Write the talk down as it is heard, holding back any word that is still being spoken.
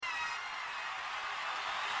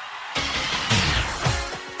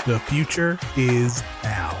The future is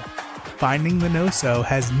now. Finding the No-So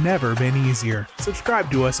has never been easier. Subscribe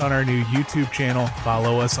to us on our new YouTube channel,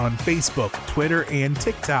 follow us on Facebook, Twitter, and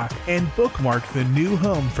TikTok, and bookmark the new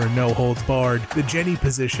home for No Holds Barred, The Jenny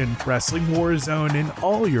Position, Wrestling Warzone, and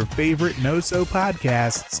all your favorite No-So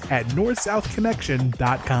podcasts at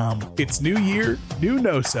NorthSouthConnection.com. It's new year, new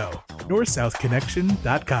No-So.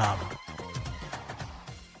 NorthSouthConnection.com.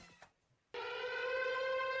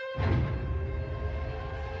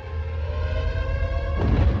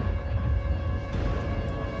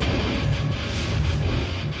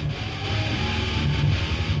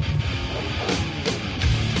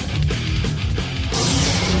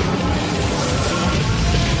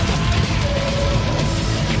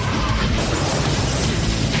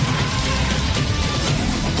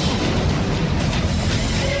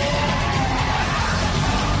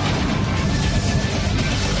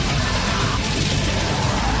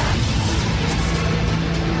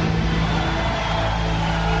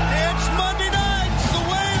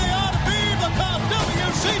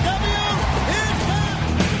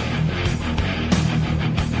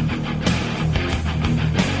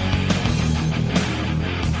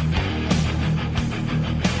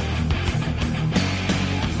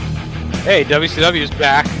 Hey, WCW is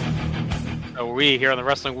back. So we here on the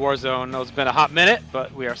Wrestling Warzone know it's been a hot minute, but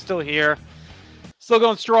we are still here. Still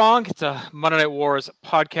going strong. It's a Monday Night Wars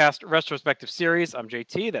podcast retrospective series. I'm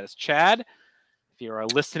JT. That is Chad. If you are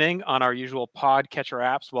listening on our usual podcatcher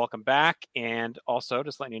apps, welcome back. And also,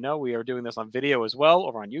 just letting you know, we are doing this on video as well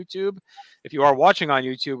over on YouTube. If you are watching on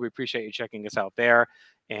YouTube, we appreciate you checking us out there.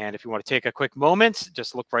 And if you want to take a quick moment,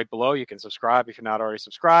 just look right below. You can subscribe if you're not already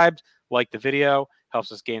subscribed. Like the video. Helps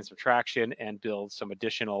us gain some traction and build some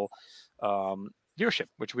additional viewership,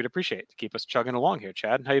 which we'd appreciate to keep us chugging along here.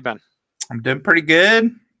 Chad, how you been? I'm doing pretty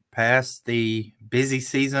good. Past the busy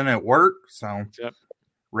season at work, so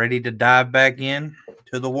ready to dive back in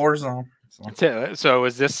to the war zone. So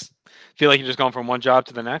is this feel like you're just going from one job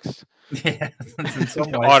to the next? Yeah, in some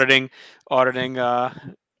ways. auditing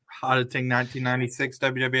 1996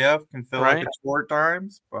 WWF can feel like it's war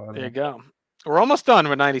times. But, there you go. We're almost done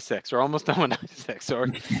with 96. Or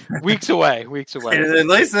weeks away. At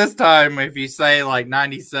least this time, if you say like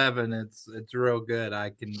 97, it's real good.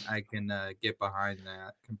 I can get behind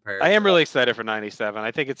that. I am really excited for 97.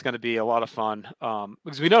 I think it's going to be a lot of fun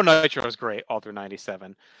because we know Nitro is great all through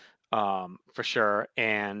 97 for sure.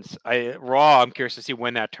 And I'm curious to see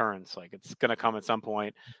when that turns. Like it's going to come at some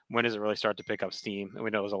point. When does it really start to pick up steam? And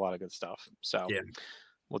we know there's a lot of good stuff. So yeah.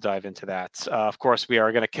 We'll dive into that. Of course, we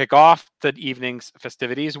are going to kick off the evening's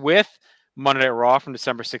festivities with Monday Night Raw from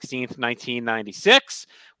December 16th, 1996,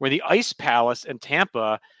 where the Ice Palace in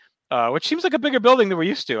Tampa, which seems like a bigger building than we're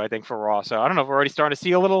used to, I think, for Raw. So I don't know if we're already starting to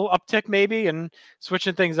see a little uptick maybe and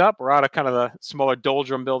switching things up. We're out of kind of the smaller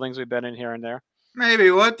doldrum buildings we've been in here and there.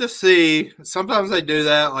 Maybe. What to see. Sometimes they do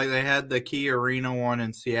that. Like they had the Key Arena one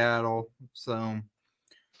in Seattle. So,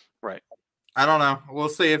 right. I don't know. We'll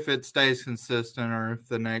see if it stays consistent or if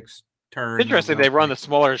the next turn. Interesting. They run the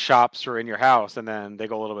smaller shops or in your house, and then they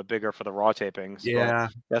go a little bit bigger for the Raw tapings. Yeah,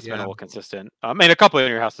 that's been a little consistent. I mean, a couple of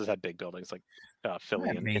your houses had big buildings like Philly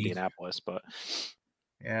and Indianapolis, but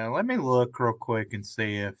yeah. Let me look real quick and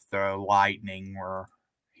see if the Lightning were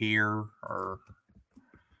here or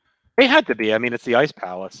they had to be. I mean, it's the Ice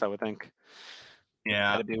Palace, I would think.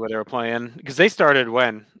 Yeah, had to be where they were playing because they started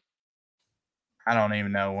when. I don't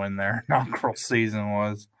even know when their inaugural season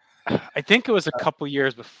was. I think it was a couple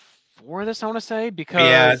years before this, I want to say, because...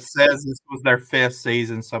 Yeah, it says this was their 5th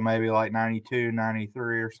season, so maybe like 92,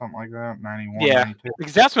 93 or something like that, 91, yeah, 92.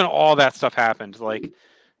 Because that's when all that stuff happened. Like,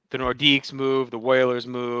 the Nordiques moved, the Whalers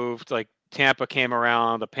moved, like, Tampa came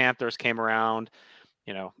around, the Panthers came around,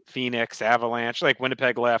 Phoenix, Avalanche, like,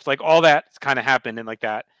 Winnipeg left. Like, all that kind of happened in, like,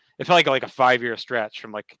 that. It felt like a 5-year stretch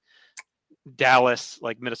from, like, Dallas,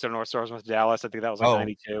 like Minnesota North Stars went to Dallas. I think that was like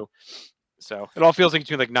 92. So it all feels like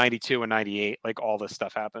between like 92 and 98, like all this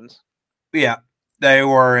stuff happened. Yeah, they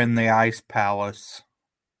were in the Ice Palace,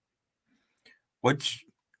 which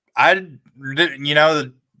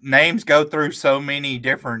the names go through so many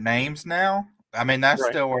different names now. I mean, that's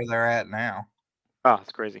still where they're at now. Oh,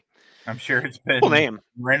 it's crazy. I'm sure it's been cool name.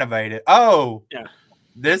 Renovated. Oh, yeah.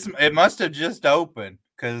 It must have just opened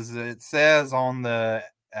because it says on the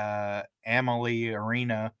Amalie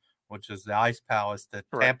Arena, which is the Ice Palace, that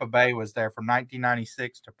Tampa Bay was there from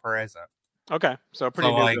 1996 to present. Okay, so a pretty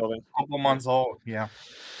new building. A couple months old, yeah.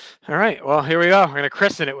 All right, well, here we go. We're going to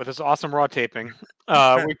christen it with this awesome Raw taping.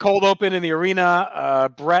 We cold open in the arena.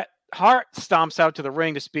 Bret Hart stomps out to the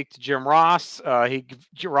ring to speak to Jim Ross.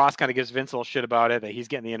 Ross kind of gives Vince a little shit about it, that he's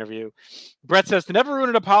getting the interview. Bret says to never ruin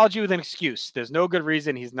an apology with an excuse. There's no good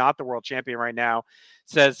reason he's not the world champion right now.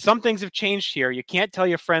 Says some things have changed here. You can't tell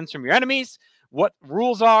your friends from your enemies what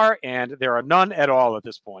rules are, and there are none at all at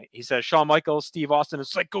this point. He says Shawn Michaels, Steve Austin, and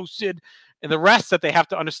Psycho Sid, and the rest that they have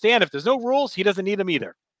to understand. If there's no rules, he doesn't need them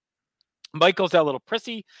either. Michaels, that little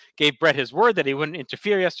prissy, gave Bret his word that he wouldn't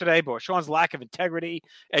interfere yesterday, but with Shawn's lack of integrity,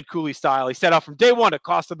 Ed Cooley style, he set out from day one to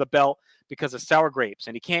cost him the belt because of sour grapes,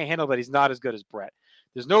 and he can't handle that he's not as good as Bret.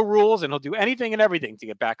 There's no rules, and he'll do anything and everything to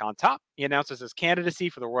get back on top. He announces his candidacy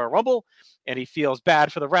for the Royal Rumble, and he feels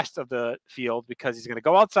bad for the rest of the field because he's going to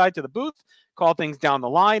go outside to the booth, call things down the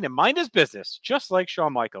line, and mind his business, just like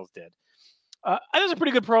Shawn Michaels did. That was a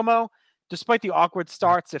pretty good promo. Despite the awkward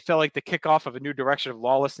starts, it felt like the kickoff of a new direction of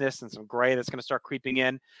lawlessness and some gray that's going to start creeping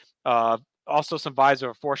in. Also, some vibes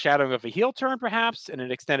of a foreshadowing of a heel turn, perhaps, and an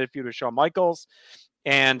extended feud with Shawn Michaels.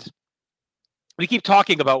 And we keep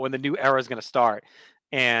talking about when the new era is going to start.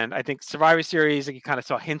 And I think Survivor Series, you kind of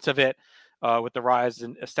saw hints of it with the rise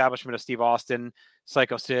and establishment of Steve Austin,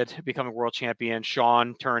 Psycho Sid becoming world champion,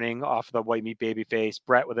 Shawn turning off the white meat baby face,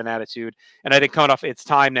 Bret with an attitude. And I think coming off, it's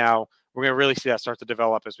time now. We're going to really see that start to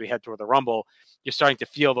develop as we head toward the Rumble. You're starting to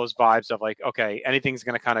feel those vibes of like, okay, anything's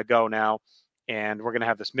going to kind of go now. And we're going to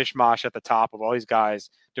have this mishmash at the top of all these guys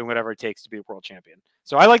doing whatever it takes to be a world champion.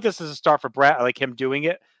 So I like this as a start for Bret. I like him doing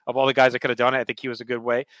it. Of all the guys that could have done it, I think he was a good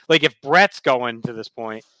way. Like if Bret's going to this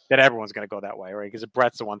point, then everyone's going to go that way, right? Because if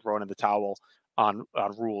Bret's the one throwing in the towel on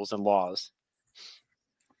rules and laws.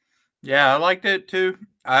 Yeah, I liked it too.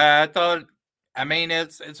 I thought, I mean,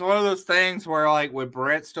 it's one of those things where, like, with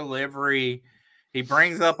Bret's delivery, he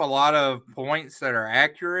brings up a lot of points that are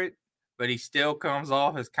accurate, but he still comes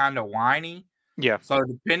off as kind of whiny. Yeah. So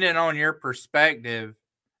depending on your perspective,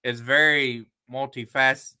 it's very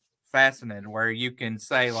multifaceted, where you can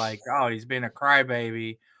say like, oh, he's been a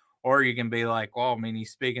crybaby, or you can be like, well, I mean,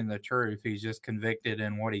 he's speaking the truth. He's just convicted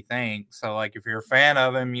in what he thinks. So, like, if you're a fan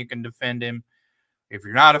of him, you can defend him. If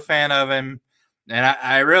you're not a fan of him, and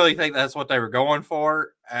I really think that's what they were going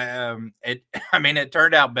for. It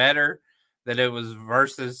turned out better that it was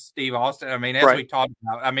versus Steve Austin. I mean, as we talked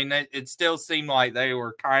about, I mean, it still seemed like they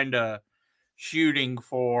were kind of shooting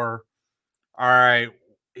for, all right,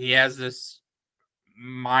 he has this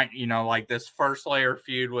like this first layer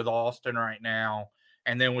feud with Austin right now,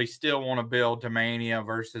 and then we still want to build to Mania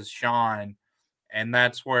versus Shawn. And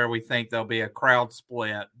that's where we think there'll be a crowd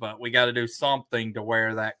split, but we got to do something to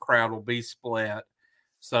where that crowd will be split.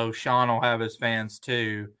 So Shawn will have his fans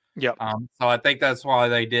too. Yep. So I think that's why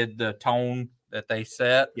they did the tone that they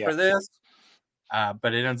set for this.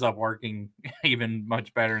 But it ends up working even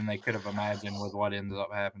much better than they could have imagined with what ends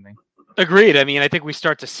up happening. Agreed. I mean, I think we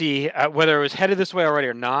start to see whether it was headed this way already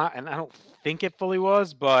or not, and I don't think it fully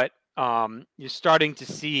was, but you're starting to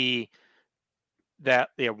see that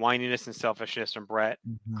whininess and selfishness from Bret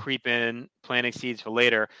creep in, planting seeds for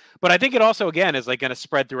later. But I think it also, again, is like going to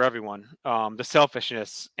spread through everyone. The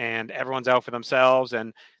selfishness, and everyone's out for themselves,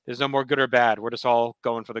 and there's no more good or bad. We're just all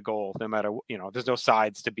going for the goal, no matter, there's no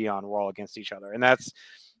sides to be on. We're all against each other. And that's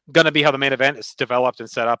going to be how the main event is developed and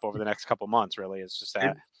set up over the next couple months, really. It's just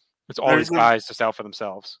that it's all these guys just out for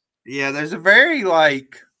themselves. Yeah, there's a very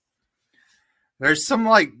there's some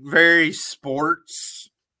very sports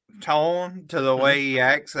tone to the way he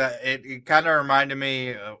acts. It kind of reminded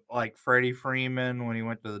me of like Freddie Freeman when he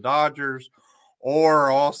went to the Dodgers, or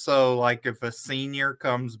also like if a senior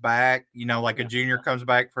comes back, a junior comes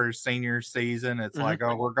back for his senior season, it's like,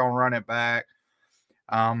 oh, we're gonna run it back,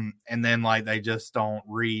 and then they just don't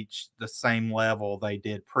reach the same level they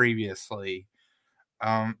did previously.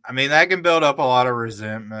 I mean, that can build up a lot of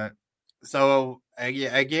resentment. So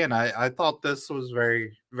again, I thought this was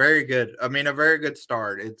very, very good. I mean, a very good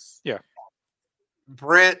start.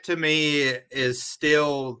 Bret to me is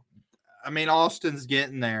still, I mean, Austin's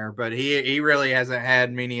getting there, but he really hasn't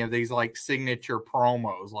had many of these signature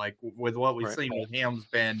promos. Like with what we've seen with him's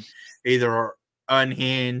been either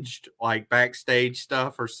unhinged, backstage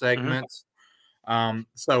stuff or segments.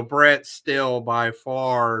 So Bret's still by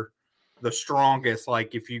far the strongest.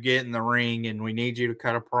 If you get in the ring and we need you to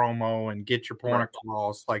cut a promo and get your point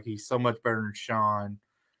across, he's so much better than Shawn,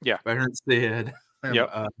 better than Sid.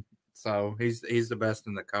 So he's the best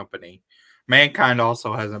in the company. Mankind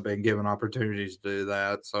also hasn't been given opportunities to do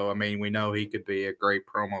that. So I mean, we know he could be a great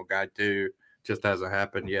promo guy too. Just hasn't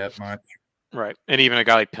happened yet much. Right, and even a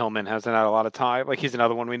guy like Pillman hasn't had a lot of time. He's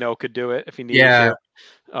another one we know could do it if he needed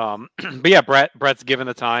to. But Bret's given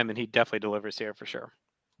the time, and he definitely delivers here for sure.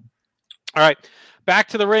 All right, back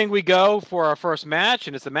to the ring we go for our first match,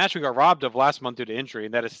 and it's the match we got robbed of last month due to injury,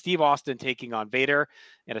 and that is Steve Austin taking on Vader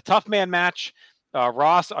in a tough man match.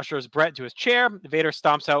 Ross ushers Bret to his chair. Vader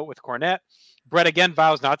stomps out with Cornette. Bret again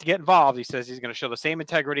vows not to get involved. He says he's going to show the same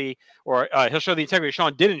integrity, or he'll show the integrity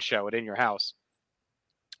Shawn didn't show it in your house.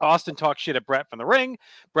 Austin talks shit at Bret from the ring.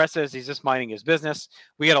 Bret says he's just minding his business.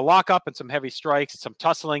 We get a lockup and some heavy strikes, some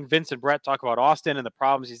tussling. Vince and Bret talk about Austin and the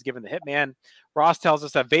problems he's given the Hitman. Ross tells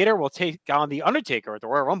us that Vader will take on the Undertaker at the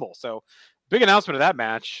Royal Rumble. So big announcement of that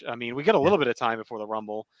match. I mean, we get a little bit of time before the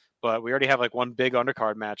Rumble, but we already have like one big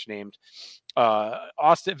undercard match named.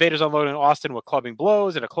 Vader's unloading Austin with clubbing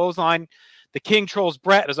blows and a clothesline. The King trolls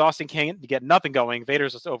Bret as Austin can't get nothing going.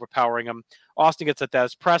 Vader's just overpowering him. Austin gets a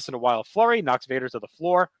Thesz press in a wild flurry, knocks Vader to the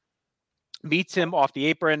floor, meets him off the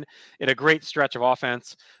apron in a great stretch of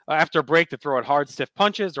offense. After a break, they throw out hard, stiff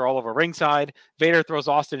punches. They're all over ringside. Vader throws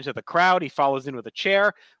Austin into the crowd. He follows in with a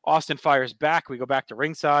chair. Austin fires back. We go back to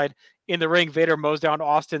ringside. In the ring, Vader mows down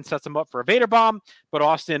Austin, sets him up for a Vader bomb, but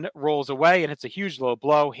Austin rolls away and hits a huge low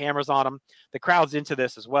blow, hammers on him. The crowd's into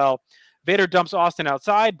this as well. Vader dumps Austin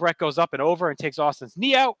outside. Bret goes up and over and takes Austin's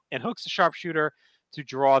knee out and hooks the sharpshooter to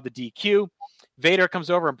draw the DQ. Vader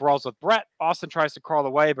comes over and brawls with Bret. Austin tries to crawl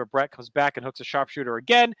away, but Bret comes back and hooks a sharpshooter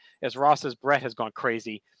again as Ross says Bret has gone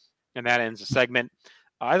crazy. And that ends the segment.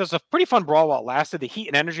 It was a pretty fun brawl while it lasted. The heat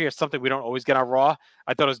and energy is something we don't always get on Raw.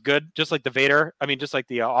 I thought it was good, just like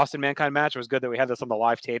the Austin Mankind match. It was good that we had this on the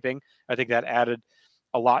live taping. I think that added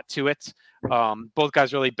a lot to it. Both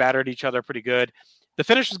guys really battered each other pretty good. The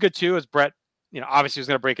finish was good too, as Bret, obviously was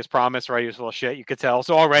going to break his promise, right? He was full of shit, you could tell.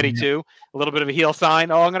 So already too, a little bit of a heel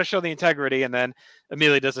sign. Oh, I'm going to show the integrity, and then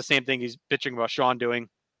immediately does the same thing he's bitching about Shawn doing.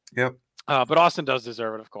 Yep. But Austin does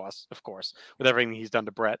deserve it, of course, with everything he's done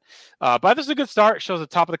to Bret. But this is a good start. It shows the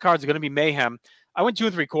top of the cards are going to be mayhem. I went 2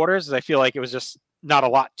 3/4, as I feel like it was just not a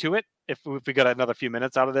lot to it. If we got another few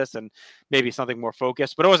minutes out of this and maybe something more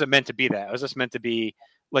focused, but it wasn't meant to be that. It was just meant to be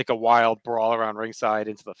like a wild brawl around ringside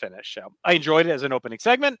into the finish. So I enjoyed it as an opening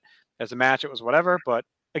segment. As a match, it was whatever. But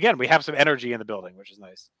again, we have some energy in the building, which is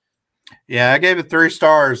nice. Yeah, I gave it 3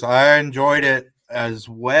 stars. I enjoyed it as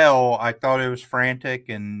well. I thought it was frantic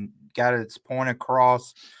and got its point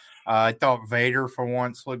across. I thought Vader, for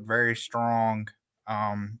once, looked very strong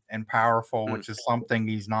and powerful, which is something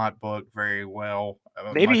he's not booked very well.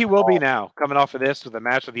 Maybe he will be now, coming off of this with a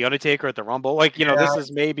match with the Undertaker at the Rumble. This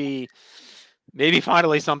is maybe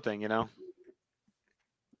finally something,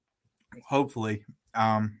 Hopefully.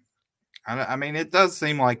 I mean, it does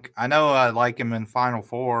seem like, I know I like him in Final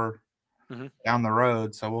Four down the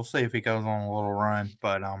road, so we'll see if he goes on a little run.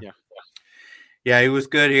 But yeah, he was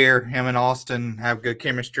good here. Him and Austin have good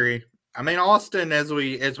chemistry. I mean, Austin, as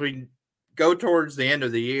we go towards the end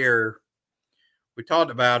of the year, we talked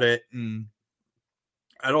about it, and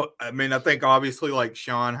I think obviously like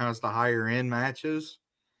Shawn has the higher end matches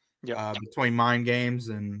between Mind Games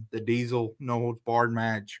and the Diesel No Holds Barred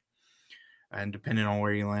match, and depending on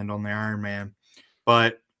where you land on the Iron Man.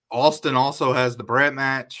 But Austin also has the Bret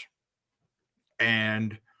match,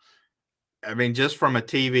 and I mean, just from a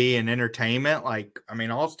TV and entertainment,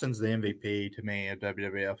 Austin's the MVP to me at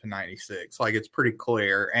WWF in '96. It's pretty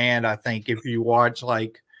clear. And I think if you watch,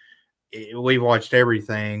 we watched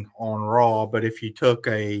everything on Raw, but if you took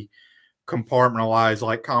a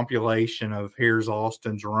compartmentalized, compilation of here's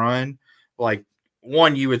Austin's run,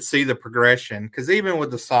 one, you would see the progression. Because even with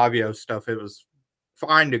the Savio stuff, it was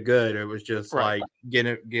fine to good. It was just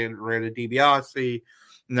getting rid of DiBiase,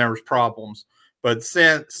 and there was problems. But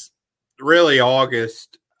since really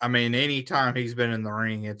August, I mean, anytime he's been in the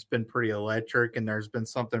ring, it's been pretty electric, and there's been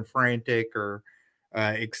something frantic or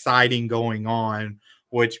exciting going on,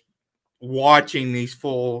 which watching these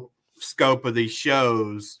full scope of these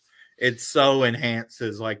shows, it so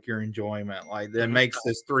enhances your enjoyment. That makes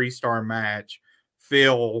this 3-star match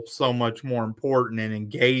feel so much more important and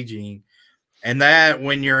engaging. And that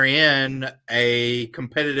when you're in a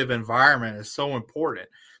competitive environment is so important.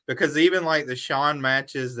 Because even the Shawn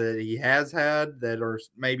matches that he has had that are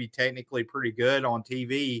maybe technically pretty good on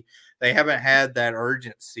TV, they haven't had that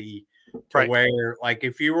urgency to where,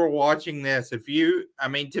 if you were watching this, to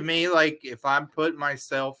me, if I'm putting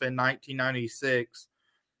myself in 1996,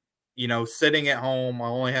 sitting at home, I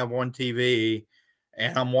only have one TV,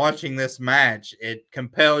 and I'm watching this match, it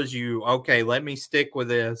compels you, okay, let me stick with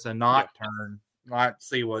this and not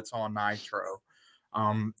see what's on Nitro.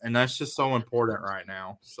 And that's just so important right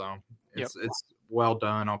now. So it's well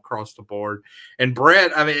done across the board. And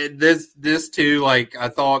Bret, I mean, this too, I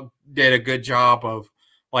thought did a good job of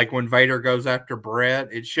when Vader goes after Bret,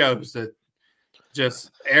 it shows that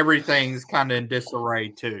just everything's kind of in disarray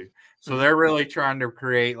too. So they're really trying to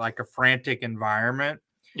create like a frantic environment.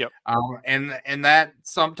 Yep. And that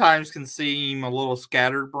sometimes can seem a little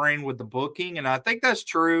scatterbrained with the booking, and I think that's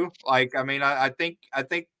true. Like, I mean, I think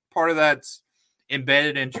part of that's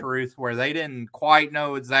embedded in truth, where they didn't quite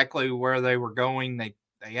know exactly where they were going. They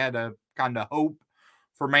had a kind of hope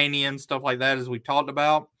for Mania and stuff like that, as we talked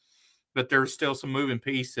about, but there's still some moving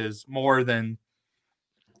pieces more than.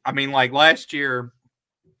 I mean, like last year,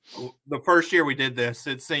 the first year we did this,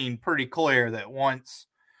 it seemed pretty clear that once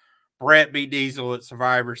Bret beat Diesel at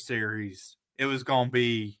Survivor Series, it was going to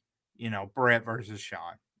be, Bret versus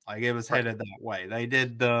Shawn. Like, it was headed that way. They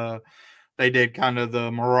did kind of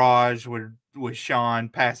the mirage with Shawn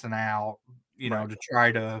passing out, to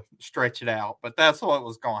try to stretch it out. But that's what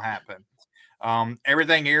was going to happen.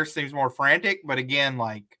 Everything here seems more frantic, but again,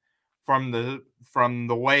 like from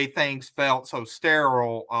the way things felt so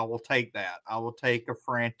sterile, I will take that. I will take a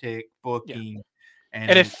frantic booking. Yeah.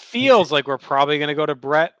 And it feels like we're probably going to go to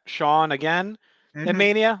Bret, Shawn again in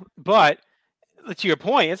Mania. But to your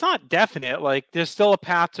point, it's not definite. Like, there's still a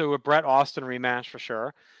path to a Bret Austin rematch for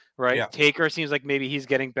sure, right? Yeah. Taker seems like maybe he's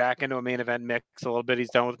getting back into a main event mix a little bit.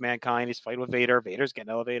 He's done with Mankind. He's fighting with Vader. Vader's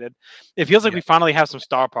getting elevated. It feels like we finally have some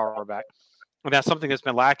star power back. And that's something that's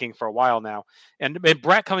been lacking for a while now. And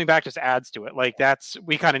Bret coming back just adds to it. Like,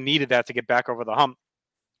 we kind of needed that to get back over the hump.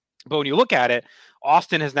 But when you look at it,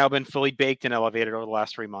 Austin has now been fully baked and elevated over the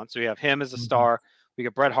last 3 months. So we have him as a star. We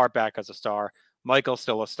get Bret Hart back as a star. Michael's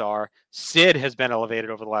still a star. Sid has been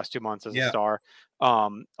elevated over the last 2 months as a star.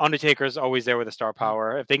 Undertaker's always there with the star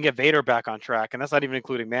power. If they can get Vader back on track, and that's not even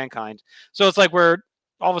including Mankind. So it's like we're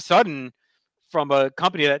all of a sudden, from a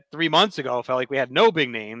company that 3 months ago felt like we had no big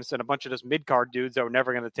names and a bunch of just mid-card dudes that were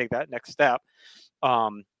never going to take that next step,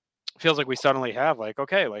 feels like we suddenly have like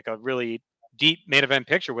a really deep main event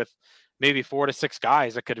picture with maybe 4 to 6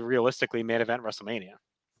 guys that could realistically main event WrestleMania.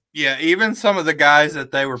 Yeah, even some of the guys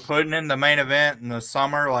that they were putting in the main event in the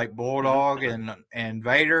summer, like Bulldog and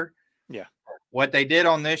Vader. Yeah. What they did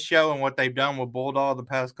on this show and what they've done with Bulldog the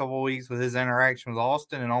past couple of weeks with his interaction with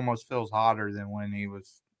Austin, it almost feels hotter than when he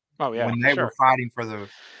was when they were fighting for the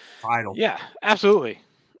title. Yeah, absolutely.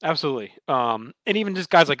 Absolutely. And even just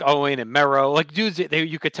guys like Owen and Mero, like dudes,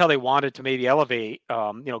 you could tell they wanted to maybe elevate.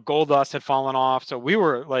 Goldust had fallen off. So we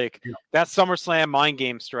were like that SummerSlam mind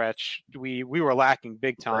game stretch, we were lacking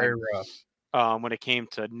big time when it came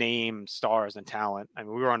to name, stars, and talent. I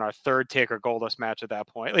mean, we were on our third Taker Goldust match at that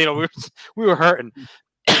point. We were hurting.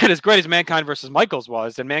 And as great as Mankind versus Michaels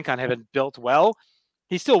was, and Mankind had been built well,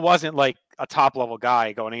 he still wasn't like a top level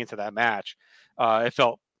guy going into that match. It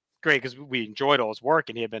felt great because we enjoyed all his work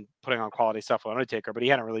and he had been putting on quality stuff with Undertaker, but he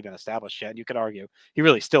hadn't really been established yet. And you could argue he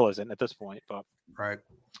really still isn't at this point. But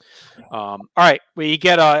all right, we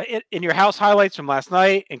get in your house highlights from last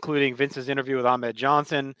night, including Vince's interview with Ahmed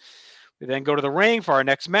Johnson. We then go to the ring for our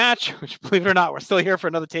next match, which, believe it or not, we're still here for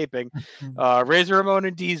another taping. Razor Ramon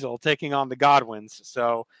and Diesel taking on the Godwins.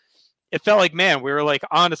 So it felt like, man, we were like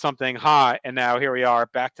onto something hot, and now here we are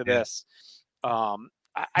back to this.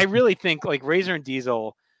 I really think like Razor and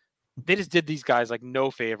Diesel, they just did these guys like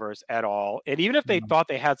no favors at all. And even if they thought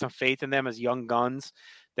they had some faith in them as young guns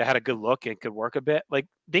that had a good look and could work a bit, like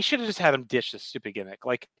they should have just had them ditch this stupid gimmick.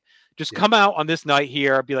 Like just come out on this night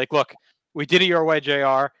here, be like, look, we did it your way,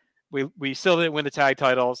 JR. We still didn't win the tag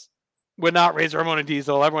titles. We're not Razor Ramon and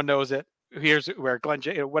Diesel. Everyone knows it. Here's where Glenn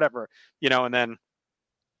J, whatever, and then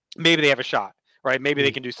maybe they have a shot, right? Maybe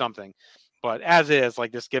they can do something. But as is,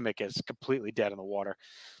 like this gimmick is completely dead in the water.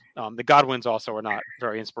 The Godwins also are not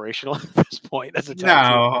very inspirational at this point. As a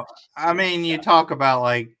no, I mean, you talk about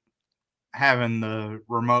like having the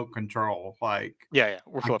remote control, like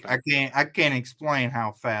we're flipping. I can't explain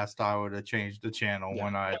how fast I would have changed the channel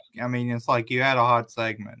when I mean, it's like you had a hot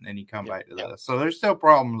segment and you come back to this. So there's still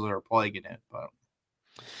problems that are plaguing it, but.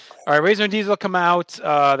 All right, Razor and Diesel come out.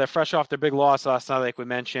 They're fresh off their big loss last night, like we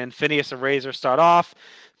mentioned. Phineas and Razor start off.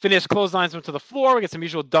 Phineas clotheslines him to the floor. We get some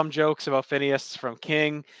usual dumb jokes about Phineas from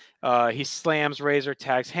King. He slams Razor,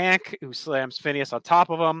 tags Hank, who slams Phineas on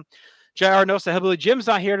top of him. JR knows that Hillbilly Jim's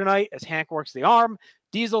not here tonight as Hank works the arm.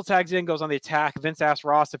 Diesel tags in, goes on the attack. Vince asks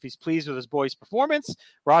Ross if he's pleased with his boy's performance.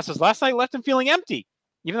 Ross says last night left him feeling empty,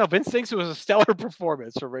 even though Vince thinks it was a stellar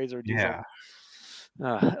performance for Razor and Diesel.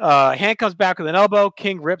 Hank comes back with an elbow.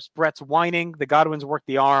 King rips Bret's whining. The Godwins work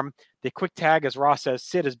the arm. They quick tag as Ross says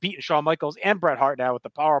Sid has beaten Shawn Michaels and Bret Hart now with the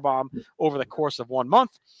powerbomb over the course of 1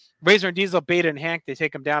 month. Razor and Diesel, Beta and Hank, they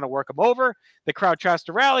take him down and work him over. The crowd tries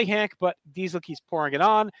to rally Hank, but Diesel keeps pouring it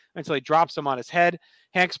on until he drops him on his head.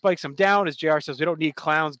 Hank spikes him down as JR says, we don't need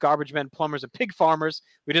clowns, garbage men, plumbers, and pig farmers.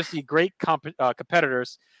 We just need great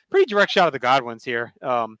competitors. Pretty direct shot of the Godwins here.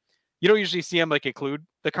 You don't usually see him like include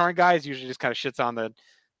the current guys. Usually just kind of shits on the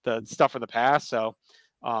stuff from the past. So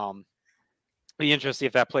be interested to see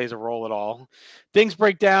if that plays a role at all. Things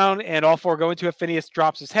break down, and all four go into it. Phineas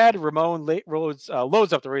drops his head. Ramon loads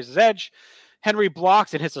up to Razor's edge. Henry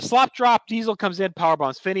blocks and hits a slop drop. Diesel comes in,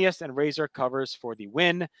 powerbombs Phineas, and Razor covers for the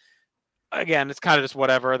win. Again, it's kind of just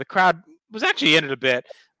whatever. The crowd was actually in it a bit,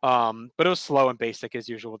 but it was slow and basic as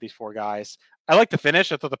usual with these four guys. I like the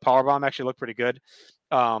finish. I thought the powerbomb actually looked pretty good.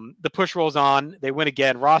 The push rolls on. They win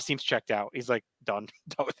again. Ross seems checked out. He's like, done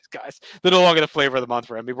with these guys. They're no longer the flavor of the month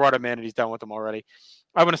for him. We brought him in, and he's done with them already.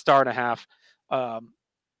 I went 1.5 stars.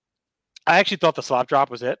 I actually thought the slop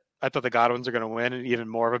drop was it. I thought the Godwins are going to win, and even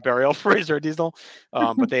more of a burial for Razor Diesel,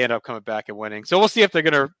 but they end up coming back and winning. So we'll see if they're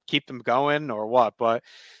going to keep them going or what. But,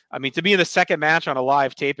 I mean, to be in the second match on a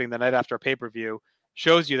live taping the night after a pay-per-view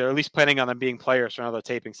shows you they're at least planning on them being players for another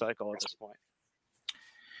taping cycle at this point.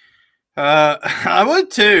 I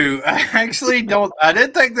would too. I actually don't. I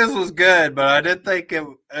didn't think this was good, but I did think it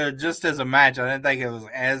just as a match. I didn't think it was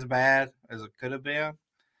as bad as it could have been.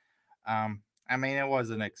 I mean, it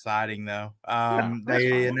wasn't exciting though.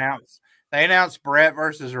 They announced Bret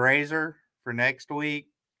versus Razor for next week.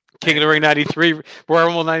 King of the Ring 93, Royal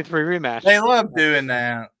Rumble 93 rematch. They love doing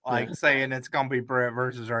that, like saying it's gonna be Bret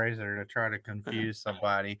versus Razor to try to confuse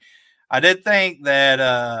somebody. I did think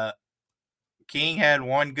that King had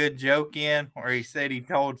one good joke in where he said he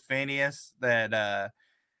told Phineas that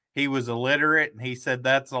he was illiterate, and he said,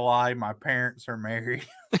 "That's a lie. My parents are married."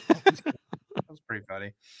 That was pretty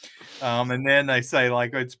funny. And then they say,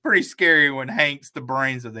 like, it's pretty scary when Hank's the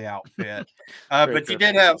brains of the outfit. But you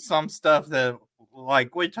did have some stuff that,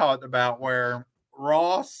 like we talked about, where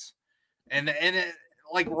Ross and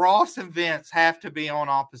Ross and Vince have to be on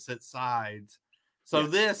opposite sides. So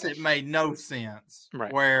it made no sense.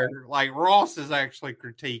 Right. Where like Ross is actually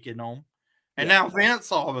critiquing them. And now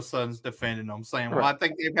Vince all of a sudden is defending them, saying, well, I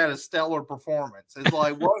think they've had a stellar performance. It's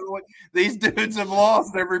like, what these dudes have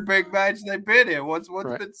lost every big match they've been in. What's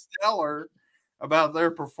been stellar about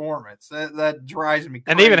their performance? That drives me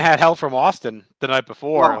crazy. And they even had help from Austin the night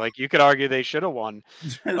before. Well, like, you could argue they should have won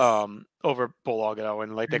over Bulldog and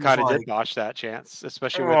Owen. Like, they kind of did botch that chance,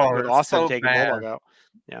 especially with Austin taking Bulldog out.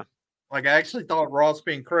 Yeah. Like, I actually thought Ross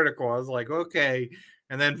being critical. I was like, okay.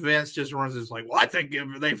 And then Vince just runs this like, well, I think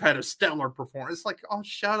they've had a stellar performance. It's like, oh,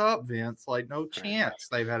 shut up, Vince. Like, no chance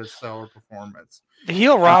they've had a stellar performance. The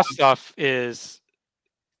heel Ross stuff is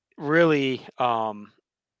really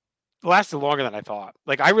lasted longer than I thought.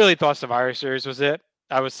 Like, I really thought Survivor Series was it.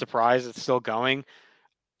 I was surprised it's still going.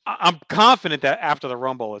 I'm confident that after the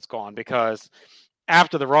Rumble it's gone, because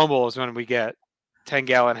after the Rumble is when we get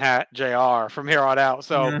 10-gallon hat JR from here on out.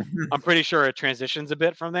 So I'm pretty sure it transitions a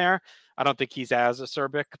bit from there. I don't think he's as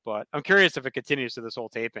acerbic, but I'm curious if it continues to this whole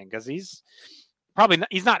taping, because he's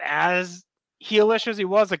not as heelish as he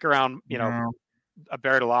was like around, a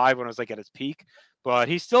Buried Alive when it was like at its peak, but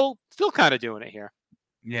he's still kind of doing it here.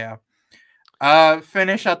 Yeah.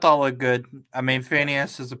 Finish I thought looked good. I mean,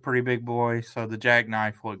 Phineas is a pretty big boy, so the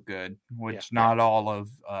jackknife looked good, which not all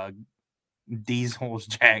of Diesel's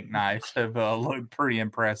jackknives have looked pretty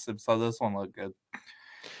impressive. So this one looked good.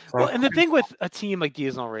 Well, and the thing with a team like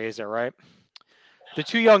Diesel and Razor, right? The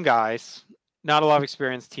two young guys, not a lot of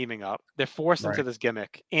experience teaming up. They're forced into this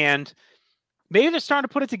gimmick, and maybe they're starting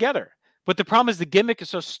to put it together. But the problem is the gimmick is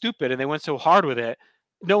so stupid, and they went so hard with it.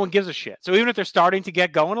 No one gives a shit. So even if they're starting to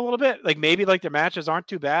get going a little bit, like maybe like their matches aren't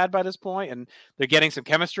too bad by this point, and they're getting some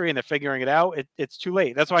chemistry and they're figuring it out, it's too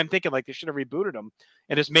late. That's why I'm thinking like they should have rebooted them.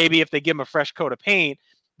 And just maybe if they give them a fresh coat of paint,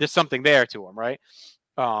 there's something there to them, right?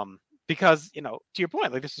 Because, to your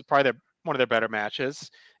point, like this is probably one of their better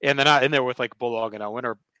matches, and they're not in there with like Bulldog and Owen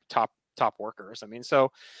or top workers. I mean,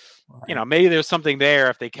 so, maybe there's something there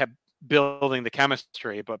if they kept building the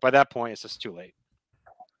chemistry, but by that point, it's just too late.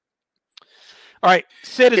 All right,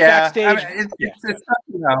 Sid is backstage. I mean,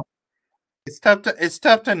 it's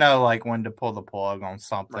tough to know like when to pull the plug on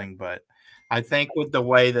something, but I think with the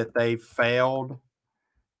way that they failed,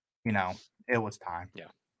 it was time. Yeah.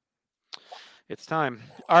 It's time.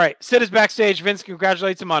 All right. Sid is backstage. Vince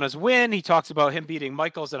congratulates him on his win. He talks about him beating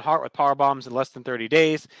Michaels and Hart with powerbombs in less than 30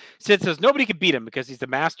 days. Sid says nobody can beat him because he's the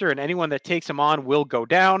master, and anyone that takes him on will go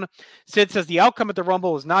down. Sid says the outcome at the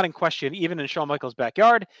Rumble is not in question, even in Shawn Michaels'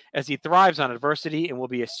 backyard, as he thrives on adversity and will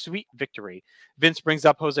be a sweet victory. Vince brings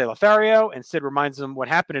up Jose Lothario, and Sid reminds him what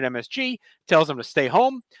happened at MSG, tells him to stay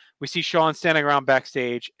home. We see Shawn standing around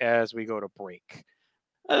backstage as we go to break.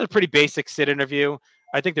 That's a pretty basic Sid interview.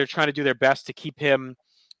 I think they're trying to do their best to keep him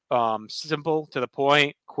simple, to the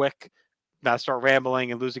point, quick, not start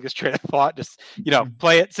rambling and losing his train of thought. Just,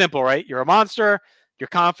 play it simple, right? You're a monster. You're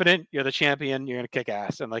confident. You're the champion. You're going to kick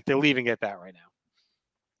ass. And like they're leaving it at that right now.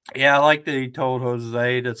 Yeah, I like that he told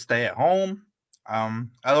Jose to stay at home.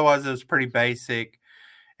 Otherwise, it was pretty basic.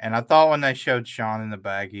 And I thought when they showed Sean in the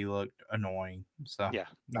bag, he looked annoying. So, Yeah,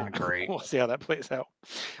 not great. We'll see how that plays out.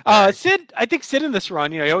 Right. Sid, I think Sid in this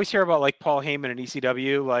run, you always hear about like Paul Heyman and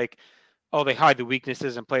ECW, like, oh, they hide the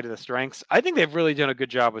weaknesses and play to the strengths. I think they've really done a good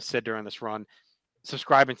job with Sid during this run,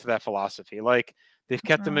 subscribing to that philosophy. Like, they've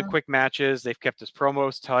kept him in quick matches, they've kept his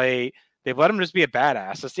promos tight, they've let him just be a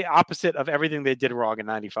badass. It's the opposite of everything they did wrong in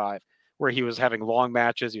 '95, where he was having long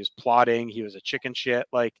matches, he was plotting, he was a chicken shit.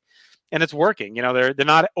 Like, and it's working. They're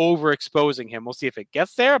not overexposing him. We'll see if it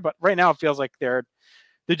gets there, but right now it feels like they're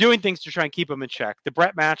doing things to try and keep him in check. The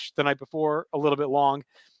Bret match the night before, a little bit long,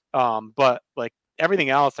 but like everything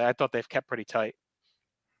else, I thought they've kept pretty tight.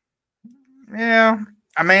 Yeah,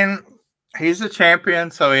 I mean, he's a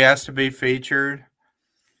champion, so he has to be featured.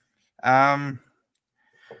 I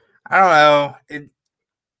don't know.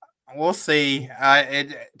 We'll see.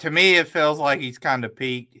 To me, it feels like he's kind of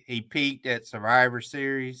peaked. He peaked at Survivor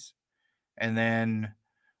Series, and then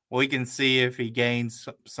we can see if he gains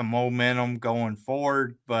some momentum going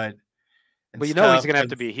forward. But he's going to have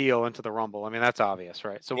to be a heel into the Rumble. I mean, that's obvious,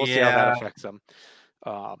 right? So we'll see how that affects him.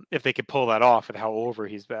 If they could pull that off with how over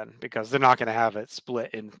he's been, because they're not going to have it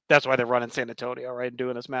split. And that's why they're running San Antonio, right? And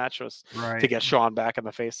doing this match was to get Sean back on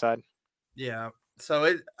the face side. Yeah.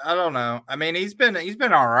 So I don't know. I mean, he's been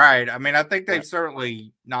all right. I mean, I think they've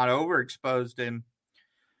certainly not overexposed him,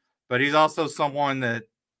 but he's also someone that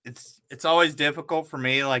it's always difficult for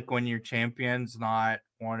me. Like when your champion's not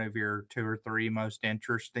one of your 2 or 3 most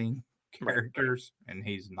interesting characters, and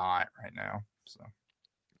he's not right now. So.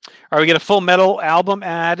 All right, we get a Full Metal album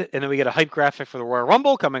ad, and then we get a hype graphic for the Royal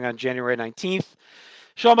Rumble coming on January 19th.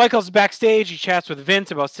 Shawn Michaels is backstage. He chats with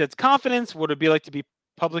Vince about Sid's confidence. What it would be like to be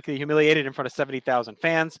publicly humiliated in front of 70,000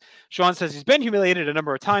 fans. Shawn says he's been humiliated a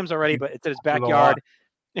number of times already, but it's in his backyard.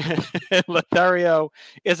 Lothario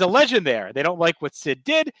is a legend there. They don't like what Sid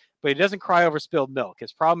did, but he doesn't cry over spilled milk.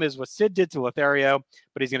 His problem is what Sid did to Lothario,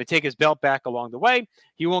 but he's going to take his belt back along the way.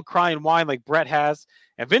 He won't cry and whine like Bret has.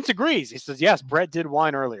 And Vince agrees. He says, yes, Bret did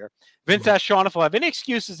whine earlier. Vince asks Shawn if he'll have any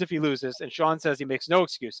excuses if he loses, and Shawn says he makes no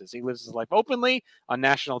excuses. He lives his life openly on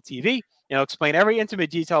national TV, and he'll explain every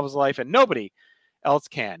intimate detail of his life, and nobody else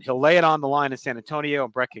can. He'll lay it on the line in San Antonio,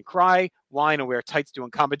 and Bret can cry, whine, and wear tights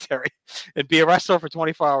doing commentary and be a wrestler for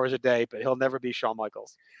 24 hours a day, but he'll never be Shawn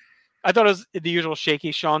Michaels. I thought it was the usual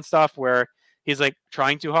shaky Shawn stuff where he's like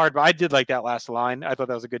trying too hard, but I did like that last line. I thought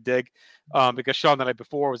that was a good dig because Shawn the night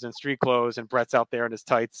before was in street clothes and Bret's out there in his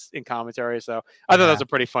tights in commentary. So I thought that was a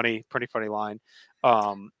pretty funny line.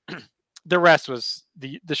 The rest was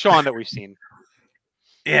the Shawn that we've seen.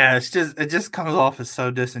 Yeah, it just comes off as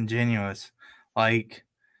so disingenuous. Like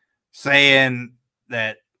saying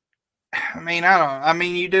that, I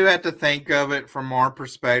mean, you do have to think of it from our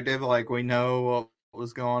perspective. Like we know what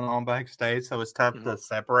was going on backstage, so it's tough to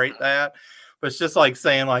separate that. But it's just like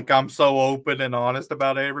saying, like, I'm so open and honest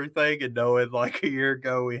about everything, and knowing like a year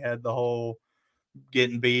ago we had the whole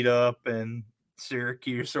getting beat up in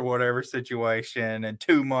Syracuse or whatever situation, and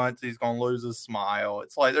 2 months he's gonna lose his smile.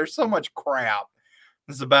 It's like there's so much crap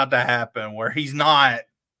that's about to happen where he's not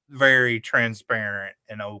very transparent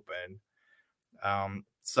and open.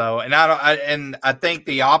 So, and I think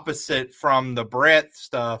the opposite from the Bret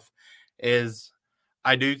stuff is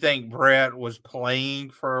I do think Bret was playing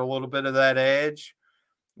for a little bit of that edge,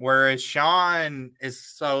 whereas Shawn is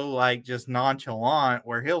so like just nonchalant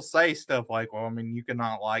where he'll say stuff like, well, I mean, you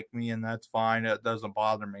cannot like me and that's fine. It doesn't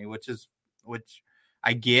bother me, which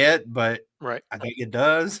I get, but right. I think it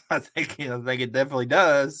does. I think it definitely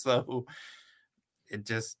does. So it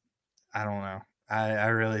just, I don't know. I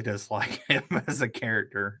really dislike him as a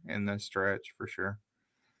character in this stretch for sure.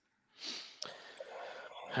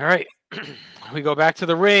 All right. We go back to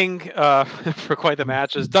the ring for quite the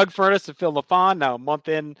matches. Doug Furnas and Phil LaFon, now a month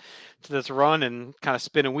in to this run and kind of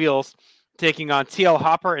spinning wheels, taking on TL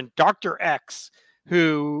Hopper and Dr. X,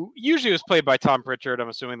 who usually was played by Tom Pritchard. I'm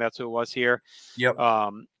assuming that's who it was here. Yep.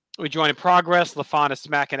 We join in progress. LaFon is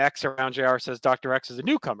smacking X around. JR says Dr. X is a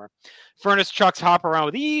newcomer. Furnas chucks Hopper around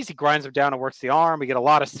with ease. He grinds him down and works the arm. We get a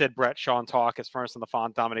lot of Sid, Bret, Shawn talk as Furnas and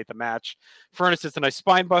LaFon dominate the match. Furnas hits a nice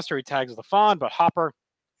spine buster. He tags LaFon, but Hopper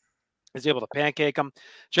is able to pancake him.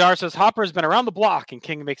 JR says Hopper has been around the block, and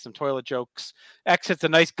King makes some toilet jokes. X hits a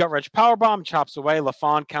nice gut-wrench powerbomb, chops away.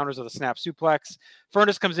 LaFon counters with a snap suplex.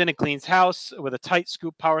 Furnas comes in and cleans house with a tight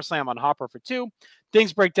scoop power slam on Hopper for 2.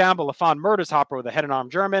 Things break down, but LaFon murders Hopper with a head and arm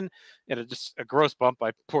German. And just a gross bump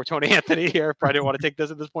by poor Tony Anthony here. Probably didn't want to take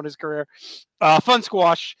this at this point in his career. Fun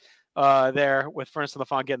squash. there with Furnace and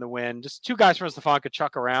LaFon getting the win. Just two guys Furnace and LaFon could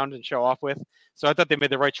chuck around and show off with. So I thought they made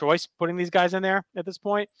the right choice putting these guys in there at this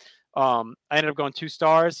point. I ended up going 2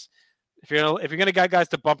 stars. If you're gonna get guys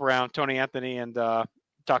to bump around, Tony Anthony and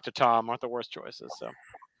Dr. Tom aren't the worst choices. So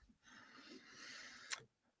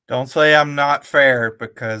don't say I'm not fair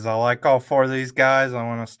because I like all 4 of these guys. I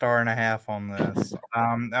want a 1.5 on this.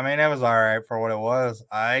 I mean, it was all right for what it was.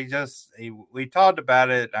 We talked about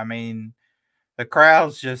it. I mean, the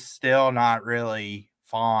crowd's just still not really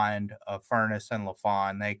fond of Furnace and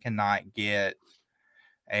LaFon. They cannot get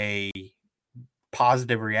a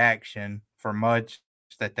positive reaction for much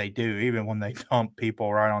that they do. Even when they dump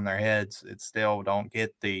people right on their heads, it still don't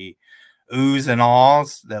get the oohs and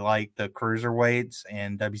ahs that like the cruiserweights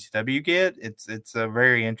and WCW get. It's a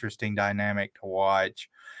very interesting dynamic to watch.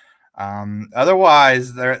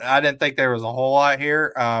 Otherwise, I didn't think there was a whole lot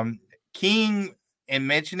here. King, in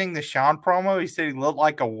mentioning the Sean promo, he said he looked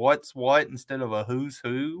like a what's what instead of a who's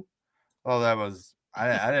who. Oh, that was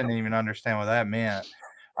I didn't even understand what that meant.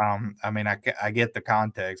 I mean, I get the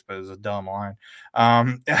context, but it was a dumb line.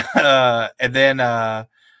 And then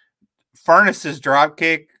Furnace's drop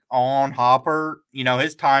kick on Hopper,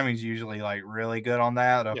 his timing's usually like really good on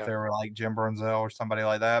that. If they were like Jim Brunzell or somebody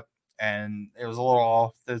like that, and it was a little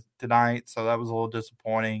off tonight, so that was a little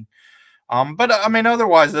disappointing. But I mean,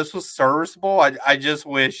 otherwise, this was serviceable. I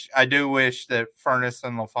do wish that Furnace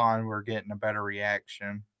and LaFon were getting a better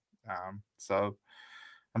reaction. So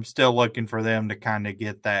I'm still looking for them to kind of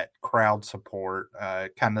get that crowd support.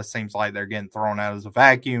 It kind of seems like they're getting thrown out as a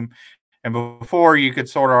vacuum. And before you could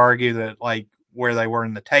sort of argue that like where they were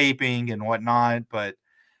in the taping and whatnot, but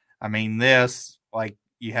I mean this, like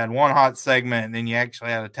you had one hot segment and then you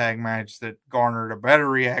actually had a tag match that garnered a better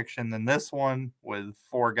reaction than this one with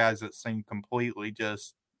 4 guys that seemed completely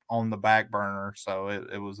just on the back burner. So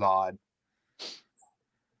it was odd.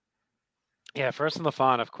 Yeah, First and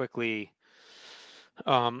LaFon have quickly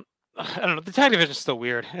I don't know, the tag division is still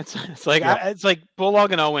weird. It's like it's like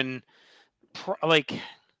Bulldog and Owen like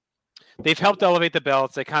they've helped elevate the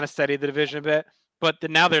belts. They kind of steadied the division a bit, but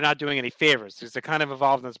now they're not doing any favors because they're kind of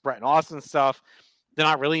involved in this Bret and Austin stuff. They're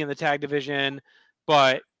not really in the tag division,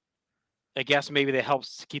 but I guess maybe that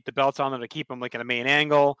helps to keep the belts on them to keep them like in a main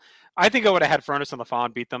angle. I think I would have had Furnace and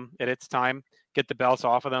LaFon beat them at its time, get the belts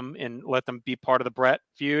off of them and let them be part of the Bret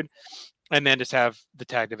feud. And then just have the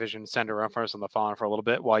tag division center around Furnace and LaFon for a little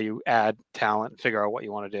bit while you add talent and figure out what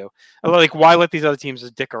you want to do. Like, why let these other teams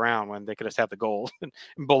just dick around when they could just have the gold? And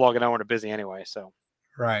Bulldog and Owen are busy anyway. So,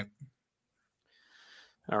 right.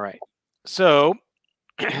 All right. So,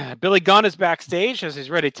 Billy Gunn is backstage as he's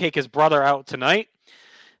ready to take his brother out tonight.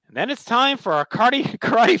 And then it's time for our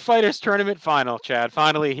Karate Fighters Tournament final, Chad.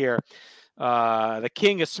 Finally here. The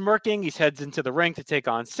King is smirking. He heads into the ring to take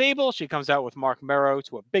on Sable. She comes out with Mark Merrow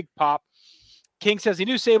to a big pop. King says he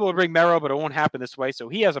knew Sable would bring Merrow, but it won't happen this way. So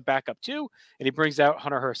he has a backup too. And he brings out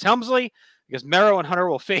Hunter Hearst Helmsley because Merrow and Hunter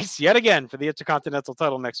will face yet again for the Intercontinental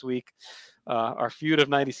title next week. Our feud of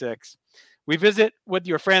 96. We visit with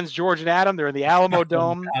your friends George and Adam. They're in the Alamo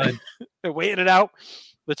Dome. They're waiting it out.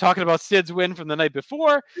 They're talking about Sid's win from the night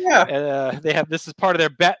before. Yeah. This is part of their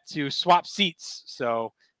bet to swap seats.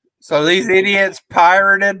 So these idiots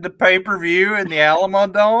pirated the pay-per-view in the Alamo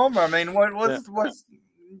Dome. I mean, what's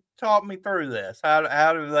talk me through this?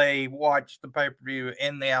 How do they watch the pay-per-view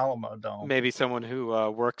in the Alamo Dome? Maybe someone who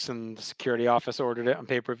works in the security office ordered it on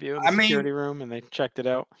pay-per-view in the security room, and they checked it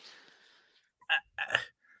out.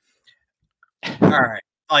 All right,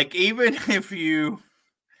 like even if you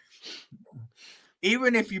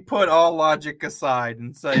put all logic aside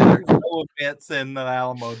and say there's no events in the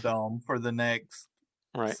Alamo Dome for the next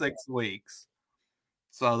 6 weeks,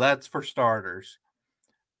 so that's for starters.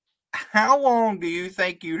 How long do you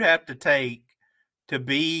think you'd have to take to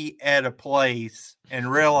be at a place and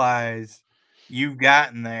realize you've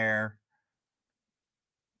gotten there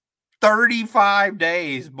 35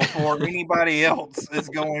 days before anybody else is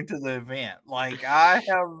going to the event? Like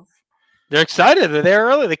they're excited. They're there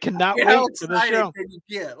early. They cannot wait for the show. You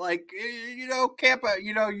get camp out.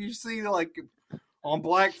 You see like on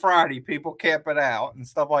Black Friday, people camp it out and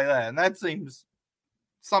stuff like that, and that seems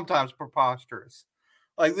sometimes preposterous.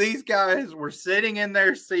 Like these guys were sitting in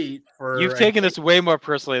their seat for. You've taken this way more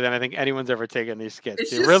personally than I think anyone's ever taken these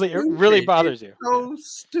skits. It really bothers you. So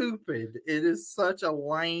stupid. It is such a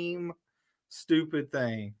lame, stupid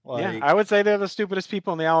thing. Yeah, I would say they're the stupidest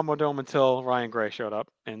people in the Alamo Dome until Ryan Gray showed up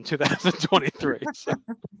in 2023. So.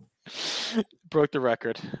 Broke the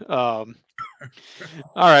record. All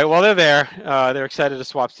right, well, they're there. They're excited to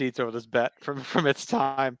swap seats over this bet from its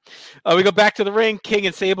time. We go back to the ring. King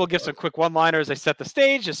and Sable give some quick one-liners. They set the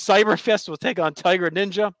stage. A Cyber Fist will take on Tiger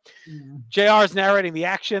Ninja. JR is narrating the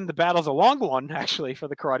action. The battle's a long one, actually, for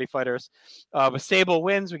the karate fighters. But Sable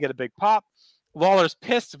wins. We get a big pop. Lawler's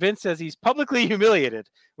pissed. Vince says he's publicly humiliated,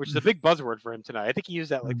 which is a big buzzword for him tonight. I think he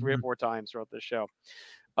used that like 3 or 4 times throughout this show.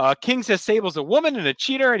 King says Sable's a woman and a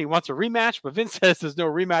cheater, and he wants a rematch, but Vince says there's no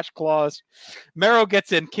rematch clause. Mero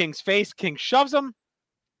gets in King's face. King shoves him,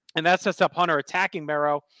 and that sets up Hunter attacking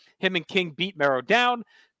Mero. Him and King beat Mero down.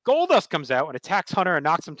 Goldust comes out and attacks Hunter and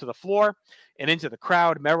knocks him to the floor and into the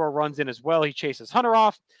crowd. Mero runs in as well. He chases Hunter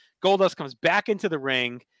off. Goldust comes back into the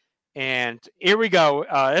ring. And here we go.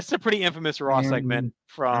 It's a pretty infamous Raw segment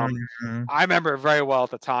from. I remember it very well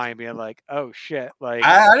at the time, being like, "Oh shit!" Like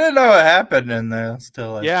I didn't know what happened in this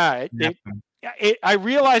till I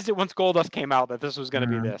realized it once Goldust came out that this was going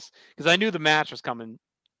to be this, because I knew the match was coming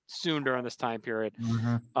soon during this time period.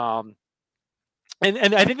 And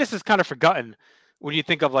I think this is kind of forgotten when you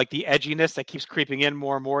think of like the edginess that keeps creeping in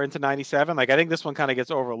more and more into '97. Like I think this one kind of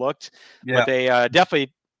gets overlooked, but they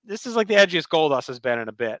definitely. This is like the edgiest Goldust has been in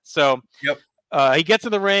a bit. So he gets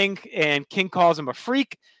in the ring and King calls him a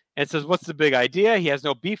freak and says, "What's the big idea?" He has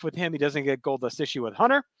no beef with him. He doesn't get Goldust issue with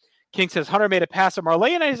Hunter. King says Hunter made a pass at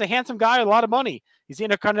Marlena. He's a handsome guy with a lot of money. He's the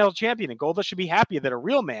Intercontinental Champion, and Goldust should be happy that a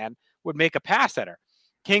real man would make a pass at her.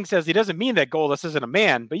 King says he doesn't mean that Goldust isn't a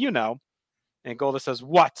man, but you know. And Goldust says,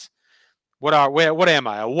 "What? What am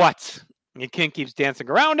I? A what?" And King keeps dancing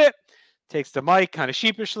around it, takes the mic kind of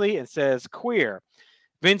sheepishly and says, "Queer."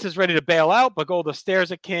 Vince is ready to bail out, but Goldust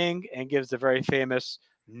stares at King and gives the very famous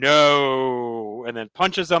 "no" and then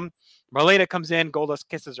punches him. Marlena comes in. Goldust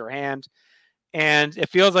kisses her hand. And it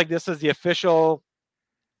feels like this is the official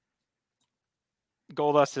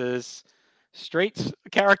Goldust's straight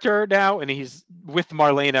character now, and he's with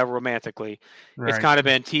Marlena romantically. It's kind of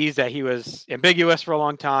been teased that he was ambiguous for a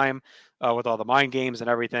long time with all the mind games and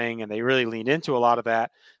everything, and they really leaned into a lot of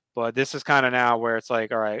that. But this is kind of now where it's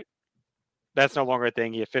like, all right, that's no longer a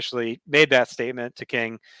thing. He officially made that statement to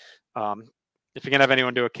King. If you're gonna have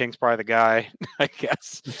anyone do it, King's probably the guy, I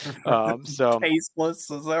guess. So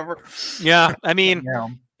tasteless as ever. Yeah, I mean,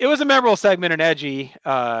 it was a memorable segment and edgy.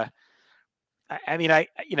 I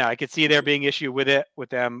could see there being issue with it, with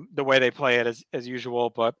them, the way they play it as usual.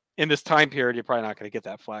 But in this time period, you're probably not going to get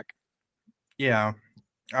that flack. Yeah.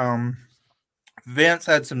 Vince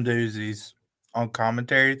had some doozies on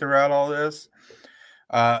commentary throughout all this.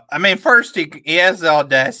 First he has the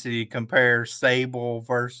audacity to compare Sable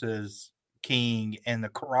versus King in the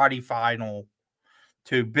karate final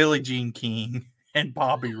to Billie Jean King and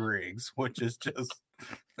Bobby Riggs, which is just,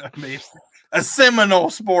 a seminal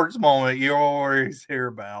sports moment you always hear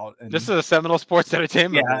about. And this is a seminal sports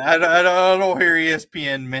entertainment. Yeah, I don't hear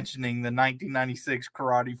ESPN mentioning the 1996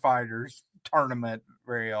 Karate Fighters tournament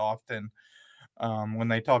very often when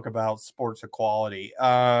they talk about sports equality.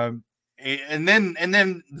 And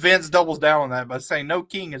then Vince doubles down on that by saying no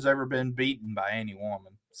king has ever been beaten by any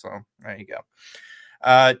woman. So there you go.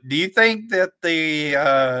 Do you think that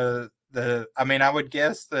I would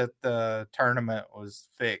guess that the tournament was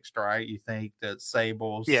fixed, right? You think that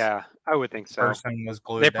Sable's I would think so. Person was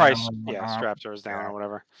glued they down. Probably strapped hers down or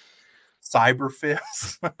whatever. Cyber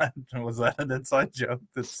Fist. Was that an inside joke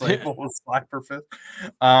that Sable was Cyber Fist?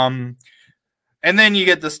 And then you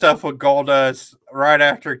get the stuff with Goldust right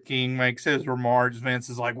after King makes his remarks. Vince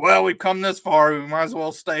is like, "Well, we've come this far. We might as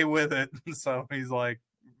well stay with it." So he's like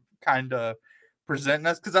kind of presenting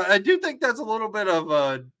us. Because I do think that's a little bit of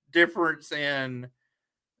a difference in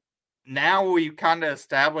now we've kind of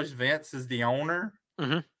established Vince as the owner.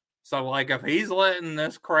 Mm-hmm. So, like, if he's letting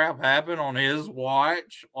this crap happen on his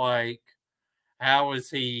watch, like, how is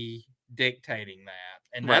he dictating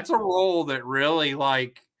that? And that's a role that really,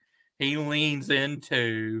 like, he leans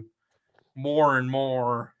into more and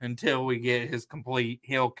more until we get his complete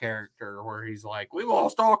heel character where he's like, "We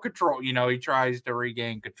lost all control." You know, he tries to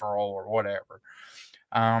regain control or whatever.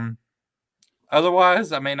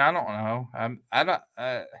 Otherwise, I don't know.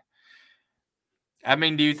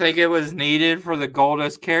 Do you think it was needed for the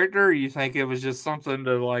Goldust character? Or you think it was just something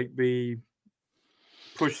to like be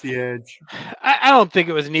push the edge? I don't think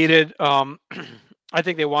it was needed. I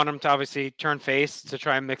think they want him to obviously turn face to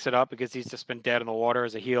try and mix it up because he's just been dead in the water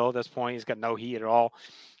as a heel at this point. He's got no heat at all.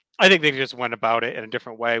 I think they just went about it in a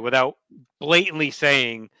different way without blatantly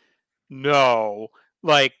saying no.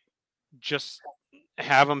 Like, just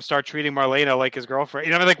have him start treating Marlena like his girlfriend.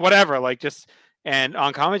 Like whatever. Like, just And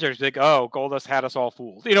on commentary, like, "Oh, Goldust had us all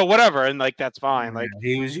fooled," whatever, and like that's fine. Like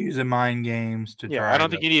he was using mind games to try. I don't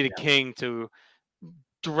think you need a king to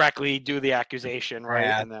directly do the accusation, right?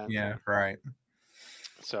 Yeah, And then right.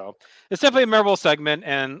 So it's definitely a memorable segment,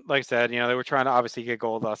 and like I said, they were trying to obviously get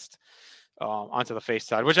Goldust onto the face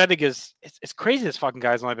side, which I think it's crazy. This fucking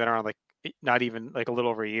guy's only been around like not even like a little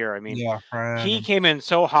over a year. I mean, he came in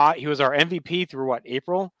so hot. He was our MVP through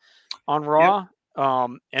April on Raw. Yep.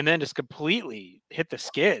 And then just completely hit the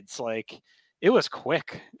skids. Like it was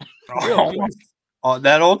quick. Quick.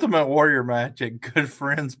 That Ultimate Warrior match at Good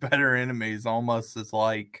Friends, Better Enemies almost is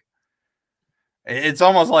like, it's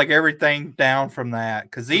almost like everything down from that.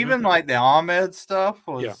 Because even like the Ahmed stuff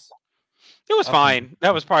was, it was fine.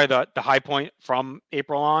 That was probably the high point from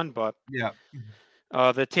April on, but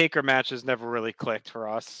the Taker matches never really clicked for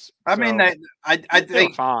us. I mean, I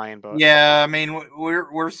think fine, but I mean,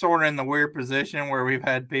 we're sort of in the weird position where we've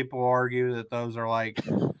had people argue that those are like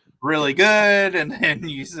really good, and then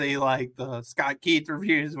you see like the Scott Keith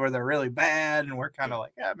reviews where they're really bad, and we're kind of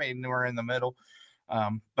like, I mean, we're in the middle.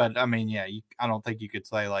 But I mean, I don't think you could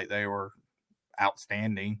say like they were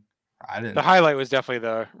outstanding. I didn't. The highlight was definitely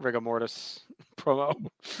the rigor mortis promo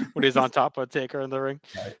when he's on top of Taker in the ring.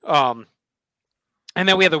 Right. And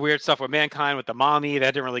then we had the weird stuff with Mankind with the mommy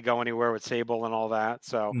that didn't really go anywhere with Sable and all that.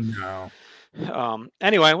 So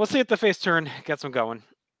anyway, we'll see if the face turn gets them going.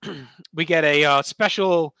 We get a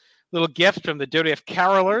special little gift from the WWF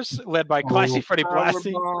Carolers led by Classy Freddie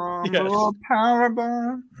Blassie. Power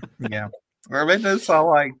bomb. Yeah. I mean, this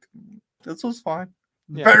was fine.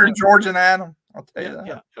 Yeah. Better than George and Adam. I'll tell you that.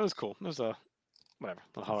 Yeah, it was cool. It was a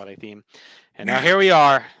holiday theme. And now here we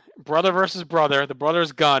are. Brother versus brother. The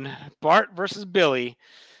brothers Gunn. Bart versus Billy.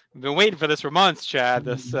 We've been waiting for this for months, Chad.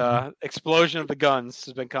 This explosion of the Guns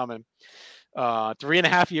has been coming.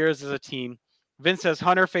 3.5 years as a team. Vince says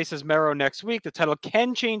Hunter faces Mero next week. The title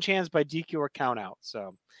can change hands by DQ or count out.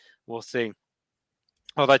 So we'll see.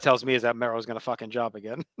 All that tells me is that Mero's going to fucking job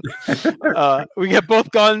again. We get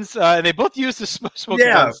both Guns, and they both use the smoke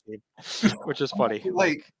guns theme, which is funny.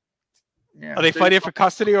 Are they fighting for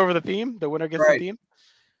custody over the theme? The winner gets the theme?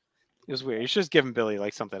 It was weird. You should just give him Billy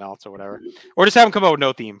like something else or whatever. Or just have him come out with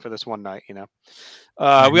no theme for this one night,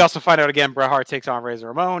 We also find out again Bret Hart takes on Razor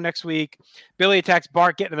Ramon next week. Billy attacks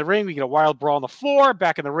Bart, getting in the ring. We get a wild brawl on the floor.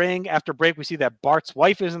 Back in the ring. After break, we see that Bart's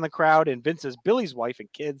wife is in the crowd, and Vince's Billy's wife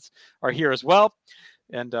and kids are here as well.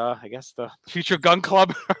 And I guess the future Gun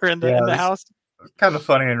Club are in the house. Kind of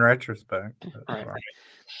funny in retrospect.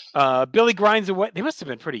 Right. Billy grinds away. They must have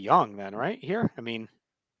been pretty young then, right? Here, I mean.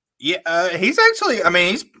 Yeah, he's actually. I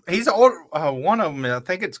mean, he's older. One of them, I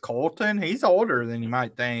think it's Colton. He's older than you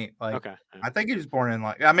might think. Like, okay, I think he was born in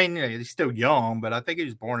like. I mean, he's still young, but I think he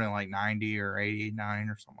was born in like 90 or 89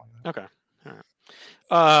 or something like that. Okay. All right.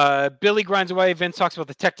 Billy grinds away. Vince talks about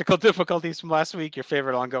the technical difficulties from last week. Your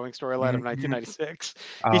favorite ongoing storyline of 1996.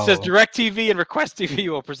 He says DirecTV and Request TV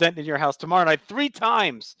will present in your house tomorrow night 3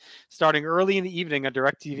 times, starting early in the evening on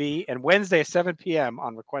DirecTV and Wednesday at 7 p.m.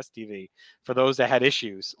 on Request TV for those that had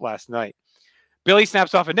issues last night. Billy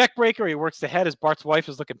snaps off a neck breaker. He works the head as Bart's wife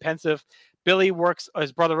is looking pensive. Billy works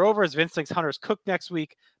his brother over as Vince thinks Hunter's cooked next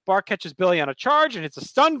week. Bart catches Billy on a charge and hits a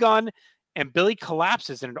stun gun. And Billy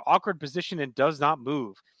collapses in an awkward position and does not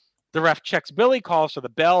move. The ref checks Billy, calls for the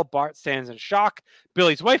bell. Bart stands in shock.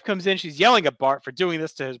 Billy's wife comes in. She's yelling at Bart for doing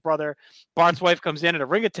this to his brother. Bart's wife comes in and a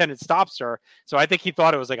ring attendant stops her. So I think he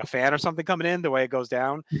thought it was like a fan or something coming in the way it goes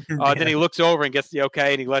down. Then he looks over and gets the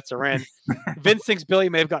okay and he lets her in. Vince thinks Billy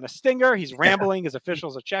may have gotten a stinger. He's rambling. His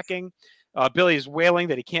officials are checking. Billy is wailing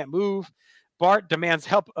that he can't move. Bart demands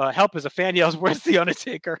help. Help as a fan yells, "Where's the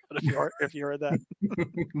Undertaker?" If you heard that.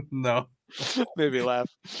 No. Maybe laugh.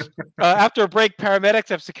 After a break, paramedics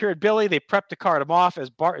have secured Billy. They prep to cart him off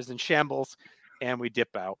as Bart is in shambles, and we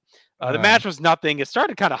dip out. The match was nothing. It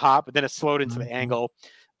started kind of hot, but then it slowed into the angle.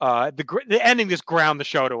 The ending just ground the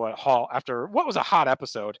show to a halt after what was a hot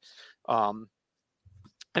episode. I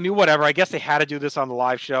mean, whatever. I guess they had to do this on the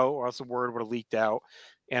live show, or else the word would have leaked out,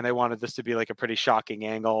 and they wanted this to be like a pretty shocking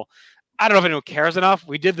angle. I don't know if anyone cares enough.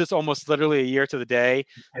 We did this almost literally a year to the day,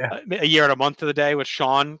 a year and a month to the day with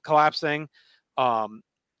Sean collapsing. And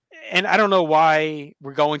I don't know why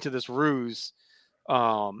we're going to this ruse,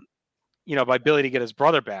 by Billy to get his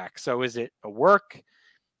brother back. So is it a work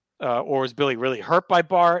or is Billy really hurt by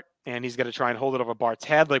Bart and he's going to try and hold it over Bart's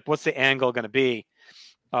head? Like, what's the angle going to be?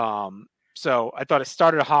 So I thought it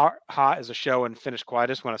started hot as a show and finished quiet.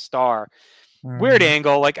 I just want a star. Weird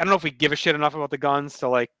angle. Like, I don't know if we give a shit enough about the Guns to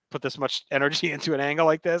like put this much energy into an angle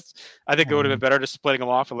like this. I think it would have been better just splitting them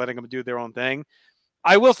off and letting them do their own thing.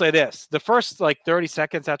 I will say this: the first like 30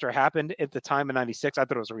 seconds after it happened at the time in '96, I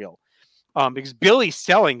thought it was real. because Billy's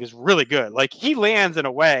selling is really good. Like he lands in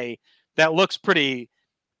a way that looks pretty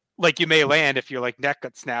like you may land if your like neck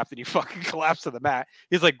got snapped and you fucking collapse to the mat.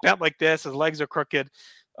 He's like bent like this, his legs are crooked.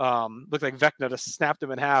 Looked like Vecna just snapped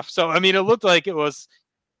him in half. So I mean, it looked like it was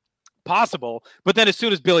possible, but then as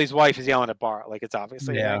soon as Billy's wife is yelling at Bart, like it's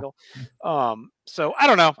obviously an angle. So I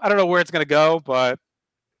don't know where it's gonna go, but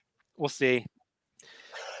we'll see.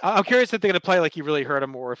 I'm curious if they're gonna play like he really hurt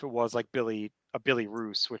him, or if it was like Billy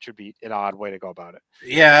Roos, which would be an odd way to go about it.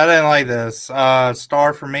 Yeah, I didn't like this.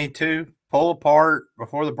 Star for me too. Pull apart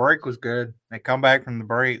before the break was good. They come back from the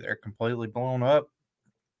break, they're completely blown up.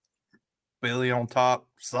 Billy on top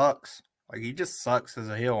sucks. Like he just sucks as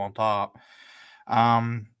a heel on top.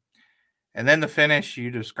 And then the finish, you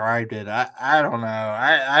described it. I don't know.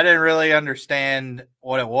 I didn't really understand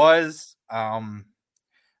what it was. I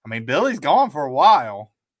mean, Billy's gone for a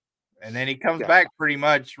while, and then he comes back pretty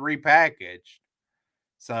much repackaged.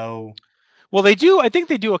 So, well, they do. I think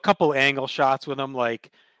they do a couple angle shots with him, like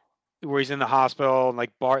where he's in the hospital, and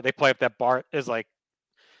like Bart. They play up that Bart is like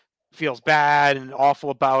feels bad and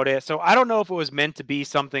awful about it. So I don't know if it was meant to be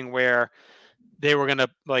something where they were gonna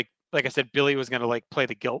like I said, Billy was gonna like play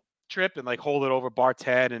the guilt trip and like hold it over Bart's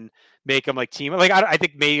head and make him like team. Like I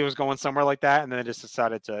think maybe it was going somewhere like that, and then they just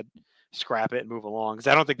decided to scrap it and move along, because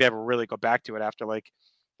I don't think they ever really go back to it after like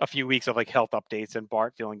a few weeks of like health updates and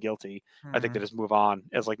Bart feeling guilty. I think they just move on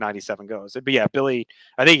as like 97 goes. But yeah, Billy,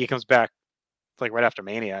 I think he comes back like right after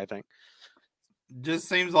Mania, I think. Just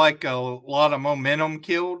seems like a lot of momentum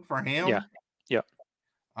killed for him. Yeah.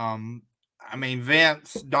 I mean,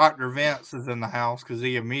 Dr. Vince is in the house because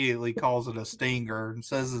he immediately calls it a stinger and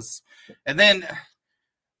says it's. And then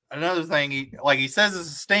another thing, he says it's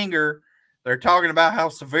a stinger. They're talking about how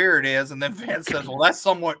severe it is, and then Vince says, "Well, that's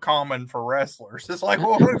somewhat common for wrestlers." It's like,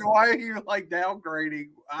 well, why are you like downgrading?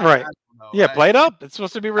 Right? I don't know. Yeah, play it up. It's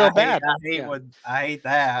supposed to be real bad. I hate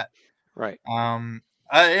that. Right.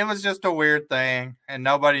 It was just a weird thing, and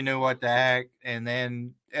nobody knew what to act. And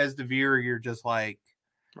then, as the viewer, you're just like,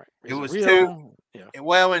 right. It was too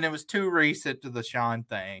well, and it was too recent to the Sean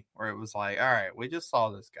thing, where it was like, all right, we just saw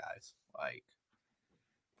this, guys. Like,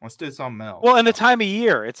 let's do something else. Well, and the time of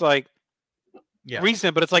year, it's like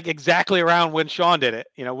recent, but it's like exactly around when Sean did it.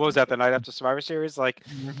 You know, what was that, the night after Survivor Series? Like,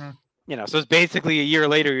 you know, so it's basically a year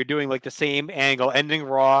later. You're doing like the same angle, ending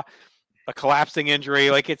Raw, a collapsing injury.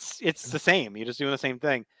 Like it's the same. You're just doing the same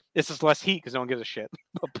thing. It's just less heat because no one gives a shit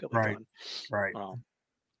about Billy Gunn. Right. All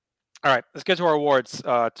right, let's get to our awards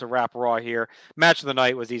to wrap Raw here. Match of the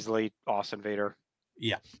night was easily Austin Vader.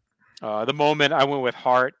 Yeah. The moment I went with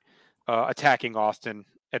Hart attacking Austin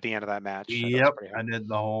at the end of that match. Yep. I did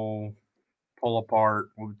the whole pull apart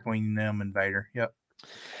between them and Vader. Yep.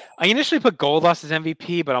 I initially put Goldust as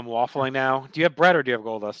MVP, but I'm waffling now. Do you have Bret or do you have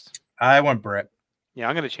Goldust? I went Bret. Yeah,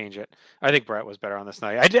 I'm going to change it. I think Bret was better on this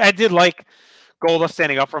night. I did like Goldust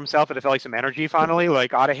standing up for himself, and it felt like some energy finally,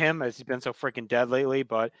 like out of him, as he's been so freaking dead lately.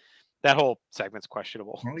 But that whole segment's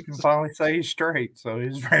questionable. Well, he can finally say he's straight, so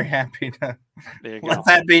he's very happy to let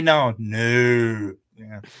that be known. No.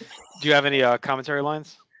 Yeah. Do you have any commentary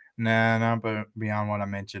lines? No, not beyond what I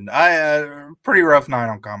mentioned. Pretty rough night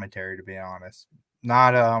on commentary, to be honest.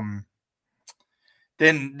 Not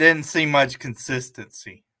didn't see much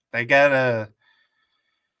consistency. They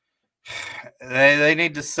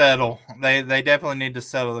need to settle. They definitely need to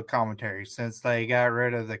settle the commentary, since they got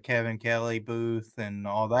rid of the Kevin Kelly booth and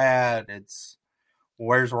all that. It's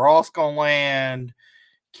where's Ross gonna land?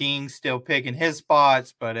 King's still picking his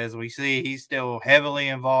spots, but as we see, he's still heavily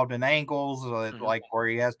involved in angles, like where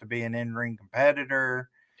he has to be an in-ring competitor.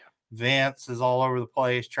 Vince is all over the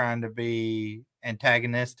place trying to be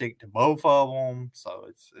antagonistic to both of them, so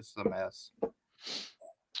it's a mess.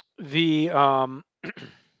 The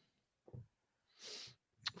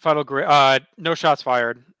Final Grade, no shots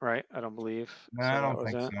fired, right? I don't believe. No, I don't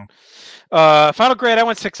think so. Final Grade, I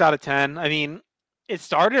went 6 out of 10. I mean, it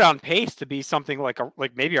started on pace to be something like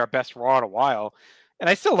maybe our best Raw in a while, and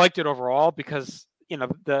I still liked it overall because, you know,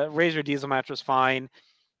 the Razor Diesel match was fine.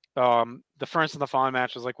 The Furnace and the Fawn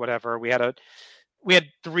match was like whatever. We had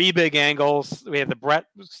 3 big angles. We had the Bret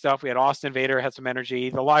stuff. We had Austin Vader had some energy.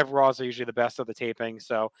 The live Raws are usually the best of the taping,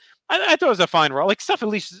 so I thought it was a fine Raw. Like stuff, at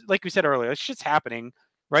least like we said earlier, shit's happening.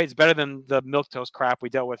 Right, it's better than the milquetoast crap we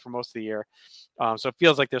dealt with for most of the year. So it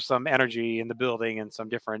feels like there's some energy in the building and some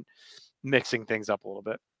different mixing things up a little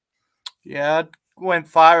bit. Yeah, I went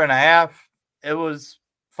 5.5. It was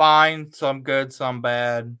fine. Some good, some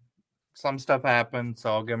bad. Some stuff happened,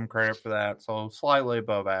 so I'll give them credit for that. So slightly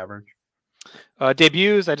above average.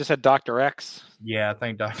 Debuts, I just had Dr. X. Yeah, I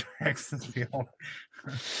think Dr. X is the only.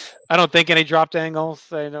 I don't think any dropped angles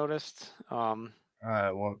I noticed.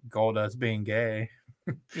 Well, Goldust being gay.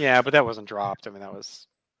 Yeah, but that wasn't dropped. I mean, that was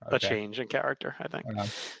a Okay. change in character, I think.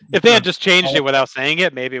 If they had just changed it without saying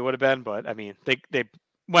it, maybe it would have been. But I mean, they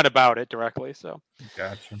went about it directly. So.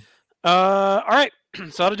 Gotcha. All right.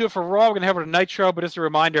 So that'll do it for Raw. We're gonna have a Nitro, but just a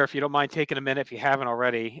reminder, if you don't mind taking a minute, if you haven't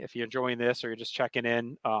already, if you're enjoying this or you're just checking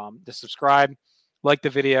in, just subscribe, like the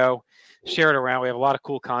video, share it around. We have a lot of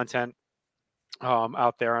cool content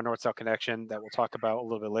out there on North South Connection that we'll talk about a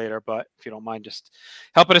little bit later. But if you don't mind just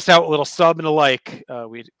helping us out with a little sub and a like,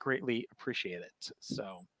 we'd greatly appreciate it. So,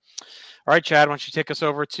 all right, Chad, why don't you take us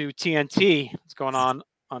over to TNT? What's going on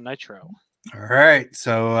Nitro? All right.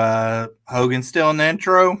 So Hogan's still in the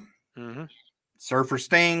intro. Mm-hmm. Surfer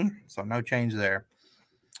Sting. So no change there.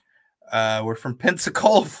 We're from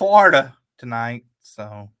Pensacola, Florida tonight.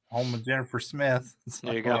 So home of Jennifer Smith. So,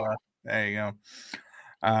 there you go. There you go.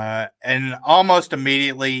 And almost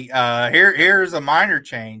immediately, here's a minor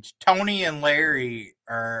change. Tony and Larry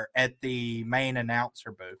are at the main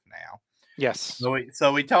announcer booth now. Yes.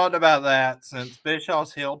 So we talked about that since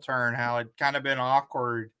Bischoff's heel turn, how it kind of been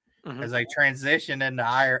awkward as they transitioned into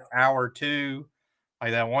hour two.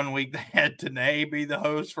 Like that one week they had Tanae be the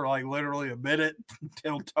host for like literally a minute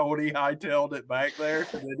until Tony hightailed it back there.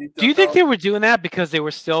 Do you think they were doing that because they were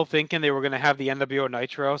still thinking they were going to have the NWO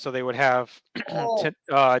Nitro, so they would have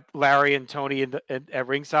Larry and Tony at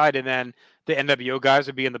ringside, and then the NWO guys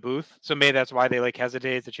would be in the booth? So maybe that's why they like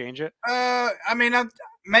hesitated to change it. I mean,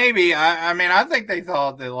 maybe. I mean, I think they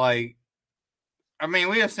thought that like, I mean,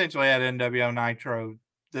 we essentially had NWO Nitro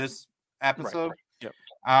this episode. Right.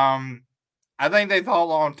 Yep. I think they thought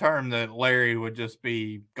long term that Larry would just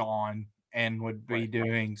be gone and would be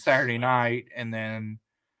doing Saturday night. And then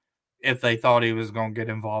if they thought he was going to get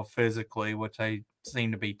involved physically, which they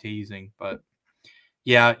seem to be teasing. But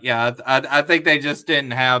yeah. I think they just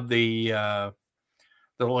didn't have the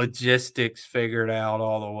logistics figured out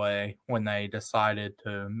all the way when they decided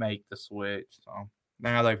to make the switch. So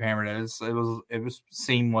now they've hammered it. It was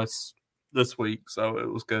seamless this week. So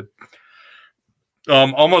it was good.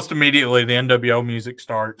 Almost immediately, the NWO music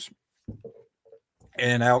starts,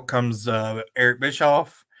 and out comes Eric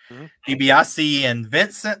Bischoff, DiBiase, and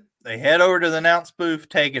Vincent. They head over to the announce booth,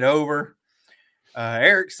 take it over.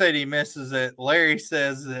 Eric said he misses it. Larry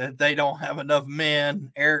says that they don't have enough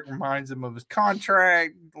men. Eric reminds him of his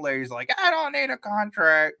contract. Larry's like, I don't need a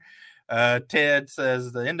contract. Ted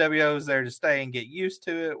says the NWO is there to stay and get used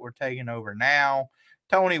to it. We're taking over now.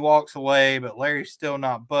 Tony walks away, but Larry's still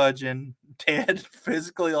not budging. Ted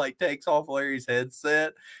physically like takes off Larry's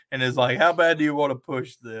headset and is like, how bad do you want to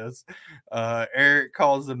push this? Eric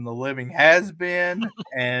calls him the living has-been,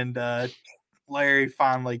 and Larry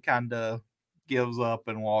finally kind of gives up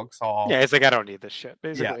and walks off. Yeah, he's like, I don't need this shit.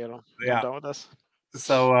 Basically, I'm done with this.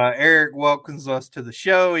 So Eric welcomes us to the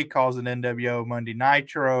show. He calls it NWO Monday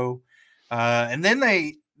Nitro. And then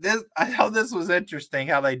I thought this was interesting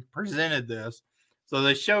how they presented this. So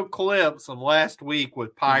they show clips of last week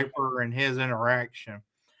with Piper and his interaction.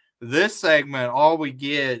 This segment, all we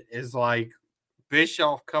get is like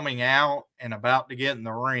Bischoff coming out and about to get in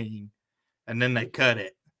the ring, and then they cut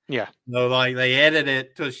it. Yeah. So like they edit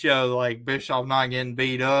it to show like Bischoff not getting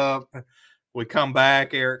beat up. We come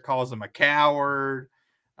back, Eric calls him a coward,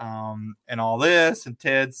 and all this. And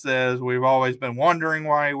Ted says, we've always been wondering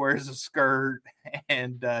why he wears a skirt.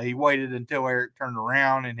 And he waited until Eric turned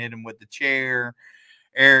around and hit him with the chair.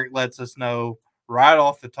 Eric lets us know right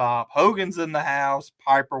off the top, Hogan's in the house.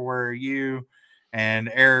 Piper, where are you?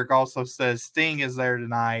 And Eric also says Sting is there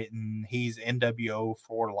tonight, and he's NWO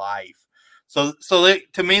for life. So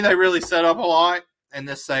to me, they really set up a lot in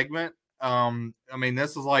this segment. I mean,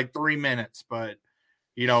 this is like 3 minutes, but,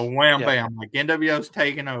 you know, wham, bam, like NWO's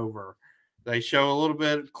taking over. They show a little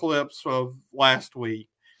bit of clips of last week.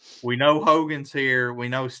 We know Hogan's here. We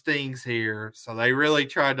know Sting's here. So they really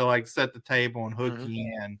tried to like set the table and hook you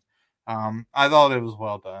in. I thought it was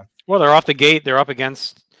well done. Well, they're off the gate. They're up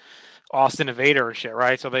against Austin and Vader and shit,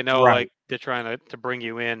 right? So they know like they're trying to bring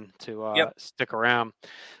you in to stick around.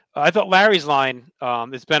 I thought Larry's line,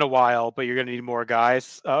 it's been a while, but you're going to need more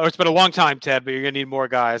guys. Or it's been a long time, Ted, but you're going to need more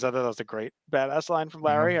guys. I thought that was a great badass line from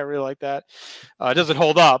Larry. I really like that. It doesn't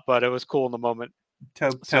hold up, but it was cool in the moment.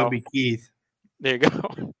 Toby Keith. There you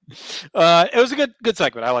go. It was a good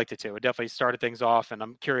segment. I liked it too. It definitely started things off, and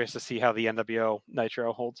I'm curious to see how the NWO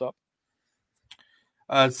Nitro holds up.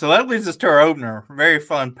 So that leads us to our opener. Very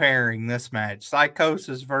fun pairing this match.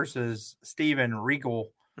 Psychosis versus Steven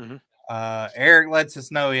Regal. Eric lets us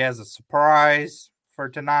know he has a surprise for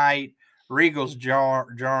tonight. Regal's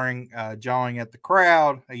jawing at the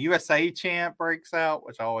crowd. A USA chant breaks out,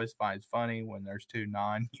 which I always find funny when there's two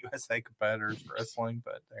non-USA competitors wrestling,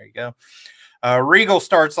 but there you go. Regal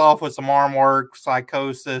starts off with some arm work.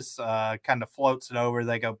 Psychosis kind of floats it over.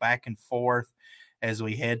 They go back and forth as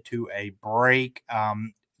we head to a break.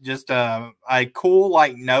 Just a cool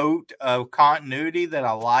note of continuity that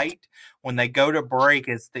I liked. When they go to break,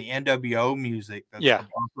 it's the NWO music. That's the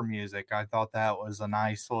bumper music. I thought that was a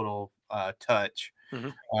nice little touch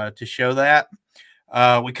to show that.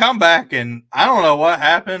 We come back, and I don't know what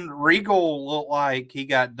happened. Regal looked like he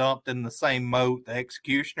got dumped in the same moat the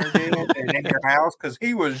Executioner did in your house because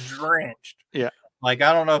he was drenched. Yeah. I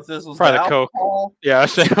don't know if this was probably the alcohol. Yeah.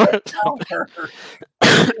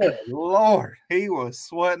 Good Lord, he was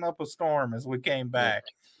sweating up a storm as we came back.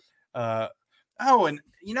 And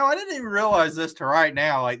I didn't even realize this till right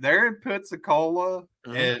now. They're in Pensacola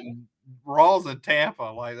and Raw's in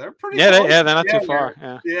Tampa. They're pretty. They're not too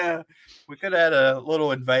far. Yeah, we could have had a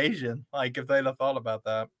little invasion. If they'd have thought about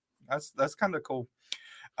that, that's kind of cool.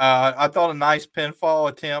 I thought a nice pinfall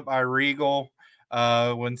attempt by Regal.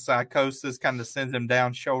 When Psychosis kind of sends him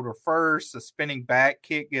down shoulder first, the spinning back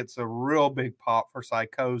kick gets a real big pop for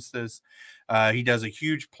Psychosis. He does a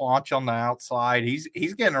huge planche on the outside. He's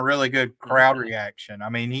getting a really good crowd reaction. I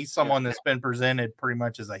mean, he's someone that's been presented pretty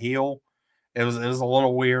much as a heel. It was a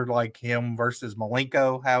little weird, him versus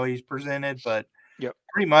Malenko, how he's presented, but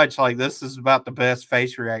pretty much this is about the best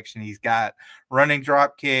face reaction he's got. Running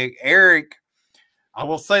drop kick. Eric, I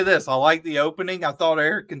will say this. I like the opening. I thought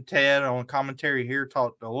Eric and Ted on commentary here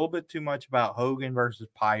talked a little bit too much about Hogan versus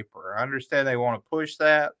Piper. I understand they want to push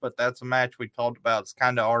that, but that's a match we talked about. It's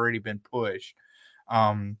kind of already been pushed.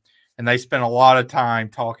 And they spent a lot of time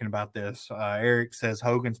talking about this. Eric says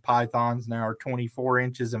Hogan's pythons now are 24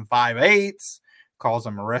 inches and 5/8, calls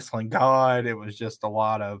him a wrestling god. It was just a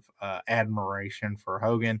lot of admiration for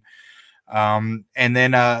Hogan. And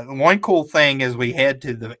then one cool thing as we head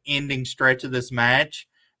to the ending stretch of this match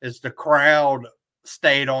is the crowd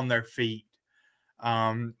stayed on their feet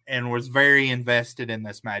and was very invested in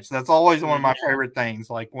this match. That's always one of my favorite things.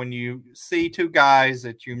 When you see two guys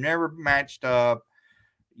that you never matched up,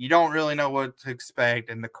 you don't really know what to expect,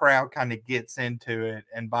 and the crowd kind of gets into it,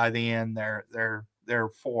 and by the end they're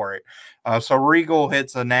for it. So Regal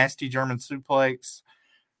hits a nasty German suplex.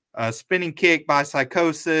 Spinning kick by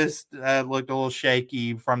Psychosis looked a little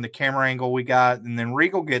shaky from the camera angle we got, and then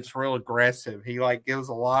Regal gets real aggressive. He gives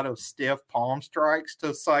a lot of stiff palm strikes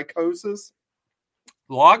to Psychosis,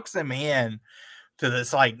 locks him in to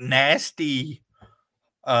this nasty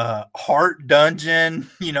Heart Dungeon,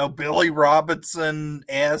 Billy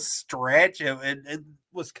Robinson-esque stretch. It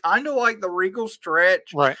was kind of like the Regal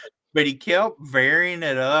stretch, right? But he kept varying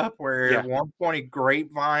it up where at one point he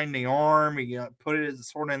grapevine the arm. He put it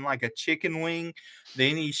sort of in like a chicken wing.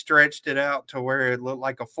 Then he stretched it out to where it looked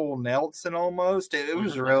like a full Nelson almost. It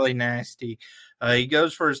was really nasty. He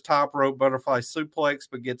goes for his top rope butterfly suplex,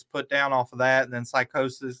 but gets put down off of that. And then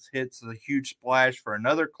Psychosis hits a huge splash for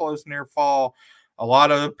another close near fall. A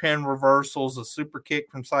lot of pin reversals, a super kick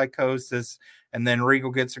from Psychosis. And then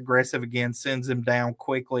Regal gets aggressive again, sends him down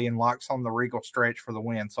quickly, and locks on the Regal stretch for the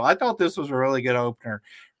win. So I thought this was a really good opener.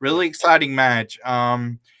 Really exciting match. Could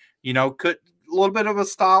a little bit of a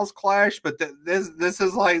styles clash, but this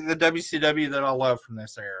is like the WCW that I love from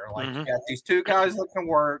this era. You got these two guys that can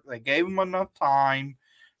work. They gave them enough time.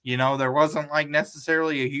 There wasn't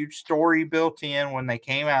necessarily a huge story built in when they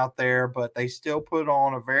came out there, but they still put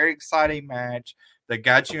on a very exciting match that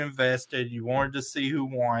got you invested. You wanted to see who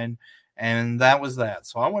won. And that was that.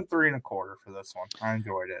 So I went 3 1/4 for this one. I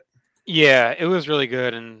enjoyed it. Yeah, it was really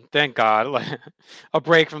good. And thank God, a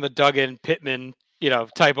break from the Duggan, Pittman,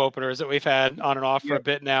 type openers that we've had on and off for a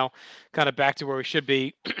bit now, kind of back to where we should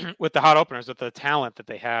be with the hot openers, with the talent that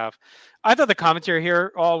they have. I thought the commentary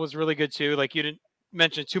here all was really good too. You didn't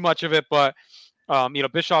mention too much of it, but,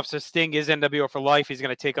 Bischoff says Sting is NWO for life. He's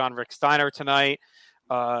going to take on Rick Steiner tonight.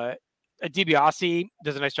 DiBiase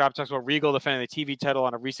does a nice job. Talks about Regal defending the TV title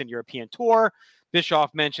on a recent European tour.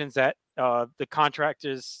 Bischoff mentions that the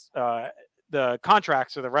contracts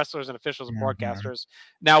or the wrestlers and officials and broadcasters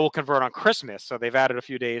now will convert on Christmas. So they've added a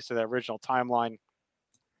few days to the original timeline.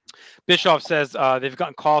 Bischoff says they've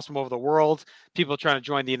gotten calls from over the world, people trying to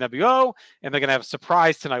join the NWO, and they're going to have a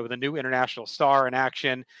surprise tonight with a new international star in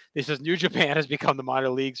action. He says New Japan has become the minor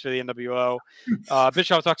leagues for the NWO.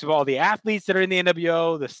 Bischoff talks about all the athletes that are in the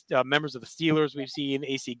NWO, the members of the Steelers we've seen,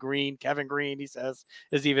 AC Green, Kevin Green, he says,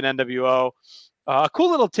 is even NWO. A cool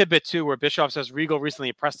little tidbit, too, where Bischoff says Regal recently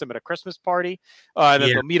impressed him at a Christmas party, that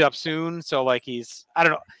they'll meet up soon. So, I don't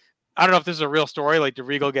know. I don't know if this is a real story. Like, did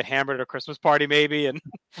Regal get hammered at a Christmas party maybe and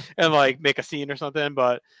like make a scene or something?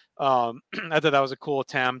 But I thought that was a cool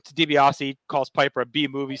attempt. DiBiase calls Piper a B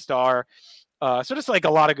movie star. So just like a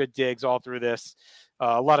lot of good digs all through this.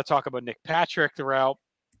 A lot of talk about Nick Patrick throughout.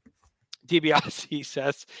 DiBiase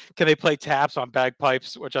says, can they play taps on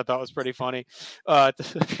bagpipes, which I thought was pretty funny.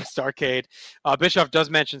 Starrcade. Bischoff does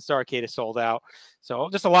mention Starrcade is sold out. So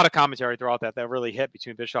just a lot of commentary throughout that really hit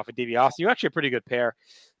between Bischoff and DiBiase. You're actually a pretty good pair.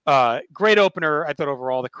 Great opener, I thought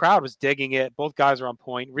overall. The crowd was digging it. Both guys are on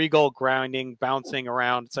point. Regal grinding, bouncing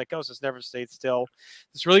around. Psychosis never stayed still.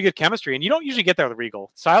 It's really good chemistry, and you don't usually get that with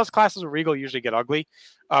Regal. Styles classes with Regal usually get ugly,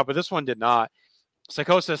 but this one did not.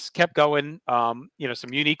 Psychosis kept going, some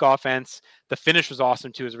unique offense. The finish was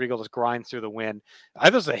awesome too as Regal just grinds through the win. I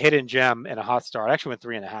thought it was a hidden gem and a hot start. I actually went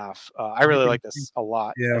 3.5. I really like this a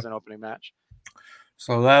lot as an opening match.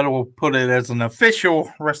 So that'll put it as an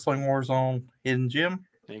official Wrestling Warzone hidden gem.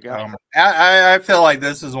 There you go. I feel like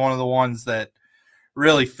this is one of the ones that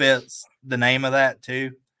really fits the name of that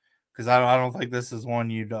too, because I don't think this is one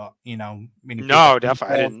no,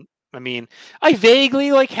 definitely. I didn't. I mean, I vaguely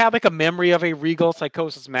had a memory of a Regal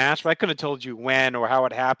Psychosis match, but I couldn't have told you when or how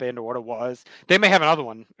it happened or what it was. They may have another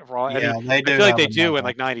one. They I do. feel like they do in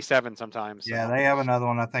 97 sometimes. So. Yeah, they have another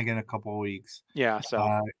one, I think, in a couple of weeks. Yeah,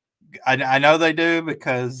 so I know they do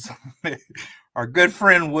because our good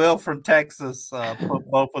friend Will from Texas put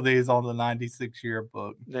both of these on the 96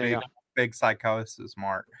 yearbook. Big Psychosis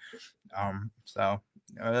mark. So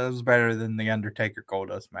it was better than the Undertaker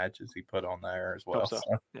Goldust matches he put on there as well. So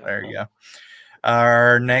there you go.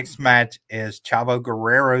 Our next match is Chavo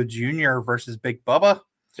Guerrero Jr. versus Big Bubba.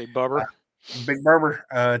 Big Bubba. Big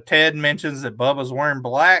Bubba. Ted mentions that Bubba's wearing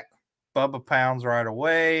black. Bubba pounds right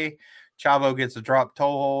away. Chavo gets a drop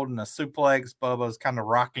toe hold and a suplex. Bubba's kind of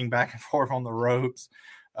rocking back and forth on the ropes.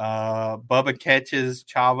 Bubba catches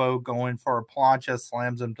Chavo going for a plancha,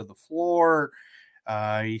 slams him to the floor.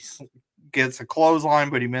 He gets a clothesline,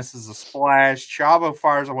 but he misses a splash. Chavo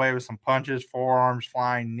fires away with some punches, forearms,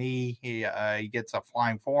 flying knee. He gets a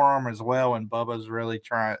flying forearm as well, and Bubba's really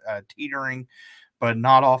teetering, but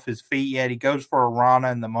not off his feet yet. He goes for a Rana,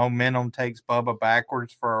 and the momentum takes Bubba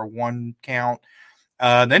backwards for a 1 count.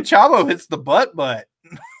 Then Chavo hits the butt,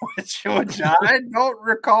 which I don't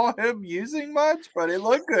recall him using much, but it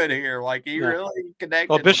looked good here. Like he really connected.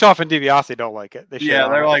 Well, Bischoff and DiBiase don't like it.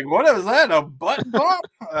 They're like, "What is that? A butt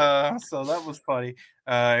bump?" So that was funny.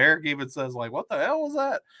 Eric even says, "Like, what the hell was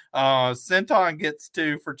that?" Senton gets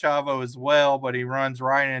 2 for Chavo as well, but he runs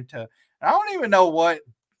right into. I don't even know what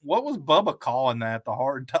was Bubba calling that, the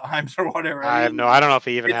hard times or whatever. I don't know if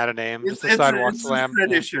he even had a name. It's a sidewalk slam.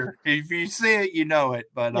 Finisher. If you see it, you know it.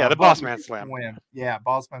 But the Boss Man Slam. Win. Yeah,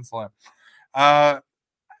 Boss Man Slam.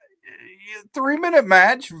 3-minute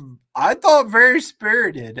match. I thought very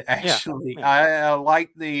spirited. Actually, I like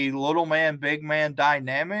the little man, big man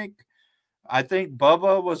dynamic. I think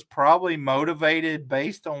Bubba was probably motivated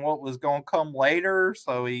based on what was going to come later,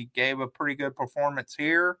 so he gave a pretty good performance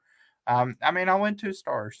here. I went 2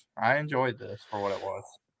 stars. I enjoyed this for what it was.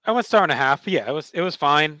 I went 1.5. Yeah, it was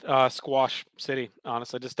fine. Squash City,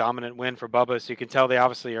 honestly, just dominant win for Bubba. So you can tell they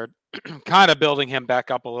obviously are kind of building him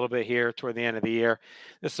back up a little bit here toward the end of the year.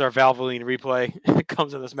 This is our Valvoline replay. It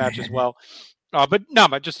comes in this match as well. But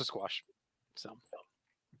just a squash. So,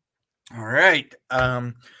 all right.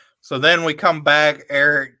 So then we come back.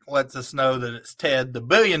 Eric lets us know that it's Ted, the $1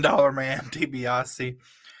 billion man, DiBiase.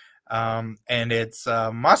 And it's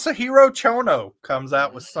Masahiro Chono comes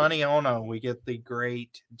out with Sonny Ono. We get the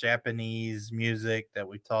great Japanese music that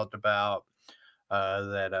we talked about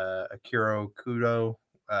that Akira Kudo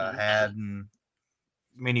had, and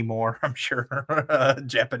many more, I'm sure,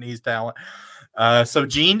 Japanese talent. So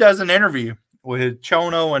Gene does an interview with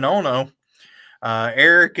Chono and Ono.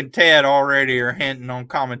 Eric and Ted already are hinting on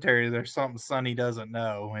commentary there's something Sonny doesn't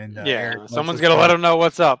know, and someone's gonna let him know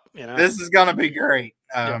what's up. This is gonna be great.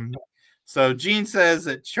 So Gene says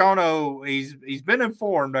that Chono, he's been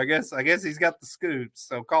informed. I guess he's got the scoops.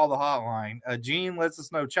 So call the hotline. Gene lets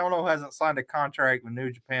us know Chono hasn't signed a contract with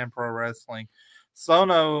New Japan Pro Wrestling.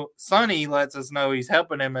 Sonny lets us know he's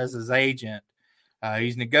helping him as his agent.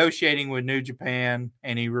 He's negotiating with New Japan,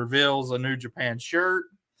 and he reveals a New Japan shirt.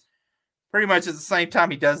 Pretty much at the same time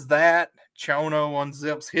he does that, Chono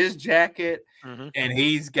unzips his jacket, and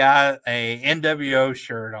he's got a NWO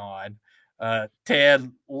shirt on. Ted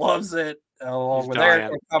loves it, along with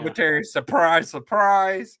Eric commentary. Surprise,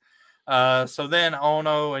 surprise. So then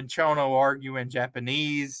Ono and Chono argue in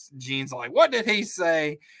Japanese. Gene's like, what did he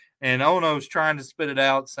say? And Ono's trying to spit it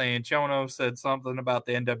out, saying Chono said something about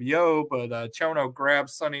the NWO, but Chono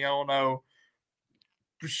grabs Sonny Ono,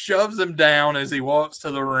 shoves him down as he walks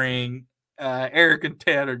to the ring. Eric and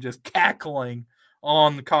Ted are just cackling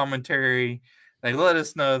on the commentary. They let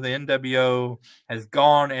us know the NWO has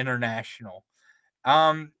gone international.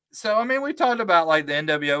 So, I mean, we talked about like the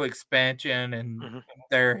NWO expansion and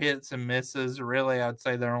their hits and misses. Really, I'd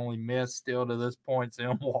say their only miss still to this point is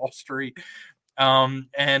in Wall Street. But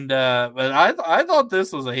I thought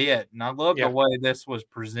this was a hit, and I love the way this was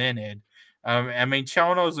presented. I mean,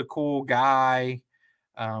 Chono's a cool guy.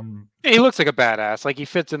 He looks like a badass. Like he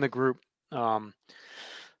fits in the group.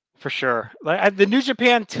 For sure. Like the New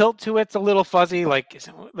Japan tilt to it's a little fuzzy. Like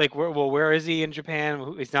where is he in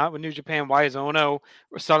Japan? He's not with New Japan. Why is Ono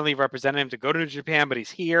suddenly representing him to go to New Japan, but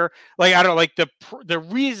he's here? Like I don't like the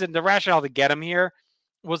reason, the rationale to get him here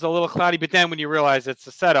was a little cloudy. But then when you realize it's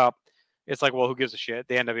a setup, it's like, well, who gives a shit?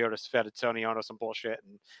 The NWO just fed Tony Ono some bullshit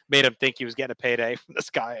and made him think he was getting a payday from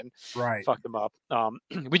this guy and fucked him up.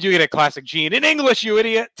 We do get a classic Gene in English, you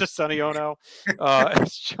idiot, to Sonny Ono.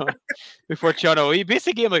 Before Chono, he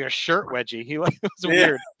basically gave him like a shirt wedgie. It was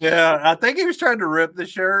weird. Yeah, I think he was trying to rip the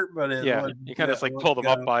shirt, but he kind of just like pulled him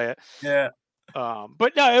up by it. Yeah.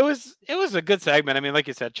 But no, it was a good segment. I mean, like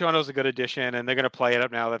you said, Chono's a good addition, and they're going to play it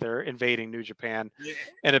up now that they're invading New Japan.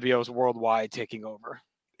 NWO's worldwide taking over.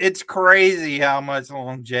 It's crazy how much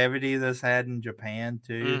longevity this had in Japan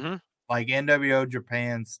too. Like NWO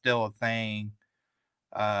Japan's still a thing.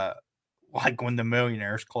 Like when the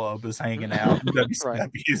Millionaires Club is hanging out in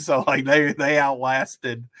WCW. So like they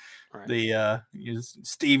outlasted the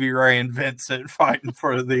Stevie Ray and Vincent fighting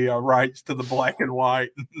for the rights to the black and white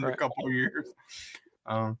in a couple of years.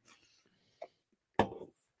 A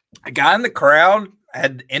guy in the crowd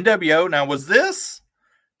had NWO. Now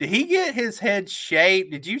did he get his head shaped?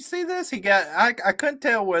 Did you see this? I couldn't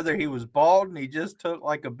tell whether he was bald and he just took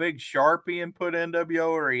like a big Sharpie and put NWO,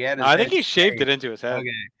 or he had his I think he shaped it into his head.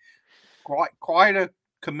 Okay. Quite a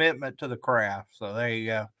commitment to the craft. So there you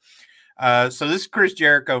go. So this is Chris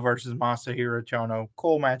Jericho versus Masahiro Chono.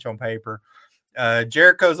 Cool match on paper.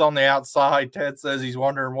 Jericho's on the outside. Ted says he's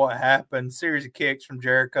wondering what happened. Series of kicks from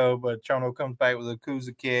Jericho, but Chono comes back with a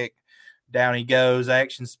Kuza kick. Down he goes.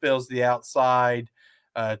 Action spills to the outside.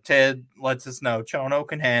 Ted lets us know Chono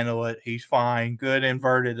can handle it. He's fine. Good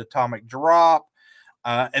inverted atomic drop.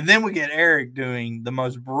 And then we get Eric doing the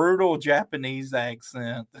most brutal Japanese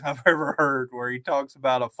accent I've ever heard, where he talks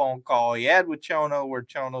about a phone call he had with Chono, where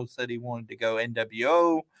Chono said he wanted to go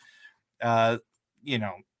NWO.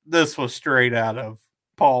 This was straight out of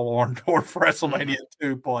Paul Orndorff WrestleMania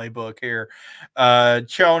 2 playbook here.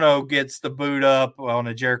 Chono gets the boot up on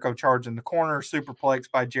a Jericho charge in the corner,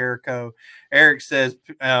 superplex by Jericho. Eric says,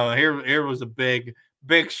 here was a big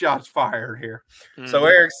shots fired here. So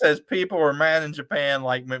Eric says people were mad in Japan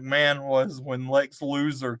like McMahon was when Lex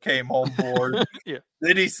Luthor came on board.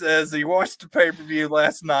 Then he says he watched the pay-per-view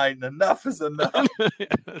last night and enough is enough.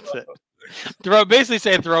 That's it. Basically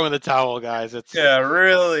saying throw in the towel, guys. It's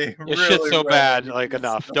really shit's so bad. Like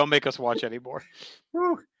enough. Don't make us watch anymore.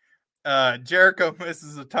 Jericho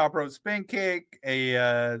misses a top rope spin kick.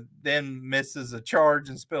 Then misses a charge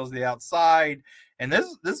and spills the outside. And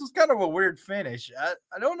this was kind of a weird finish.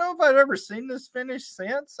 I don't know if I've ever seen this finish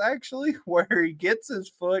since, actually, where he gets his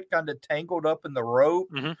foot kind of tangled up in the rope.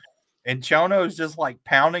 And Chono is just like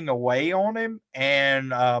pounding away on him. And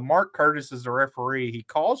Mark Curtis is the referee. He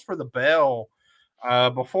calls for the bell.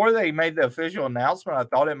 Before they made the official announcement, I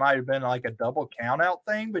thought it might have been like a double count out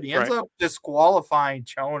thing, but he ends up disqualifying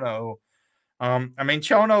Chono. I mean,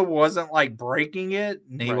 Chono wasn't like breaking it,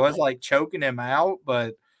 and he was like choking him out.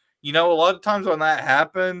 But, a lot of times when that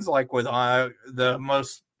happens, like with the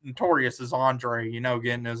most notorious is Andre,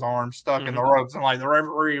 getting his arm stuck in the ropes, and like the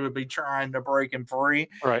referee would be trying to break him free.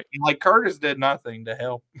 And, like Curtis did nothing to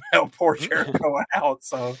help poor Jericho out.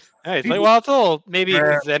 So he's like, well, it's a little maybe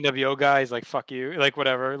it's the NWO guys like fuck you, like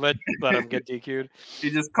whatever. Let him get DQ'd.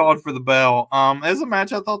 He just called for the bell. As a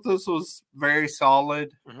match, I thought this was very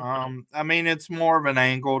solid. I mean, it's more of an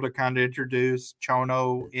angle to kind of introduce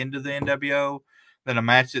Chono into the NWO than a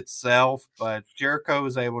match itself, but Jericho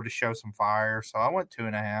was able to show some fire, so I went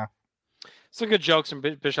 2.5. Some good jokes from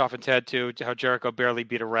Bischoff and Ted too, how Jericho barely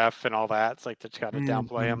beat a ref and all that. It's like to kind of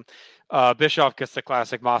downplay him. Bischoff gets the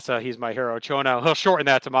classic Masa, he's my hero Chono. He'll shorten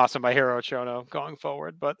that to Masa, my hero Chono going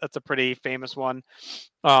forward, but that's a pretty famous one.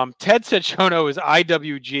 Ted said Chono is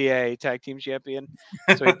IWGA tag team champion,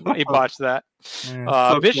 so he botched that.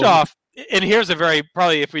 Bischoff. And here's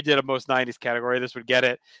probably if we did a most 90s category, this would get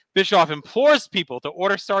it. Bischoff implores people to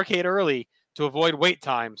order Starrcade early to avoid wait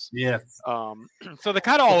times. Yes. So they're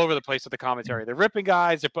kind of all over the place with the commentary. They're ripping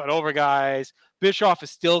guys, they're putting over guys. Bischoff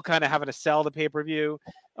is still kind of having to sell the pay-per-view.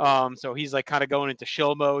 So he's like kind of going into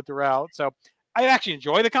shill mode throughout. So I actually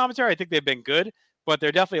enjoy the commentary. I think they've been good, but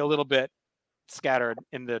they're definitely a little bit scattered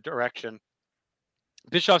in the direction.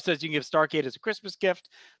 Bischoff says you can give Starcade as a Christmas gift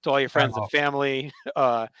to all your friends and family.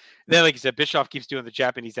 Then, like you said, Bischoff keeps doing the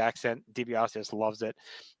Japanese accent. DiBiase just loves it.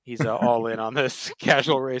 He's all in on this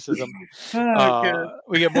casual racism.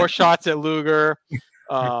 We get more shots at Luger.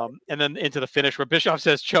 And then into the finish where Bischoff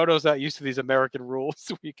says Chono's not used to these American rules.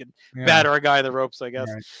 So we can batter a guy in the ropes, I guess.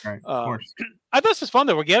 Right, of course. I thought this was fun,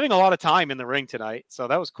 though. We're getting a lot of time in the ring tonight. So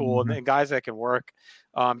that was cool. And guys that can work.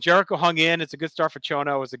 Jericho hung in. It's a good start for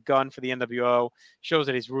Chono. It was a gun for the NWO. Shows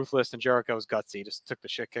that he's ruthless, and Jericho's gutsy. Just took the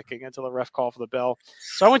shit kicking until the ref called for the bell.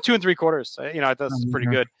 So I went 2 3/4. I thought this was pretty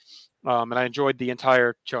good. And I enjoyed the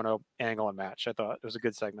entire Chono angle and match. I thought it was a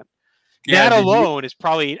good segment. Yeah, that alone is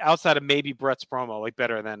probably, outside of maybe Bret's promo, like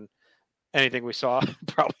better than anything we saw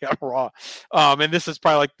probably on Raw. And this is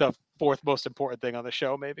probably like the 4th most important thing on the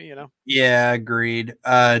show, maybe, Yeah, agreed.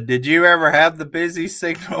 Did you ever have the busy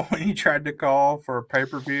signal when you tried to call for a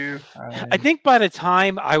pay-per-view? I think by the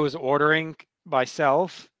time I was ordering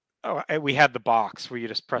myself, we had the box where you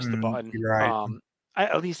just press the button. Right.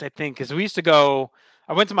 At least I think, because we used to go,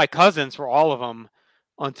 I went to my cousins for all of them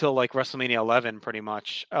until like WrestleMania 11, pretty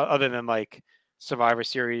much, other than like Survivor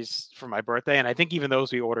Series for my birthday. And I think even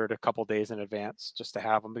those we ordered a couple days in advance just to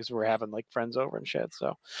have them because we were having like friends over and shit.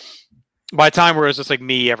 So by the time where it was just like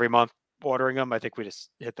me every month ordering them, I think we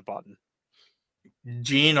just hit the button.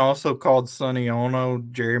 Gene also called Sonny Ono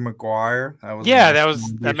Jerry Maguire. I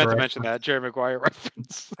meant to mention that Jerry Maguire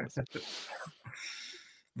reference.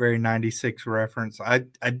 Very 96 reference.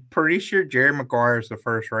 I'm pretty sure Jerry Maguire is the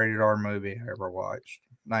first rated R movie I ever watched.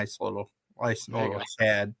 Nice little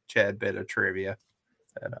Chad bit of trivia.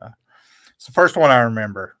 It's the first one I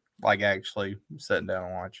remember, like actually sitting down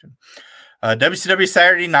and watching. WCW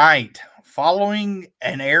Saturday Night, following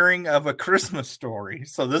an airing of A Christmas Story.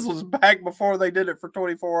 So this was back before they did it for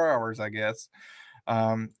 24 hours, I guess.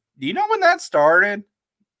 Do you know when that started?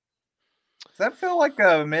 Does that feel like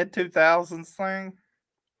a mid-2000s thing?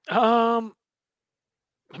 I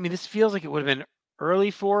mean, this feels like it would have been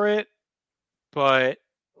early for it, but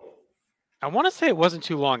I want to say it wasn't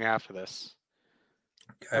too long after this.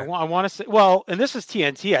 Okay. I want to say, well, and this is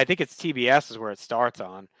TNT. I think it's TBS is where it starts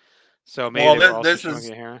on. So maybe this is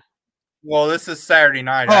here. Well, this is Saturday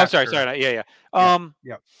Night. Oh, I'm sorry, Saturday Night.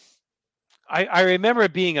 Yeah. I remember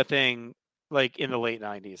it being a thing like in the late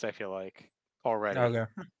 90s. I feel like already. Okay.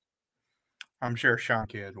 I'm sure Sean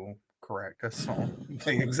Kidd will correct us on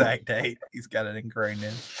the exact date. He's got it ingrained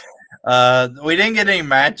in. We didn't get any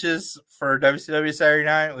matches for WCW Saturday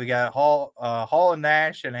Night. We got Hall and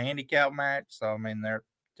Nash in a handicap match. So, I mean, they're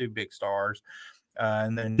 2 big stars.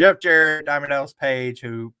 And then Jeff Jarrett, Diamond Dallas Page,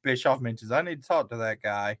 who Bischoff mentions, I need to talk to that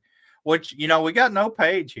guy. Which, we got no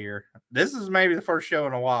Page here. This is maybe the first show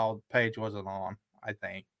in a while Page wasn't on, I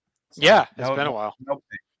think. So, yeah, it's been a while. No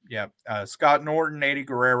Page. Yeah. Scott Norton, Eddie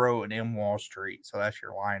Guerrero, and M. Wall Street. So that's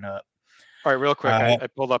your lineup. All right, real quick, I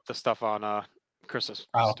pulled up the stuff on Chris's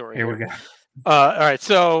story. Here we go. All right,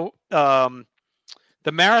 so the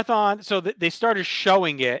marathon. So they started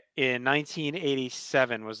showing it in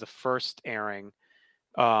 1987. Was the first airing.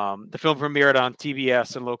 The film premiered on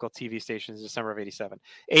TBS and local TV stations in December of 87.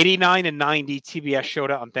 89 and 90, TBS showed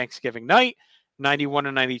it on Thanksgiving night. 91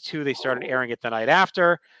 and 92, they started airing it the night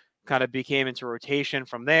after. Kind of became into rotation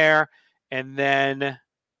from there, and then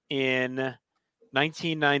in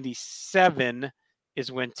 1997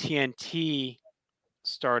 is when TNT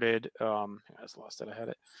started. I just lost it. I had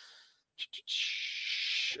it.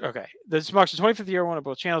 Okay. This marks the 25th year, one of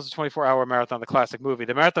both channels, the 24-hour marathon, the classic movie.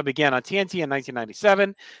 The marathon began on TNT in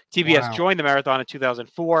 1997. TBS joined the marathon in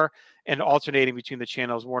 2004, and alternating between the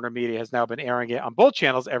channels, Warner Media has now been airing it on both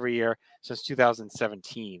channels every year since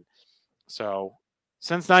 2017. So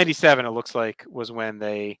since 97, it looks like, was when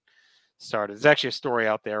they started. There's actually a story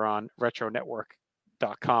out there on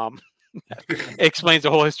retronetwork.com. It explains the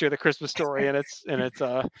whole history of the Christmas Story and its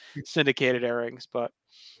syndicated airings, but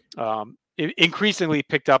it increasingly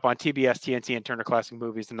picked up on TBS, TNT, and Turner Classic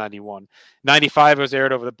Movies in 91. 95 was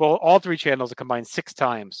aired over all 3 channels, a combined 6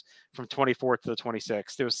 times from 24th to the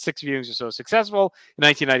 26th. There was 6 viewings or so successful. In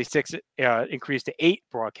 1996, it increased to 8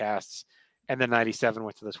 broadcasts, and then 97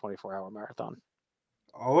 went to the 24-hour marathon.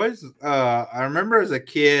 Always, I remember as a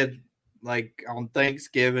kid, like on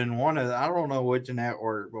Thanksgiving, I don't know which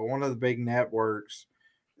network, but one of the big networks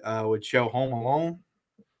would show Home Alone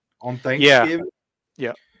on Thanksgiving.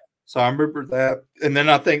 Yeah. So I remember that. And then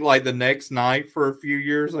I think like the next night for a few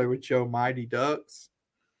years, they would show Mighty Ducks.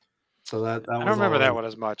 So that I don't remember that one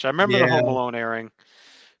as much. I remember the Home Alone airing.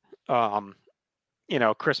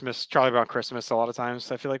 Christmas, Charlie Brown Christmas. A lot of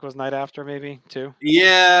times, I feel like was night after maybe too.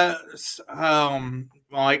 Yeah,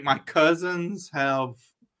 like my cousins have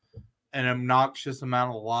an obnoxious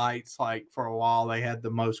amount of lights. Like for a while, they had the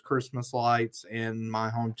most Christmas lights in my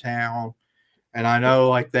hometown, and I know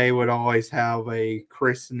like they would always have a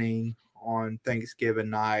christening on Thanksgiving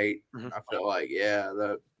night. Mm-hmm. I feel like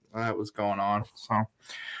that was going on. So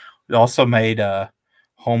we also made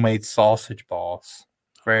homemade sausage balls.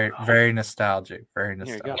 Very very nostalgic. Very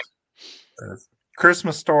nostalgic.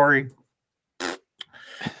 Christmas Story.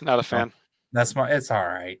 Not a fan. It's all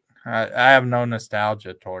right. I have no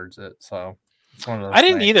nostalgia towards it, so it's one of those. I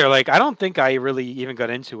didn't either. Like, I don't think I really even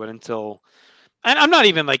got into it until, and I'm not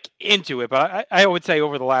even like into it, but I would say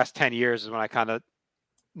over the last 10 years is when I kind of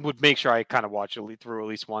would make sure I kind of watch it through at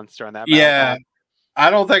least once during that. Yeah,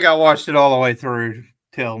 I don't think I watched it all the way through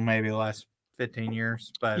till maybe the last 15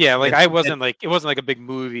 years. But yeah, like it wasn't like a big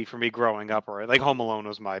movie for me growing up, or like Home Alone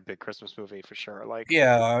was my big Christmas movie for sure. Like,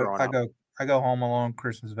 yeah, I go Home Alone,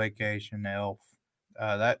 Christmas Vacation, Elf.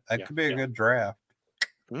 That could be a good draft.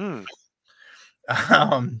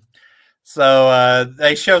 So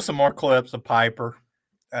they show some more clips of Piper.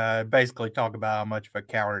 Basically talk about how much of a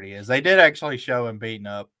coward he is. They did actually show him beating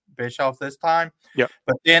up Bischoff this time. Yeah.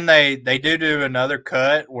 But then they do another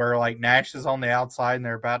cut where like Nash is on the outside and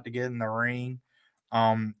they're about to get in the ring.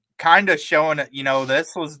 Kind of showing it,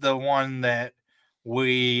 this was the one that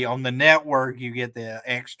we on the network you get the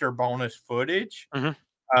extra bonus footage. Mm-hmm.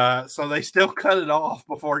 So they still cut it off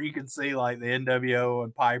before you can see like the NWO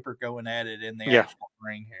and Piper going at it in the actual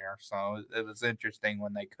ring here. So it was interesting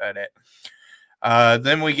when they cut it.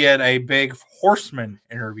 Then we get a big Horsemen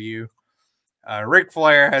interview. Ric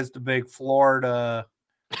Flair has the big Florida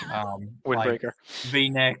windbreaker, like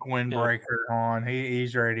V-neck windbreaker on.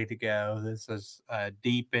 He's ready to go. This is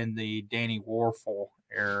deep in the Danny Warfel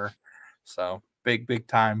era. So big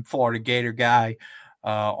time Florida Gator guy.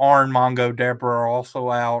 Arn, Mongo, Deborah are also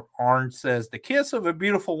out. Arn says the kiss of a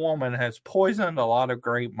beautiful woman has poisoned a lot of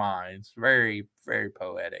great minds. Very, very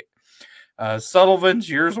poetic. Sullivan's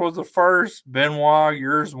yours was the first. Benoit,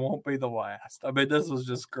 yours won't be the last. I mean, this was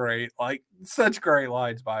just great. Like such great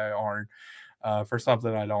lines by Arn for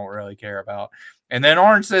something I don't really care about. And then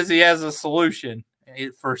Arn says he has a solution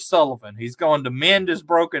for Sullivan. He's going to mend his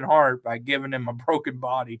broken heart by giving him a broken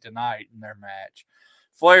body tonight in their match.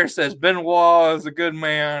 Flair says Benoit is a good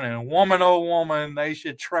man, and woman, oh woman, they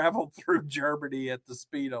should travel through Germany at the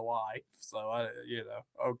speed of light. So,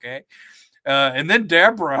 okay. And then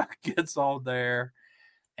Deborah gets on there,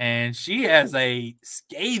 and she has a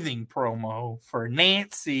scathing promo for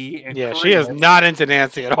Nancy. And yeah, Chris. She is not into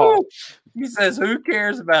Nancy at all. He says, who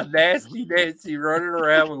cares about nasty Nancy running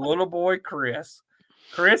around with little boy Chris?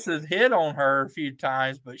 Chris has hit on her a few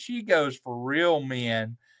times, but she goes for real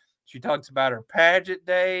men. She talks about her pageant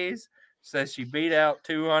days, says she beat out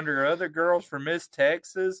 200 other girls from Miss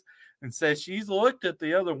Texas, and says she's looked at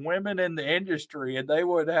the other women in the industry and they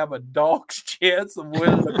would have a dog's chance of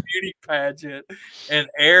winning a beauty pageant. And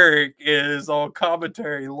Eric is on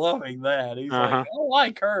commentary loving that. He's like, I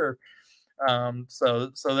like her. So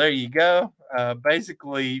there you go.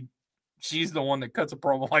 Basically, she's the one that cuts a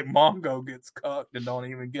promo like Mongo gets cucked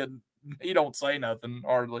and he don't say nothing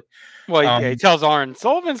hardly. Well, he tells Arn,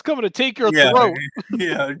 Sullivan's coming to take your throat.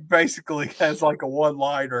 Yeah, basically has like a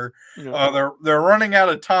one-liner. They're running out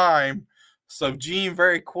of time, so Gene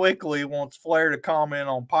very quickly wants Flair to comment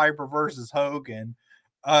on Piper versus Hogan.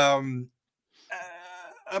 I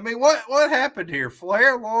mean, what happened here?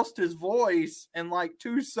 Flair lost his voice in like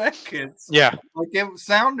 2 seconds. Yeah, like it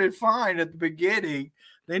sounded fine at the beginning.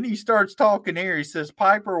 Then he starts talking here. He says,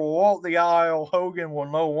 Piper will walk the aisle. Hogan will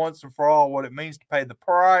know once and for all what it means to pay the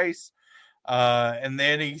price. And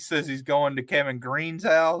then he says he's going to Kevin Green's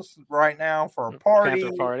house right now for a party.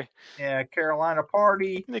 Panther party. Yeah, Carolina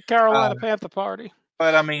party. The Carolina Panther party.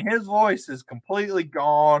 But, I mean, his voice is completely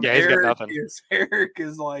gone. Yeah, he's got nothing. Eric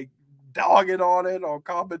is, like, dogging on it on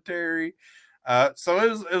commentary. So it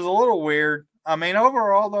was a little weird. I mean,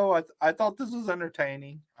 overall, though, I thought this was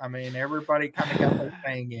entertaining. I mean, everybody kind of got their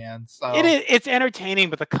thing in. So it's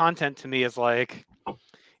entertaining, but the content to me is like,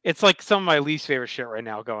 it's like some of my least favorite shit right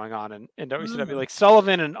now going on in WCW. Like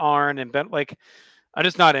Sullivan and Arn and Ben, like I'm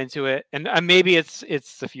just not into it. And maybe it's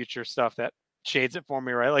the future stuff that shades it for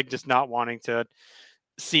me, right? Like just not wanting to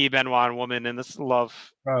see Benoit and woman in this love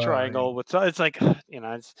triangle. With it's like,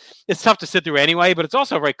 it's tough to sit through anyway, but it's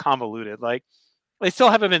also very convoluted. Like, they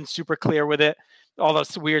still haven't been super clear with it. All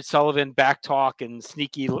those weird Sullivan back talk and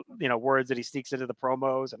sneaky, words that he sneaks into the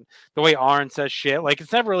promos and the way Arn says shit. Like,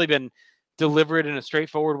 it's never really been delivered in a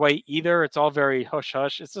straightforward way either. It's all very hush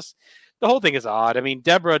hush. It's just, the whole thing is odd. I mean,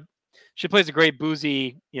 Deborah she plays a great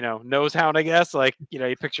boozy, nose hound, I guess. Like,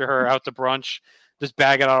 you picture her out to brunch, just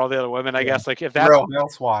bagging out all the other women, I guess. Like, if that's Real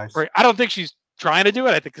Housewives. right, I don't think she's trying to do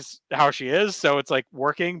it. I think it's how she is. So it's like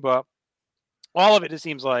working, but all of it just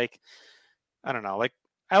seems like, I don't know. Like,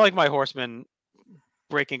 I like my Horsemen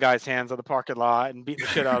breaking guys' hands on the parking lot and beating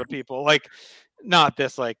the shit out of people. Like, not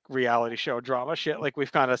this like reality show drama shit. Like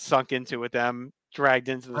we've kind of sunk into with them, dragged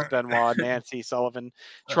into this Benoit, Nancy, Sullivan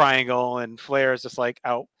triangle, and Flair's just like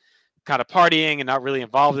out kind of partying and not really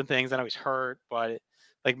involved in things. I know he's hurt, but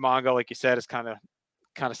like Mongo, like you said, is kind of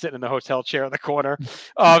sitting in the hotel chair in the corner.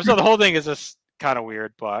 So the whole thing is just kind of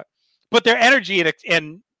weird, but their energy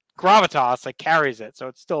and gravitas like carries it, so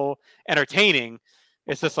it's still entertaining.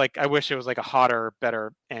 It's just like I wish it was like a hotter,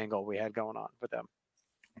 better angle we had going on with them.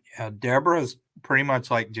 Yeah, Deborah's pretty much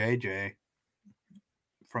like JJ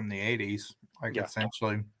from the 80s. Like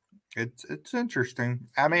essentially, it's interesting.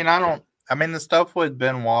 I mean, the stuff with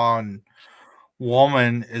Benoit and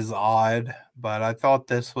Woman is odd, but I thought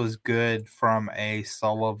this was good from a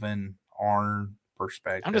Sullivan Arn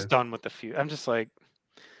perspective. I'm just done with the feud. I'm just like,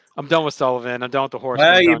 I'm done with Sullivan. I'm done with the Horsemen.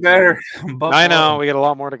 Well, you better. I know we got a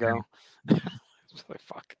lot more to go. It's like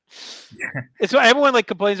fuck. It's what everyone like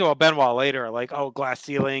complains about Benoit later, like, oh, glass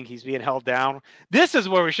ceiling, he's being held down. This is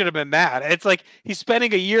where we should have been mad. It's like he's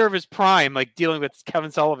spending a year of his prime like dealing with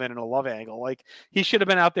Kevin Sullivan in a love angle. Like he should have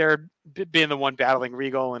been out there being the one battling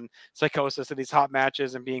Regal and Psychosis in these hot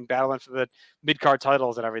matches and battling for the mid-card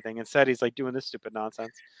titles and everything. Instead, he's like doing this stupid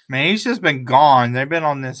nonsense. Man, he's just been gone. They've been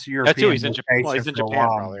on this European. That's too. He's in Japan. Well, he's in Japan,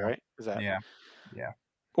 probably, right? Is that? Yeah.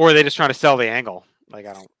 Or are they just trying to sell the angle? Like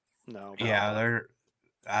I don't know. Yeah,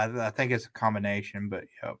 I think it's a combination, but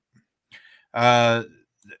yep.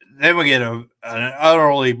 Then we get an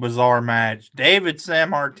utterly bizarre match. David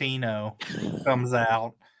Sammartino comes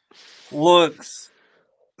out, looks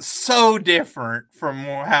so different from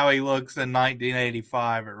how he looks in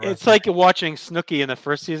 1985. It's like watching Snooki in the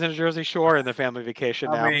first season of Jersey Shore and the Family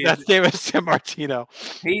Vacation. Now that's David Sammartino.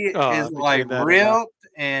 He is like ripped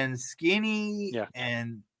and skinny,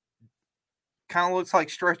 and kind of looks like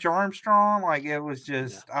Stretch Armstrong. Like it was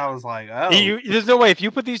just, I was like, oh, there's no way if you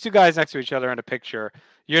put these two guys next to each other in a picture,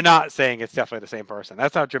 you're not saying it's definitely the same person.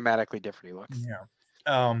 That's how dramatically different he looks.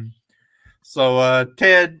 Yeah. So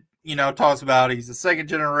Ted, talks about he's a second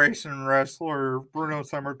generation wrestler. Bruno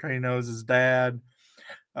Sammartino is his dad.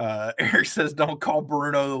 Eric says, don't call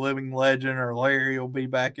Bruno the living legend or Larry will be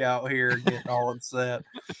back out here getting all upset.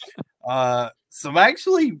 So I'm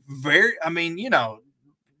actually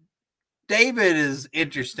David is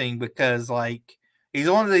interesting because like he's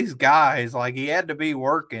one of these guys, like he had to be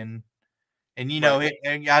working, and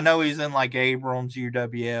and I know he's in like Abrams,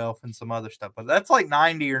 UWF, and some other stuff, but that's like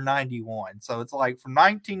 90 or 91. So it's like from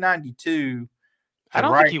 1992 to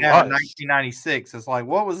right now 1996. It's like,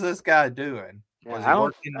 what was this guy doing? I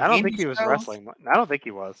don't think he was wrestling. I don't think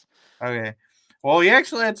he was. Okay. Well, he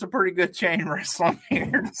actually had some pretty good chain wrestling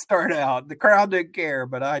here to start out. The crowd didn't care,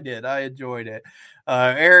 but I did. I enjoyed it.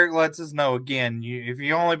 Eric lets us know again, if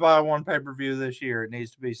you only buy one pay-per-view this year, it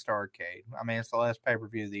needs to be Starrcade. I mean, it's the last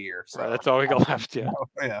pay-per-view of the year. So that's all we got left.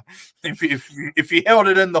 Yeah. If you held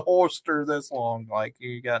it in the holster this long, like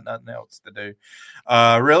you got nothing else to do.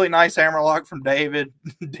 Really nice hammerlock from David.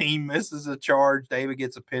 Dean misses a charge. David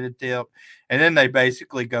gets a pitted tip. And then they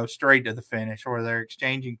basically go straight to the finish where they're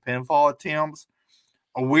exchanging pinfall attempts.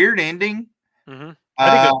 A weird ending. Mm-hmm. I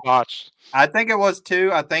think it was botched. I think it was too.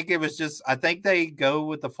 I think it was just, I think they go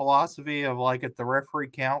with the philosophy of like if the referee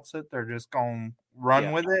counts it, they're just going to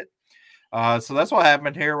run with it. So that's what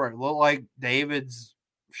happened here where it looked like David's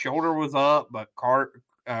shoulder was up, but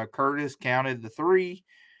Curtis counted the 3,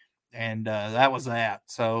 and that was that.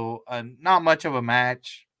 So not much of a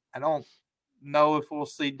match. I don't know if we'll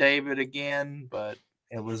see David again, but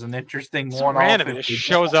it was an interesting one. Random. It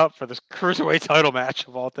shows up for this cruiserweight title match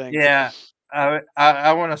of all things. Yeah.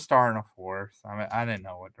 I want to star in a 4th. I mean, I didn't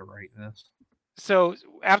know what to rate this. So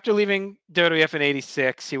after leaving WWF in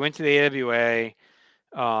 '86, he went to the AWA.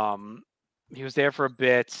 He was there for a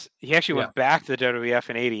bit. He actually went back to the WWF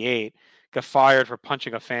in '88. Got fired for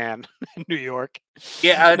punching a fan in New York.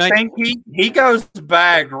 Yeah, I think he goes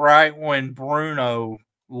back right when Bruno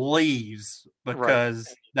leaves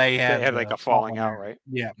because they had like a falling out, right?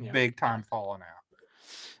 Yeah, big time falling out.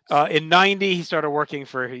 In '90, he started working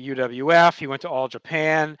for UWF. He went to All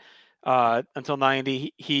Japan until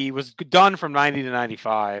 '90. He was done from '90 to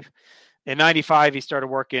 '95. In '95, he started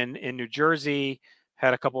working in New Jersey,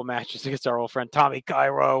 had a couple of matches against our old friend Tommy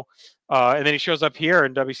Cairo. And then he shows up here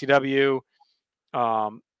in WCW.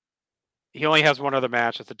 he only has one other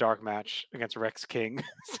match. It's a dark match against Rex King.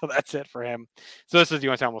 So that's it for him. So this is the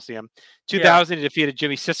only time we'll see him. 2000, he defeated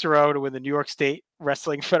Jimmy Cicero to win the New York State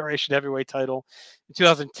Wrestling Federation heavyweight title. In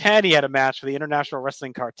 2010, he had a match for the International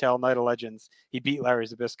Wrestling Cartel Night of Legends. He beat Larry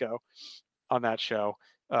Zbyszko on that show.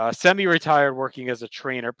 Semi-retired, working as a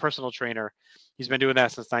trainer, personal trainer. He's been doing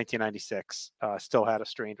that since 1996. Still had a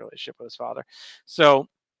strained relationship with his father. So,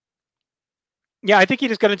 yeah, I think he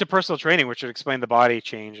just got into personal training, which would explain the body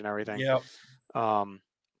change and everything. Yep.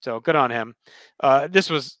 So good on him. This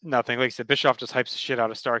was nothing. Like I said, Bischoff just hypes the shit out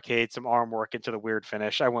of Starrcade, some arm work into the weird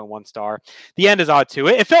finish. I went 1 star. The end is odd too.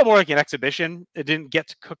 It felt more like an exhibition. It didn't get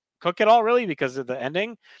to cook at all really because of the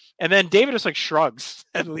ending. And then David just like shrugs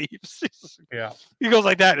and leaves. Yeah. He goes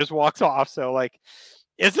like that and just walks off. So like,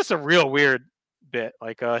 is this a real weird bit?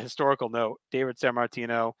 Like a historical note. David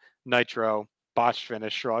Sammartino, Nitro, botched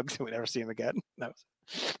finish, shrugs, and we never see him again. That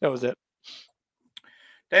was it.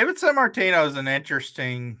 David Sammartino is an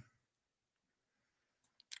interesting.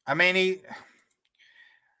 I mean,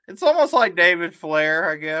 it's almost like David Flair,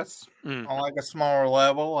 I guess, on like a smaller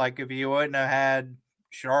level. Like if you wouldn't have had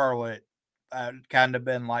Charlotte, that'd kind of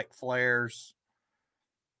been like Flair's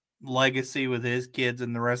legacy with his kids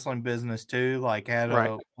in the wrestling business too. Like had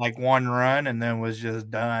like one run and then was just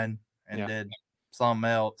done and did something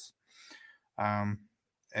else.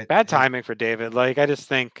 Bad timing for David. Like I just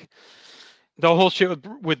think the whole shit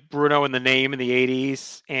with Bruno and the name in the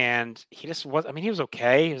 80s, and he just was. I mean, he was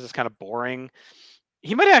okay. He was just kind of boring.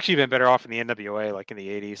 He might have actually been better off in the NWA, like in the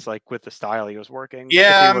 80s, like with the style he was working.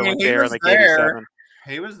 Yeah, I mean, he was there.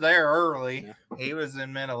 He was there early. Yeah. He was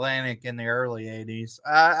in Mid-Atlantic in the early 80s.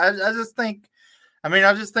 I just think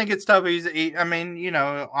it's tough. I mean, you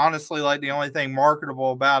know, honestly, like the only thing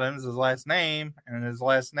marketable about him is his last name, and his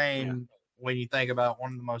last name, when you think about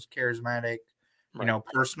one of the most charismatic, you know,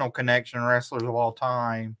 personal connection wrestlers of all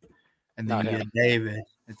time, and then you get David.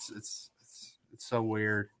 It's so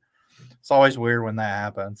weird. It's always weird when that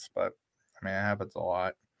happens, but I mean, it happens a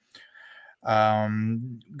lot.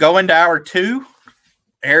 Going to hour 2,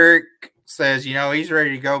 Eric says, you know, he's ready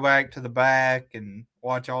to go back to the back and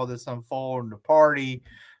watch all this unfold in the party.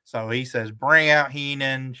 So he says, bring out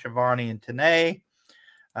Heenan, Shivani, and Tenay.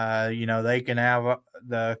 You know, they can have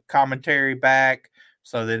the commentary back.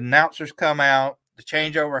 So the announcers come out. The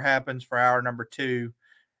changeover happens for hour number 2.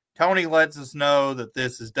 Tony lets us know that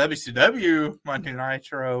this is WCW Monday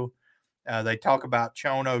Nitro. They talk about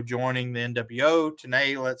Chono joining the NWO.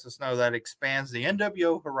 Tenay lets us know that expands the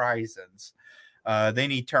NWO horizons.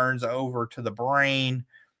 Then he turns over to the Brain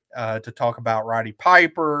to talk about Roddy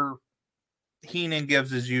Piper. Heenan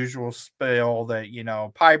gives his usual spiel that, you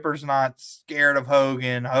know, Piper's not scared of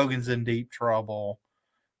Hogan. Hogan's in deep trouble.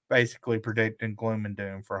 Basically predicting gloom and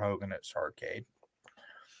doom for Hogan at Starrcade.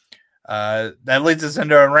 That leads us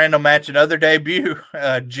into a random match, another debut.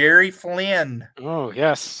 Jerry Flynn. Oh,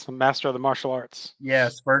 yes. A master of the martial arts.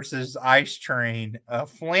 Yes, versus Ice Train.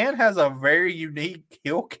 Flynn has a very unique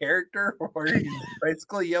heel character where he's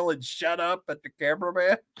basically yelling, shut up at the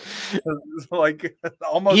cameraman. Like,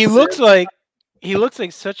 almost. He looks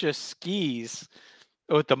like such a skis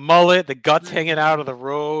with the mullet, the guts hanging out of the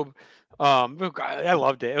robe. I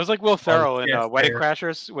loved it. It was like Will Ferrell in Wedding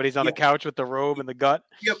Crashers when he's on the couch with the robe and the gut.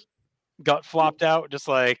 Yep. Gut flopped out, just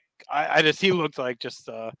like he looked like just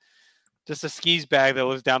a skis bag that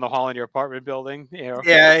lives down the hall in your apartment building. You know,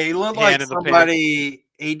 yeah, he looked like somebody.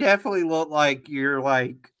 He definitely looked like your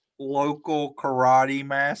like local karate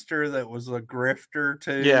master that was a grifter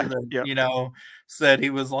too. Yeah, that, you know, said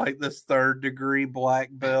he was like this 3rd degree black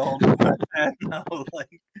belt, but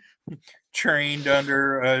like trained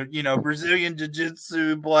under you know, Brazilian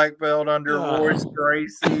jiu-jitsu black belt under Royce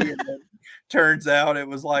Gracie, and then turns out it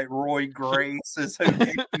was like Roy Grace is who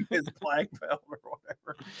gave him his black belt or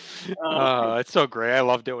whatever. It's so great. I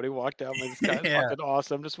loved it when he walked out. Like, this guy's fucking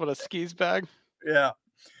awesome. Just what a skis bag. Yeah.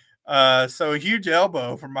 So a huge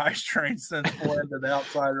elbow from Ice Train sends Flynn to the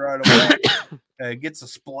outside right away. Gets a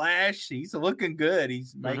splash. He's looking good.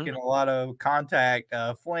 He's making a lot of contact.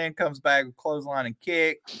 Flynn comes back with clothesline and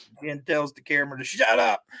kick and tells the camera to shut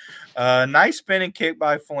up. Nice spinning kick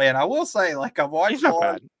by Flynn. I will say, like, I've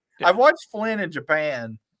watched Flynn in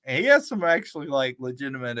Japan, and he has some actually like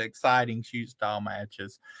legitimate exciting shoot style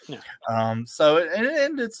matches. Yeah. So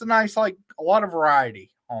and it's a nice, like, a lot of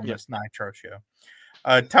variety on this Nitro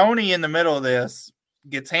show. Tony in the middle of this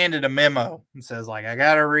gets handed a memo and says, like, I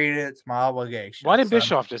gotta read it. It's my obligation. Why did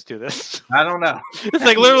Bischoff just do this? I don't know. It's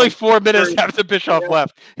like literally 4 minutes after Bischoff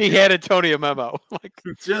left. He handed Tony a memo. Like,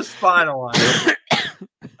 just finalized.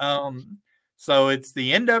 So it's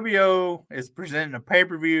the NWO is presenting a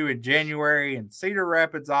pay-per-view in January in Cedar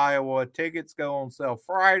Rapids, Iowa. Tickets go on sale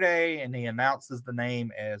Friday, and he announces the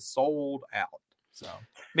name as sold out. So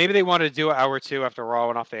maybe they wanted to do an hour or two after Raw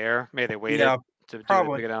went off the air. Maybe they waited to do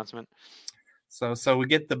the big announcement. So we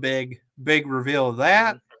get the big reveal of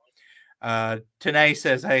that. Tenay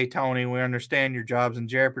says, "Hey Tony, we understand your job's in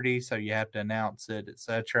jeopardy, so you have to announce it,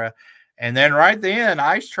 etc." And then right then,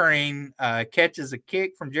 Ice Train catches a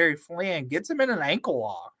kick from Jerry Flynn, gets him in an ankle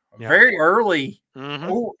lock. Very early,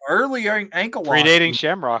 early ankle lock. Predating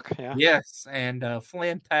Shamrock. Yeah. Yes, and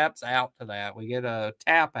Flynn taps out to that. We get a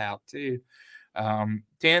tap out too. To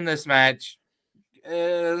end this match,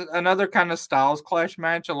 another kind of Styles Clash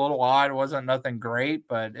match, a little odd. It wasn't nothing great,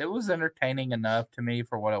 but it was entertaining enough to me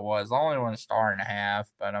for what it was. Only 1.5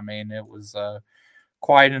 stars, but I mean, it was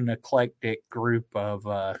quite an eclectic group of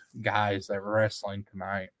guys that were wrestling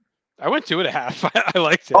tonight. I went 2.5. I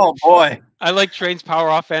liked it. Oh boy, I like Train's power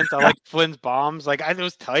offense. I like Flynn's bombs. Like it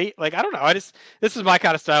was tight. Like I don't know. This is my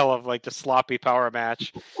kind of style of like the sloppy power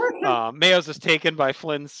match. Mayo's is taken by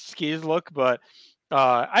Flynn's skis look, but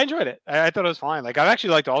I enjoyed it. I thought it was fine. Like I've actually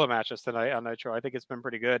liked all the matches tonight on Nitro. I think it's been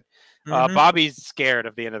pretty good. Bobby's scared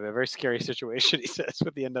of the end of it. A very scary situation, he says,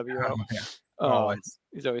 with the NWO.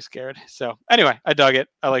 He's always scared. So anyway, I dug it.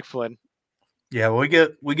 I like Flynn. Yeah, we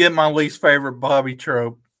get my least favorite Bobby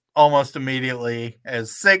trope almost immediately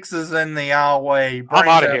as 6 is in the aisleway. I'm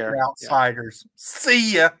out of here. Outsiders. Yeah.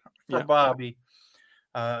 See ya for Bobby.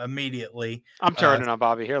 Immediately. I'm turning on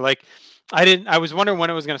Bobby here. Like I was wondering when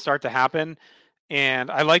it was going to start to happen.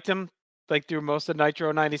 And I liked him like through most of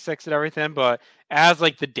Nitro 96 and everything, but as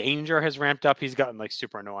like the danger has ramped up, he's gotten like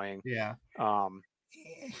super annoying. Yeah.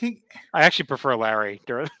 I actually prefer Larry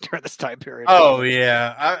during this time period. Oh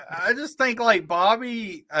yeah. I just think like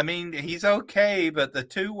Bobby, I mean, he's okay, but the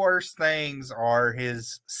two worst things are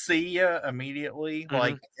his see ya immediately.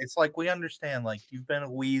 Like it's like we understand like you've been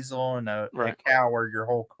a weasel and a coward your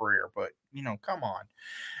whole career, but come on.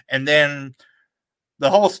 And then the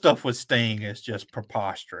whole stuff with Sting is just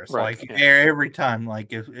preposterous. Every time, like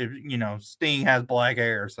if Sting has black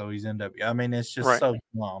hair, so he's NWO. I mean, it's just so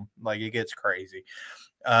dumb. Like it gets crazy.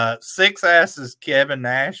 6 asks Kevin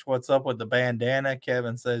Nash, "What's up with the bandana?"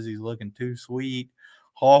 Kevin says he's looking too sweet.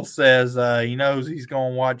 Hall says he knows he's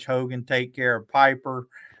going to watch Hogan take care of Piper.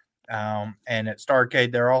 And at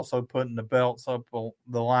Starrcade, they're also putting the belts up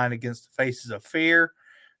the line against the Faces of Fear.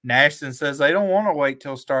 Nashton says they don't want to wait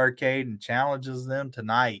till Starrcade and challenges them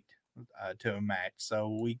tonight to a match.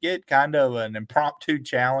 So we get kind of an impromptu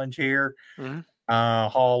challenge here.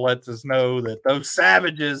 Hall lets us know that those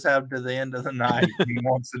savages have to the end of the night. He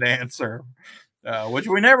wants an answer, which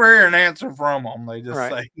we never hear an answer from them. They just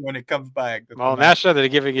say when it comes back. Well, Nash said they're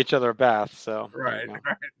giving each other a bath. So right.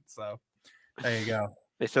 So there you go.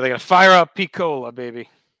 They said they're going to fire up Picola, baby.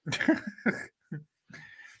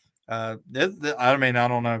 I mean, I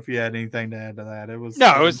don't know if you had anything to add to that. It was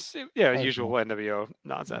usual NWO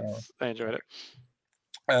nonsense. I enjoyed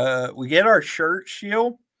it. We get our shirt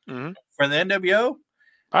shield for the NWO.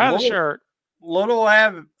 I have the shirt. Little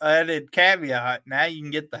added caveat. Now you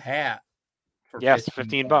can get the hat. For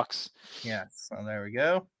 $15. Yes, so there we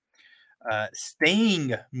go.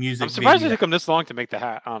 Sting music. I'm surprised it took them this long to make the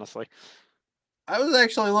hat. Honestly. I was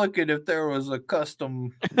actually looking if there was a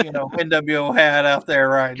custom, NWO hat out there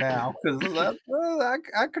right now because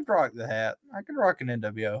I could rock the hat. I could rock an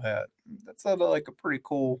NWO hat. That sounded like a pretty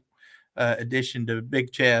cool addition to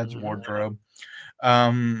Big Chad's wardrobe.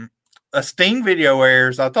 A Sting video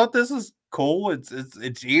airs. I thought this was cool.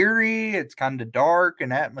 It's eerie. It's kind of dark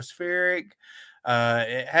and atmospheric.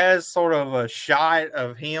 It has sort of a shot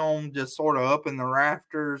of him just sort of up in the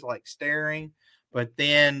rafters, like staring. But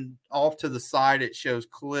then off to the side, it shows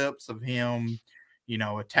clips of him,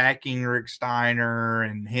 attacking Rick Steiner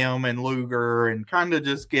and him and Luger and kind of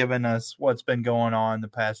just giving us what's been going on the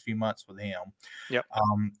past few months with him. Yep.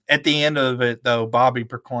 At the end of it, though, Bobby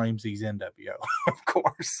proclaims he's NWO, of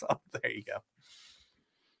course. So there you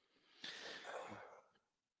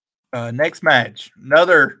go. Next match,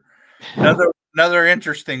 another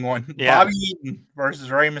interesting one. Yeah. Bobby Eaton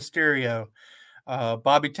versus Rey Mysterio.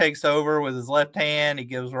 Bobby takes over with his left hand. He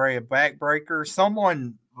gives Ray a backbreaker.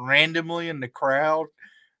 Someone randomly in the crowd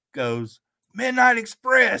goes, "Midnight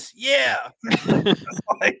Express." Yeah.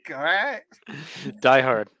 Like, all right. Die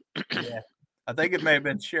Hard. Yeah. I think it may have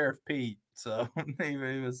been Sheriff Pete. So he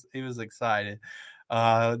was excited.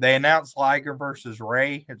 They announced Liger versus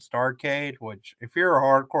Ray at Starrcade, which if you're a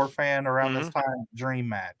hardcore fan around this time, dream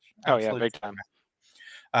match. Absolute big time.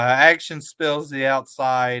 Action spills the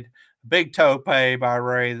outside. Big tope by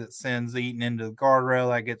Ray that sends Eaton into the guardrail.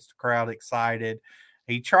 That gets the crowd excited.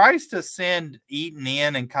 He tries to send Eaton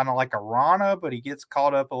in kind of like a Rana, but he gets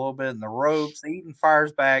caught up a little bit in the ropes. Eaton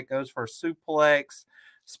fires back, goes for a suplex.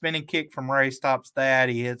 Spinning kick from Ray stops that.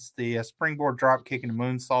 He hits the springboard drop kick and a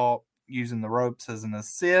moonsault using the ropes as an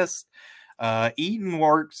assist. Eaton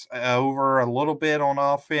works over a little bit on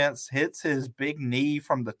offense, hits his big knee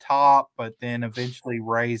from the top, but then eventually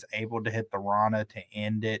Ray's able to hit the Rana to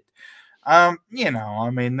end it.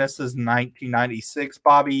 This is 1996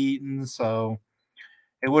 Bobby Eaton, so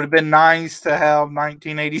it would have been nice to have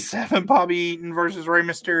 1987 Bobby Eaton versus Rey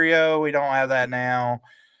Mysterio. We don't have that now.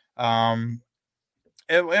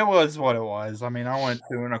 It was what it was. I mean, I went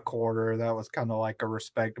 2 1/4. That was kind of like a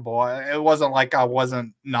respectable. It wasn't like I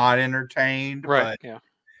wasn't not entertained, right? But yeah,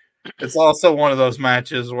 it's also one of those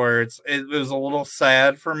matches where it was a little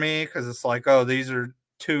sad for me because it's like, oh, these are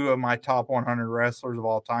 2 of my top 100 wrestlers of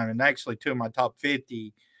all time, and actually 2 of my top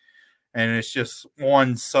 50. And it's just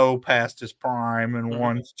one so past his prime and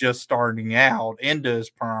one's just starting out into his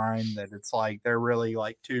prime that it's like they're really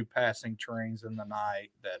like 2 passing trains in the night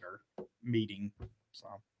that are meeting.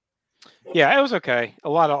 So, yeah, it was okay. A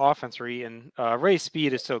lot of offense for Eaton. Ray's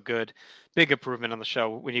speed is so good. Big improvement on the show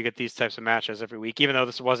when you get these types of matches every week, even though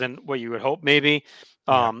this wasn't what you would hope maybe.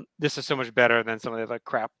 This is so much better than some of the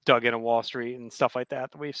crap dug in on Wall Street and stuff like that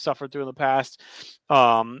we've suffered through in the past.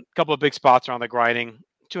 A couple of big spots around the grinding.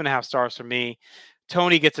 2.5 stars for me.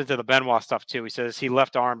 Tony gets into the Benoit stuff too. He says he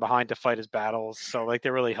left Arn behind to fight his battles. So like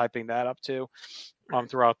they're really hyping that up too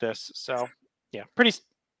throughout this. So yeah, pretty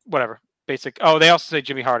whatever. Basic. Oh, they also say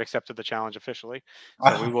Jimmy Hart accepted the challenge officially.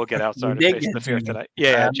 So we will get Outsider Face the Fear today.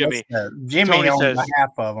 Yeah, Jimmy. Jimmy Tony on says,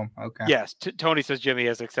 behalf of them. Okay. Yes, Tony says Jimmy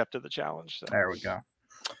has accepted the challenge. So. There we go.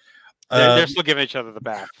 They're still giving each other the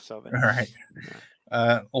bath. So all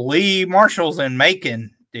right. Lee Marshall's in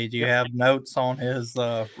Macon. Did you have notes on his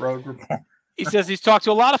road report? He says he's talked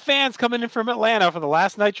to a lot of fans coming in from Atlanta for the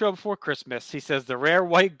last Nitro before Christmas. He says the rare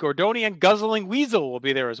white Gordonian guzzling weasel will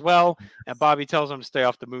be there as well. And Bobby tells him to stay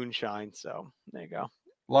off the moonshine. So there you go.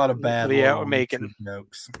 A lot of bad we're making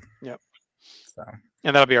jokes. Yep. So,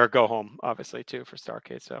 and that'll be our go home, obviously, too, for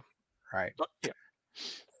Starcade. So right. But,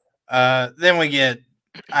 yeah. Then we get,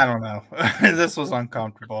 I don't know. This was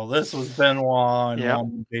uncomfortable. This was Benoit in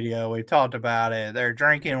one video. We talked about it. They're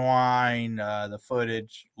drinking wine. The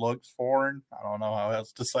footage looks foreign. I don't know how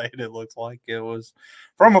else to say it. It looks like it was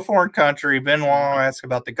from a foreign country. Benoit asks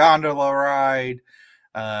about the gondola ride.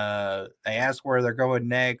 They ask where they're going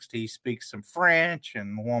next. He speaks some French,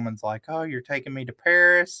 and the woman's like, "Oh, you're taking me to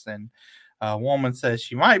Paris." And a woman says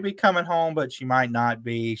she might be coming home, but she might not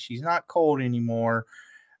be. She's not cold anymore.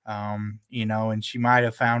 And she might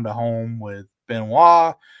have found a home with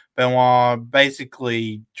Benoit. Benoit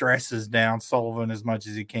basically dresses down Sullivan as much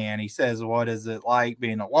as he can. He says, what is it like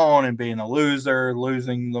being alone and being a loser,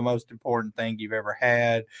 losing the most important thing you've ever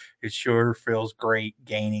had? It sure feels great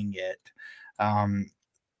gaining it.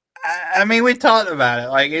 I mean, we talked about it.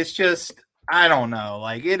 Like, it's just, I don't know.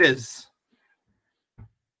 Like, it's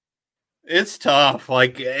tough.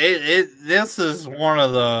 Like, this is one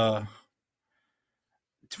of the,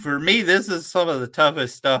 for me, this is some of the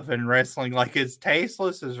toughest stuff in wrestling. Like, as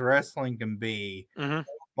tasteless as wrestling can be,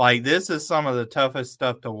 like, this is some of the toughest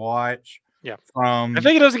stuff to watch. Yeah. I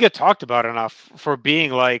think it doesn't get talked about enough for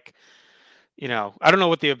being like, I don't know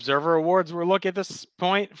what the Observer Awards were at this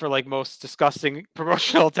point for like most disgusting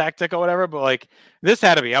promotional tactic or whatever, but like this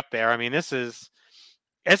had to be up there. I mean, it's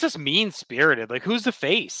just mean spirited. Like, who's the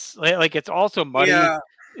face? Like it's also muddy. Yeah.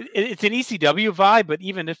 It's an ECW vibe, but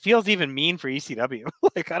it feels even mean for ECW.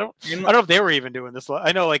 Like I don't know if they were even doing this.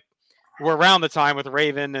 I know like we're around the time with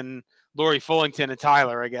Raven and Lori Fullington and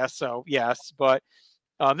Tyler, I guess. So yes, but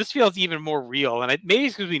this feels even more real, and maybe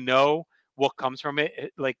it's because we know what comes from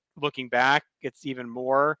it. Like looking back, it's even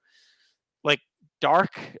more like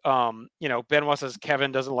dark. Benoit says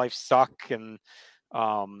Kevin doesn't life suck, and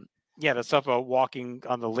the stuff about walking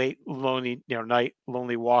on the late lonely night,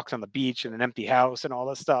 lonely walks on the beach in an empty house and all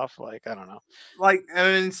that stuff. Like I don't know. Like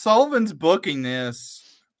Sullivan's booking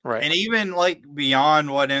this, right? And even like beyond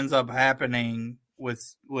what ends up happening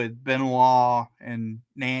with Benoit and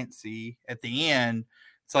Nancy at the end,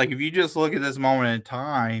 it's like if you just look at this moment in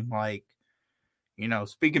time, like.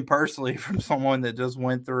 Speaking personally from someone that just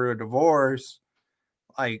went through a divorce,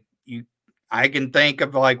 like I can think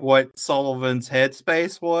of like what Sullivan's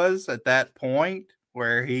headspace was at that point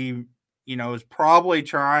where he, was probably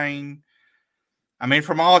trying. I mean,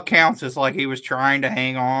 from all accounts, it's like he was trying to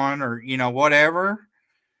hang on or, whatever.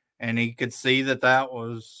 And he could see that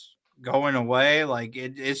was going away. Like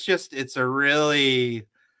it's a really,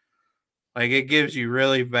 like, it gives you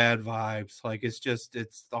really bad vibes. Like, it's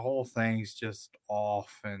the whole thing's just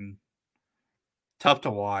off. And tough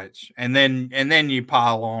to watch. And then you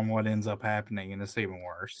pile on what ends up happening, and it's even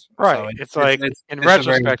worse. Right. So It's like in it's a very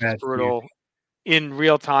retrospect, it's bad brutal. In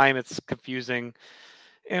real time, it's confusing.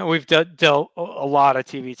 And we've dealt a lot of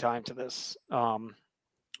TV time to this.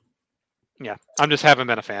 Yeah, I'm just haven't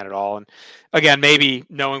been a fan at all. And again, maybe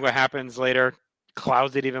knowing what happens later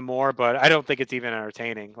clouds it even more, but I don't think it's even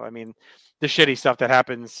entertaining. I mean, the shitty stuff that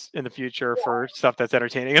happens in the future for stuff that's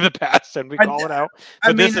entertaining in the past, and we call it out.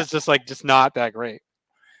 But this is just not that great.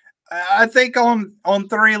 I think on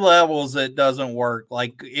 3 levels it doesn't work.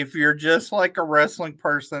 Like if you're just like a wrestling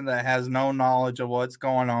person that has no knowledge of what's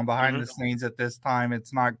going on behind the scenes at this time,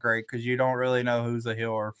 it's not great because you don't really know who's a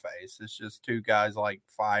heel or face. It's just 2 guys like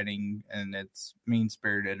fighting, and it's mean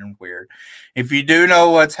spirited and weird. If you do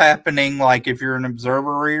know what's happening, like if you're an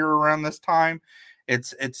observer reader around this time,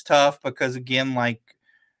 it's tough because again, like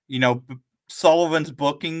Sullivan's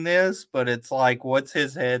booking this, but it's like, what's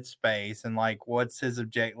his headspace and like, what's his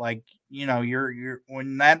object? Like, you're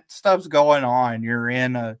when that stuff's going on, you're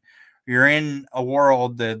in a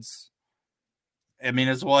world that's, I mean,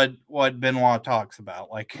 it's what Benoit talks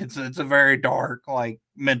about. Like, it's a very dark, like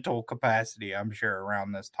mental capacity, I'm sure,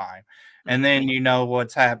 around this time. And then,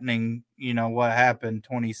 what's happening, what happened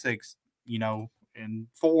 26, in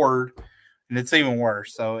Ford, and it's even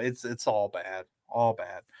worse. So it's all bad, all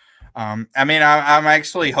bad. I mean, I'm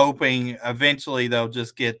actually hoping eventually they'll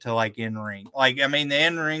just get to like in ring. Like, I mean, the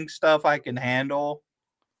in ring stuff I can handle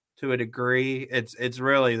to a degree. It's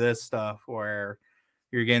really this stuff where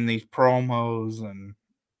you're getting these promos and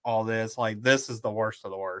all this. Like, this is the worst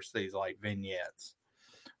of the worst. These like vignettes.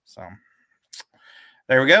 So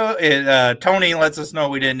there we go. Tony lets us know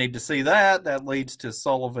we didn't need to see that. That leads to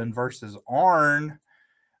Sullivan versus Arn.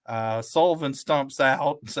 Sullivan stumps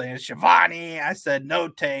out saying, Shivani, I said no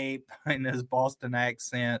tape, in his Boston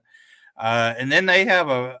accent. And then they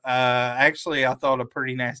have actually, I thought a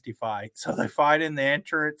pretty nasty fight. So they fight in the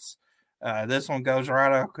entrance. This one goes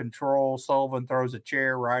right out of control. Sullivan throws a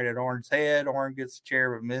chair right at Arn's head. Arn gets the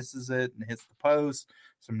chair but misses it and hits the post.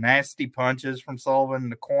 Some nasty punches from Sullivan in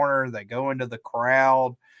the corner. They go into the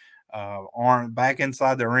crowd. Arn back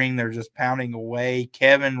inside the ring, they're just pounding away.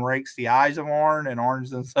 Kevin rakes the eyes of Arn, and Arn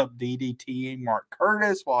ends up DDTing Mark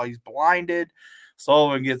Curtis while he's blinded.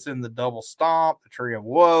 Sullivan gets in the double stomp, the tree of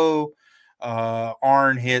woe.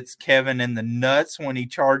 Arn hits Kevin in the nuts when he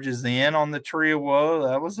charges in on the tree of woe.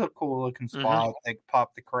 That was a cool looking spot. They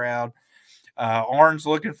popped the crowd. Arn's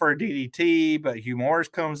looking for a DDT, but Hugh Morris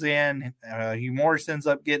comes in. Hugh Morris ends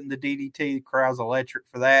up getting the DDT. The crowd's electric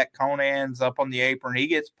for that. Conan's up on the apron. He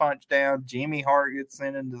gets punched down. Jimmy Hart gets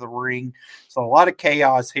sent into the ring. So a lot of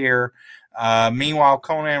chaos here. Meanwhile,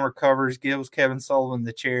 Conan recovers, gives Kevin Sullivan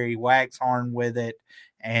the chair. He whacks Arn with it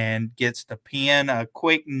and gets the pin. A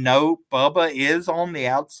quick note, Bubba is on the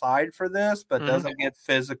outside for this, but doesn't get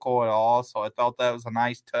physical at all. So I thought that was a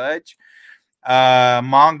nice touch.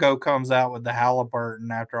 Mongo comes out with the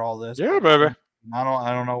Halliburton after all this. Yeah, baby.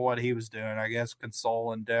 I don't know what he was doing. I guess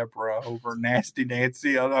consoling Deborah over Nasty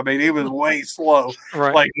Nancy. I mean, he was way slow.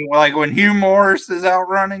 Right. Like when Hugh Morris is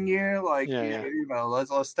outrunning you, like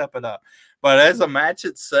let's step it up. But as a match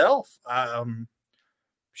itself,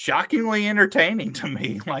 shockingly entertaining to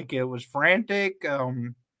me. Like, it was frantic.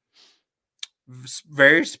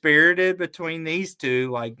 Very spirited between these two.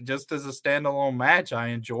 Like, just as a standalone match, I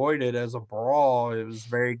enjoyed it. As a brawl, it was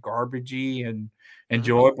very garbagey and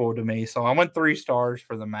enjoyable to me. So I went 3 stars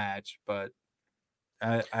for the match, but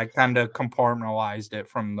I kind of compartmentalized it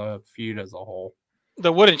from the feud as a whole.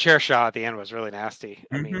 The wooden chair shot at the end was really nasty.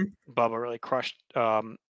 I mean, Bubba really crushed.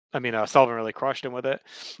 Sullivan really crushed him with it.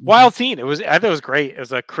 Wild scene. I thought it was great. It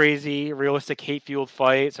was a crazy, realistic, hate-fueled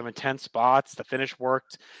fight. Some intense spots. The finish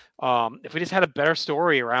worked. If we just had a better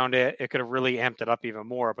story around it, it could have really amped it up even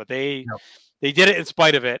more. But they did it in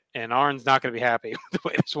spite of it, and Arn's not going to be happy with the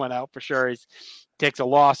way this went out for sure. He takes a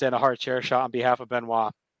loss and a hard chair shot on behalf of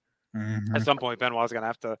Benoit. At some point, Benoit's going to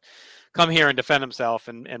have to come here and defend himself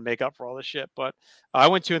and make up for all this shit. But I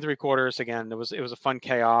went 2 3/4. Again, it was a fun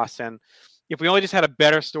chaos, and if we only just had a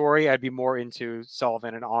better story, I'd be more into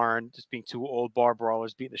Sullivan and Arn just being 2 old bar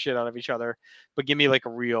brawlers beating the shit out of each other. But give me like a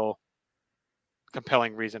real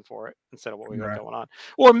compelling reason for it instead of what we got going on.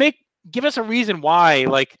 Or give us a reason why,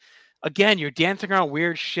 like, again, you're dancing around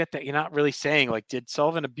weird shit that you're not really saying. Like, did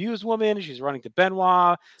Sullivan abuse woman? She's running to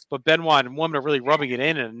Benoit, but Benoit and woman are really rubbing it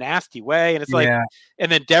in a nasty way. And it's like,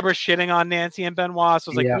 and then Deborah's shitting on Nancy and Benoit.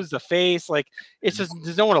 So it's like, who's the face? Like, it's just,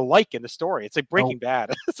 there's no one to like in the story. It's like Breaking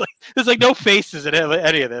Bad. It's like, there's like no faces in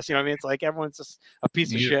any of this. You know what I mean? It's like, everyone's just a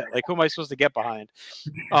piece of shit. Like, who am I supposed to get behind?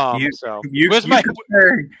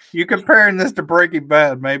 You comparing this to Breaking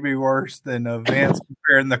Bad may be worse than Vince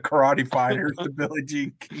comparing the Karate Fighters to Billie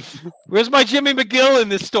Jean King. Where's my Jimmy McGill in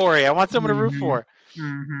this story? I want someone to root for.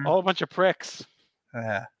 All a bunch of pricks.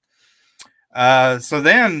 So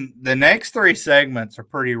then the next three segments are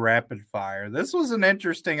pretty rapid fire. This was an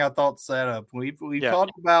interesting, I thought, setup. We've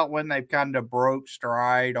talked about when they kind of broke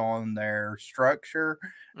stride on their structure.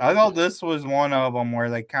 I thought this was one of them where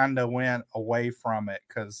they kind of went away from it,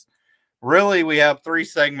 because really we have three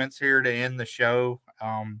segments here to end the show,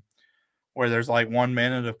 where there's like 1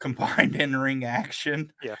 minute of combined in-ring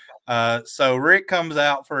action. So Rick comes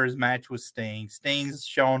out for his match with Sting. Sting's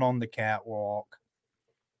shown on the catwalk.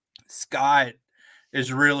 Scott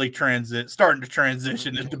is really starting to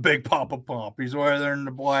transition into Big Papa Pump. He's wearing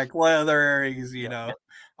the black leather. He's, a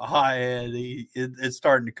hothead. It's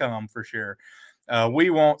starting to come for sure. We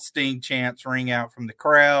want Sting chants ring out from the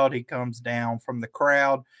crowd. He comes down from the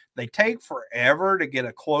crowd. They take forever to get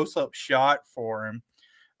a close-up shot for him.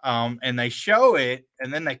 And they show it,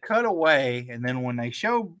 and then they cut away. And then when they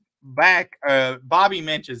show back, Bobby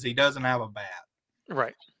mentions he doesn't have a bat.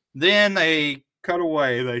 Right. Then they cut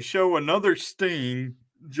away. They show another Sting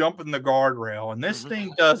jumping the guardrail, and this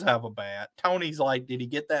Sting does have a bat. Tony's like, did he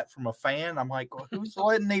get that from a fan? I'm like, well, who's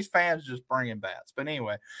letting these fans just bring in bats? But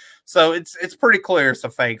anyway, so it's pretty clear it's a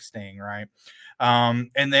fake Sting, right?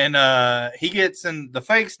 And then the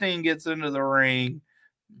fake Sting gets into the ring.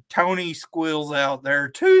 Tony squeals out, there are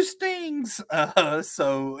two Stings.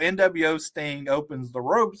 So NWO Sting opens the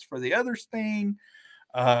ropes for the other Sting.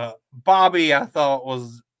 Bobby, I thought,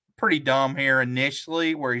 was pretty dumb here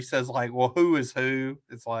initially, where he says, like, well, who is who?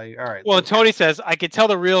 It's like, all right. Well, Tony says, I can tell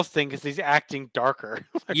the real Sting because he's acting darker.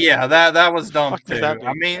 Yeah, that was dumb too.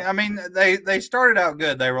 I mean, they started out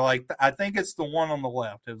good. They were like, I think it's the one on the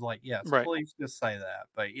left. It was like, yes, please just say that.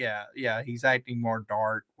 But yeah, he's acting more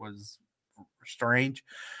dark, was strange.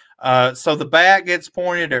 So the bat gets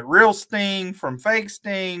pointed at real Sting from fake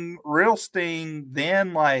Sting. Real Sting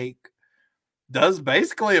then does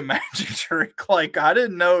basically a magic trick. Like, I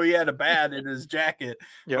didn't know he had a bat in his jacket,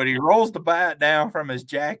 but he rolls the bat down from his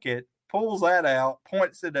jacket, pulls that out,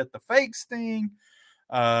 points it at the fake Sting.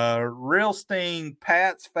 Real Sting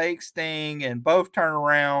pats fake Sting, and both turn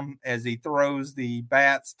around as he throws the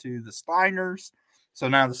bats to the Steiners. So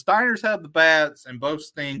now the Steiners have the bats, and both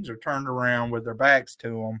Stings are turned around with their backs to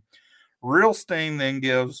them. Real Sting then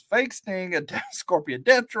gives fake Sting a Scorpion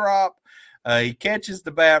Death Drop. He catches the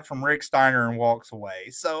bat from Rick Steiner and walks away.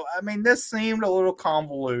 So, I mean, this seemed a little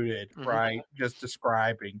convoluted, right? Just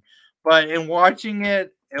describing. But in watching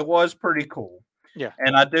it, it was pretty cool. Yeah.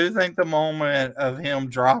 And I do think the moment of him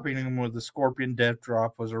dropping him with the Scorpion Death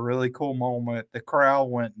Drop was a really cool moment. The crowd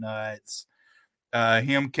went nuts.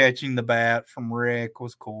 Him catching the bat from Rick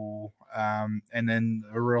was cool. And then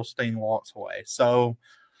the real Sting walks away. So,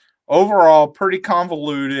 overall, pretty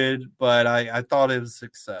convoluted, but I thought it was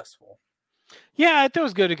successful. Yeah, I thought it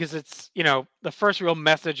was good because it's, the first real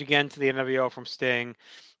message again to the NWO from Sting.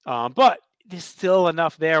 But there's still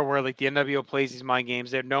enough there where, like, the NWO plays these mind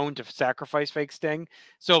games. They're known to sacrifice fake Sting.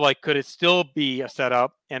 So, like, could it still be a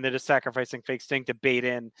setup and they're just sacrificing fake Sting to bait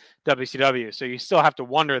in WCW? So you still have to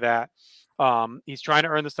wonder that. He's trying to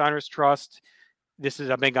earn the Steiners' trust. This has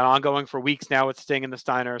been ongoing for weeks now with Sting and the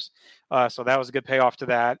Steiners. So that was a good payoff to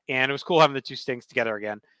that. And it was cool having the two Stings together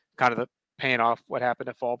again, kind of paying off what happened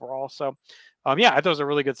at Fall Brawl. So, I thought it was a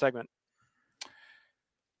really good segment.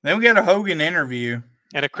 Then we got a Hogan interview.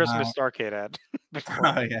 And a Christmas Starcade ad.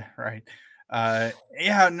 Oh, yeah, right. I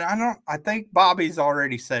think Bobby's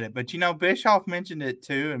already said it, but Bischoff mentioned it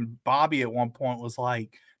too. And Bobby at one point was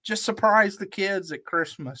like, just surprise the kids at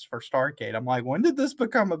Christmas for Starcade. I'm like, when did this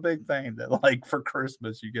become a big thing that, like, for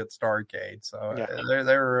Christmas you get Starcade? So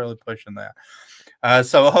they were really pushing that.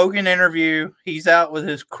 So a Hogan interview. He's out with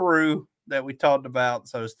his crew that we talked about.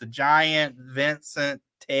 So it's the Giant, Vincent,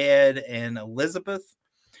 Ted, and Elizabeth.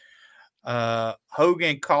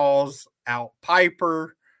 Hogan calls out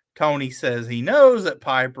Piper. Tony says he knows that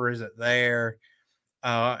Piper isn't there.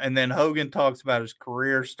 And then Hogan talks about his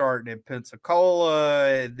career starting in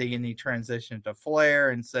Pensacola. Then he transitioned to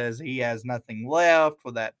Flair and says he has nothing left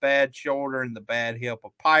with that bad shoulder and the bad hip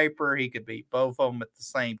of Piper. He could beat both of them at the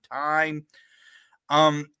same time.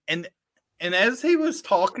 And as he was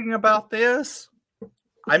talking about this,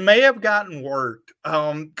 I may have gotten worked.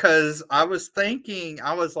 Because I was thinking,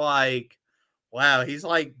 I was like, wow, he's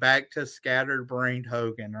like back to scattered-brained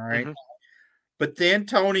Hogan, right? Mm-hmm. But then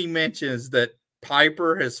Tony mentions that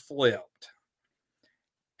Piper has flipped,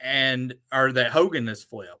 or that Hogan has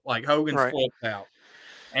flipped. Like Hogan's Right. flipped out.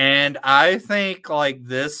 And I think like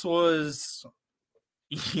this was,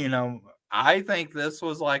 I think this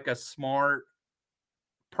was like a smart,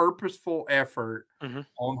 purposeful effort Mm-hmm.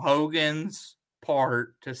 on Hogan's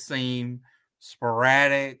part to seem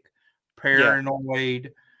sporadic, Yeah.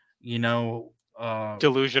 paranoid, you know,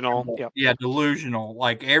 Delusional. Yep. yeah, delusional.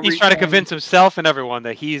 Like He's trying to everything, convince himself and everyone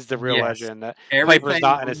that he's the real yes, legend, that Piper's everything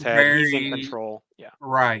not in was his head. He's in very control. Yeah.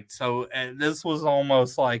 right. So this was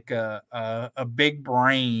almost like a big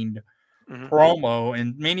brained Mm-hmm. promo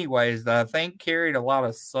in many ways that I think carried a lot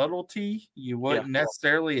of subtlety you wouldn't Yeah.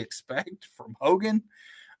 necessarily expect from Hogan.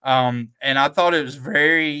 And I thought it was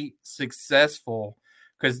very successful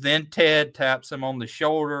because then Ted taps him on the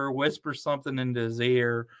shoulder, whispers something into his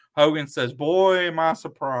ear. Hogan says, "Boy, am I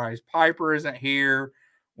surprised. Piper isn't here."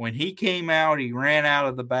 When he came out, he ran out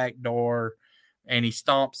of the back door and he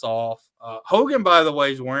stomps off. Hogan, by the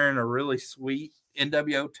way, is wearing a really sweet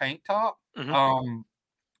NWO tank top. Mm-hmm.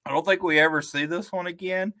 I don't think we ever see this one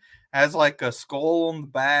again. Has like a skull on the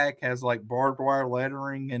back, has like barbed wire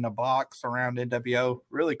lettering in a box around NWO.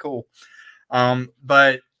 Really cool.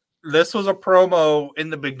 But this was a promo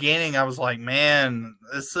in the beginning. I was like, man,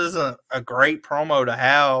 this isn't a great promo to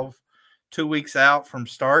have 2 weeks out from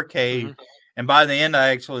Starrcade. Mm-hmm. And by the end, I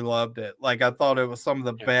actually loved it. Like, I thought it was some of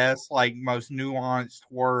the Yeah. best, like, most nuanced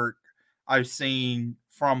work I've seen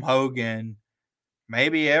from Hogan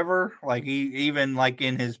maybe ever. Like, he even like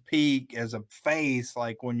in his peak as a face,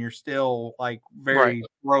 like when you're still like very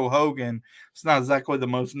pro Hogan, it's not exactly the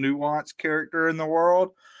most nuanced character in the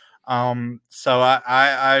world. So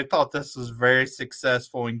I thought this was very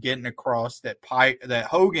successful in getting across that that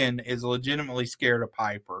Hogan is legitimately scared of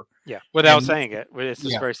Piper. Yeah. Without And saying it. It's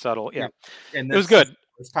just yeah, very subtle. Yeah. and It was this good. is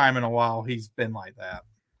the first time in a while he's been like that.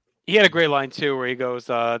 He had a great line too, where he goes,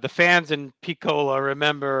 "The fans in Picola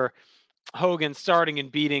remember Hogan starting and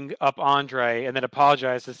beating up Andre, and then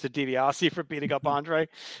apologizes to DiBiase for beating up Andre."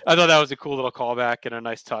 I thought that was a cool little callback and a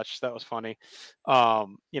nice touch. That was funny.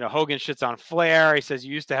 Hogan shits on Flair. He says,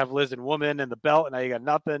 "You used to have Liz and Woman and the belt, and now you got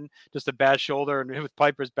nothing, just a bad shoulder, and with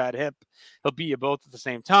Piper's bad hip, he'll beat you both at the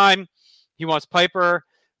same time." He wants Piper.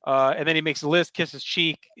 And then he makes Liz kiss his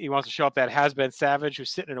cheek. He wants to show up that has-been Savage who's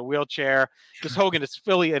sitting in a wheelchair. Just Hogan is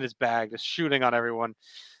fully in his bag, just shooting on everyone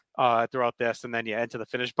throughout this. And then, into the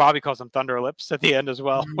finish. Bobby calls him Thunder Lips at the end as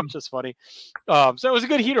well, which is funny. So it was a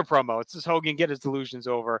good heater promo. It's just Hogan get his delusions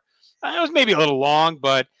over. It was maybe a little long,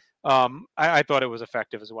 but I thought it was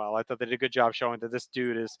effective as well. I thought they did a good job showing that this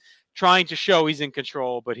dude is trying to show he's in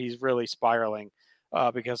control, but he's really spiraling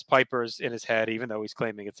because Piper's in his head, even though he's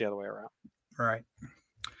claiming it's the other way around. Right.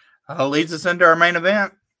 Leads us into our main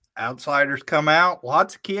event. Outsiders come out.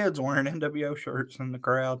 Lots of kids wearing NWO shirts in the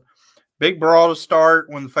crowd. Big brawl to start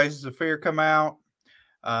when the Faces of Fear come out.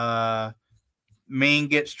 Mean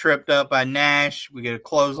gets tripped up by Nash. We get a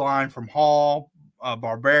clothesline from Hall.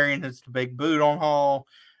 Barbarian hits the big boot on Hall.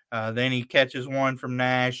 Then he catches one from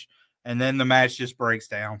Nash. And then the match just breaks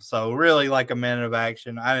down. So really like a minute of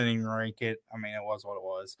action. I didn't even rank it. I mean, it was what it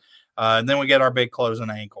was. And then we get our big closing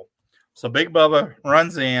ankle. So Big Bubba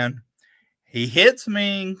runs in. He hits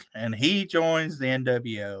Ming, and he joins the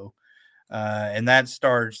NWO. And that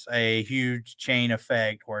starts a huge chain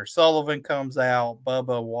effect where Sullivan comes out.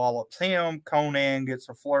 Bubba wallops him. Conan gets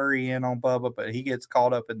a flurry in on Bubba, but he gets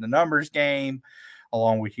caught up in the numbers game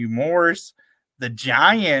along with Hugh Morris. The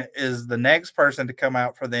Giant is the next person to come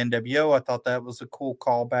out for the NWO. I thought that was a cool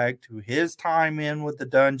callback to his time in with the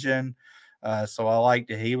Dungeon. So I liked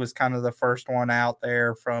it. He was kind of the first one out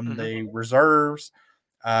there from the reserves.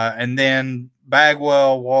 And then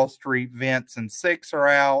Bagwell, Wall Street, Vince, and Six are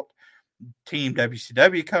out. Team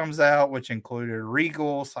WCW comes out, which included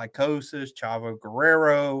Regal, Psychosis, Chavo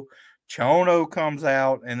Guerrero. Chono comes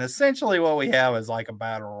out. And essentially what we have is like a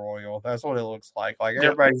battle royal. That's what it looks like. Like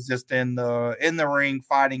everybody's just in the ring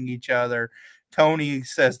fighting each other. Tony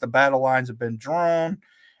says the battle lines have been drawn.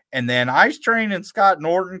 And then Ice Train and Scott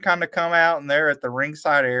Norton kind of come out, and they're at the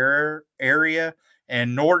ringside area.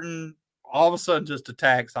 And Norton all of a sudden just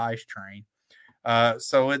attacks Ice Train.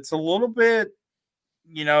 So it's a little bit,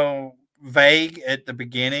 vague at the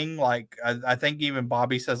beginning. Like I think even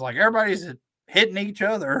Bobby says, like, everybody's hitting each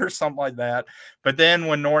other or something like that. But then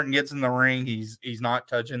when Norton gets in the ring, he's not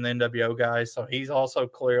touching the NWO guys. So he's also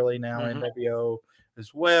clearly now NWO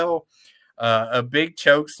as well. A big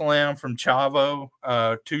choke slam from Chavo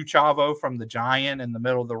to Chavo from the Giant in the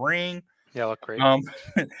middle of the ring. Yeah, look great.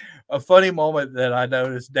 A funny moment that I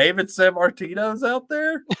noticed: David Sammartino's out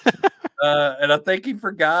there, and I think he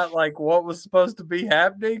forgot like what was supposed to be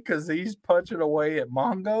happening because he's punching away at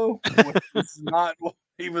Mongo, which is not.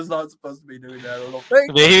 He was not supposed to be doing that. I don't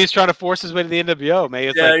think. Maybe he was trying to force his way to the NWO.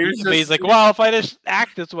 Maybe he's like, well, if I just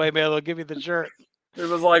act this way, maybe they'll give me the shirt. It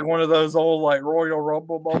was like one of those old like Royal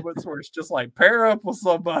Rumble moments where it's just like pair up with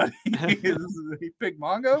somebody. He picked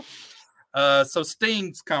Mongo. So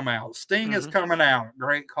Sting's come out. Sting is coming out.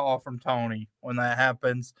 Great call from Tony when that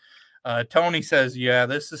happens. Tony says, yeah,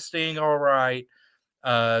 this is Sting, all right.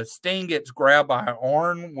 Sting gets grabbed by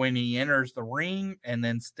Arn when he enters the ring, and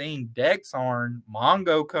then Sting decks Arn.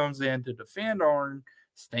 Mongo comes in to defend Arn.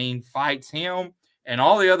 Sting fights him, and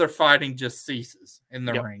all the other fighting just ceases in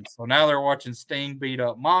the ring. So now they're watching Sting beat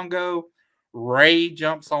up Mongo. Ray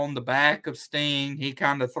jumps on the back of Sting. He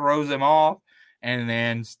kind of throws him off, and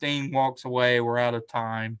then Sting walks away. We're out of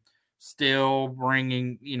time. Still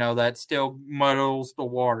bringing, that still muddles the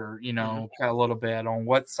water, a little bit on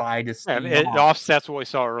what side is Sting. It offsets what we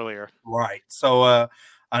saw earlier. Right. So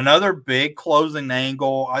another big closing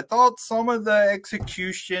angle. I thought some of the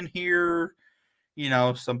execution here,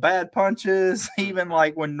 some bad punches, even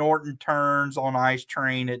like when Norton turns on Ice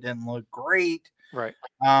Train, it didn't look great. Right.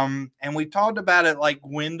 And we talked about it like,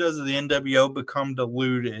 when does the NWO become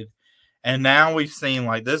diluted? And now we've seen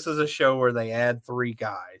like this is a show where they add 3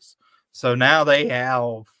 guys. So now they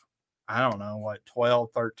have, I don't know, like 12,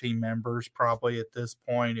 13 members probably at this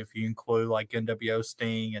point, if you include like NWO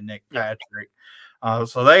Sting and Nick Patrick.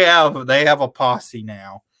 So they have a posse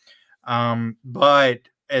now. But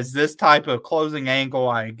as this type of closing angle,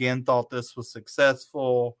 I again thought this was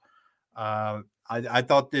successful. I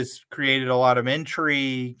thought this created a lot of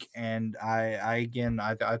intrigue, and I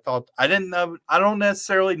thought I don't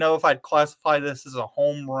necessarily know if I'd classify this as a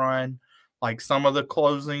home run, like some of the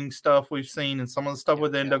closing stuff we've seen and some of the stuff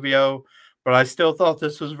with NWO, but I still thought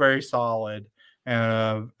this was very solid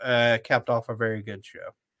and capped off a very good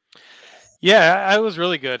show. Yeah, it was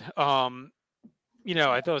really good. I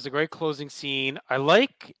thought it was a great closing scene. I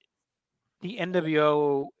like the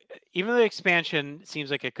NWO, even though the expansion seems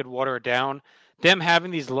like it could water it down, them having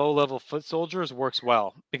these low-level foot soldiers works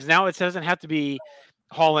well, because now it doesn't have to be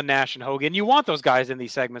Hall, Nash, and Hogan. You want those guys in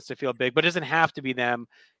these segments to feel big, but it doesn't have to be them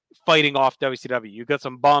fighting off WCW. You've got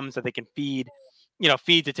some bums that they can feed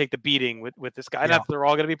to take the beating with this guy. Yeah. Not that they're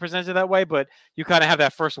all going to be presented that way, but you kind of have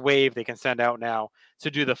that first wave they can send out now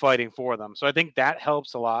to do the fighting for them. So I think that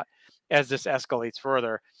helps a lot as this escalates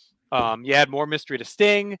further. You add more mystery to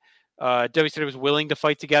Sting. WCW was willing to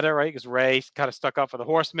fight together, right? Because Ray kind of stuck up for the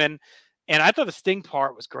Horsemen. And I thought the Sting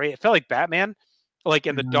part was great. It felt like Batman, like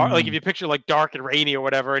in the dark, like if you picture like dark and rainy or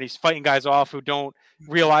whatever, and he's fighting guys off who don't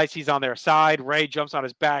realize he's on their side. Ray jumps on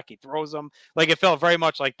his back, he throws them. Like it felt very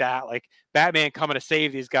much like that. Like Batman coming to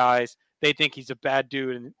save these guys. They think he's a bad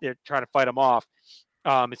dude and they're trying to fight him off.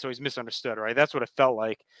 And so he's misunderstood, right? That's what it felt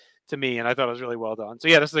like to me. And I thought it was really well done. So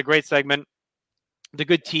yeah, this is a great segment. The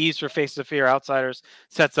good tease for Faces of Fear Outsiders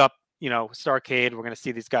sets up, Starrcade. We're going to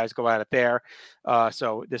see these guys go at it there.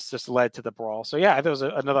 So this just led to the brawl. So yeah, I thought it was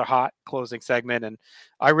another hot closing segment, and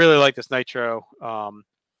I really like this Nitro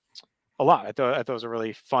a lot. I thought it was a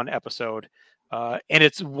really fun episode, and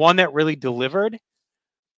it's one that really delivered.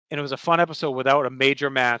 And it was a fun episode without a major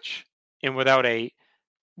match and without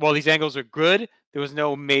these angles are good. There was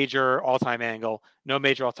no major all-time angle, no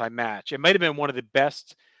major all-time match. It might have been one of the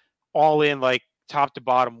best all-in, like, top to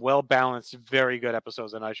bottom, well-balanced, very good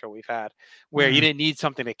episodes of Nitro we've had, where you didn't need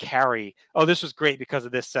something to carry. Oh, this was great because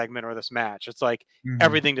of this segment or this match. It's like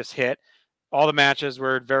everything just hit. All the matches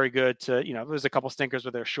were very good to, there was a couple stinkers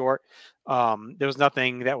where they're short. There was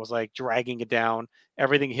nothing that was like dragging it down.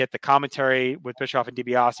 Everything hit. The commentary with Bischoff and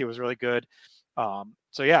DiBiase was really good.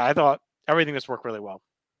 So yeah, I thought everything just worked really well.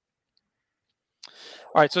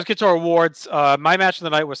 All right, so let's get to our awards. My match of the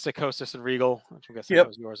night was Psychosis and Regal, which I'm guessing that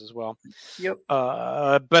was yours as well. Yep.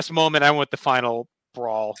 Best moment, I went with the final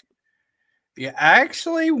brawl. Yeah, I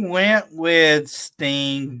actually went with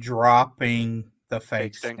Sting dropping the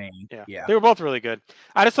fake Sting. Yeah, they were both really good.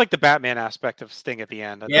 I just like the Batman aspect of Sting at the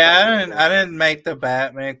end. I didn't make the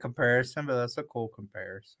Batman comparison, but that's a cool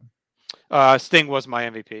comparison. Sting was my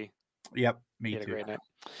MVP. Yep, me too. Great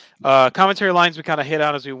night. Commentary lines we kind of hit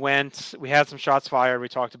on as we went. We had some shots fired. We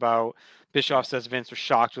talked about Bischoff says Vince was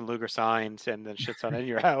shocked when Luger signed and then shits on In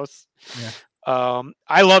Your House. Yeah.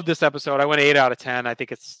 I love this episode. I went 8 out of 10. I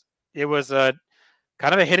think it was a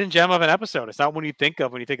kind of a hidden gem of an episode. It's not when you think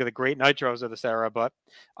of the great Nitros of this era, but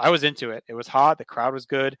I was into it. It was hot. The crowd was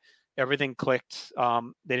good. Everything clicked.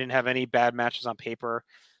 They didn't have any bad matches on paper.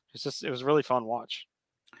 It was a really fun watch.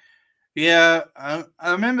 Yeah,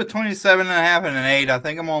 I'm in between 7.5 and an 8. I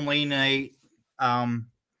think I'm on lean 8.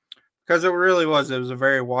 Because it was a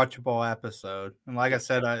very watchable episode. And like I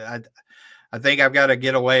said, I think I've got to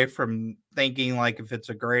get away from thinking like if it's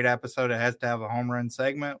a great episode, it has to have a home run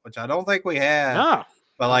segment, which I don't think we had. No.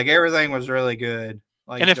 But like everything was really good.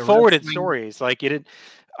 Like And it forwarded stories. Like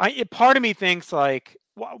part of me thinks like,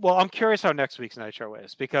 well, I'm curious how next week's Nitro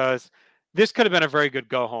is, because this could have been a very good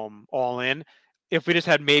go home all in if we just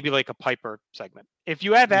had maybe like a Piper segment. If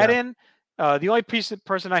you add that in, the only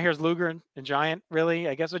person I hear is Luger and Giant, really.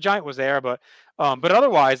 I guess the Giant was there, but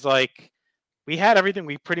otherwise, like, we had everything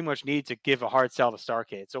we pretty much need to give a hard sell to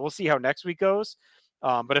Starrcade. So we'll see how next week goes.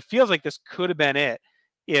 But it feels like this could have been it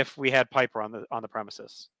if we had Piper on the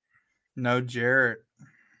premises. No Jarrett.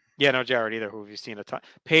 Yeah, no Jarrett either, who we've seen a ton.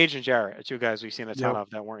 Paige and Jarrett are two guys we've seen a ton of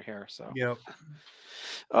that weren't here. So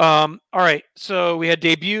all right. So we had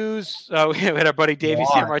debuts. We had our buddy Davey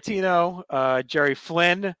Sammartino, Jerry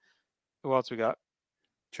Flynn. Who else we got?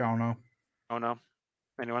 Chono. Oh no.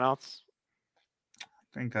 Anyone else?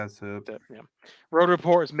 I think that's it. Yeah. Road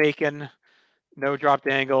Report is making no dropped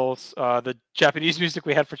angles. The Japanese music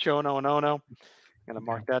we had for Chono and Ono. Gonna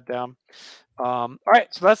mark that down. All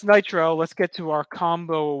right, so that's Nitro. Let's get to our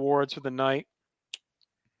combo awards for the night.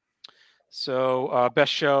 So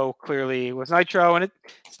best show clearly was Nitro, and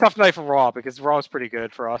it's a tough night for Raw because Raw is pretty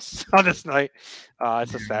good for us on this night.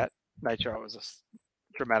 It's just that Nitro was just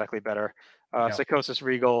dramatically better. Psychosis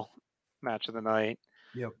Regal match of the night.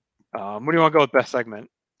 Yep. What do you want to go with best segment?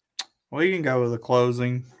 Well, you can go with the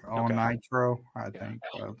closing on Nitro. I think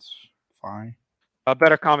that's fine.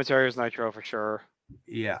 Better commentary was Nitro for sure.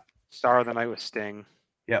 Yeah. Star of the night was Sting.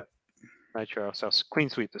 Yep. Nitro. So clean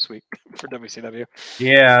sweep this week for WCW.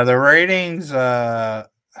 Yeah, the ratings, I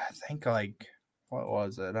think like, what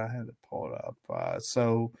was it? I had to pull it up.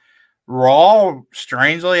 So Raw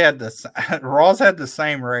strangely Raw's had the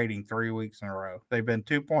same rating 3 weeks in a row. They've been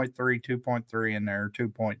 2.3, 2.3, and they're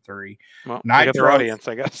 2.3. Well, Nitro's their audience,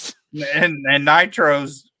 I guess. And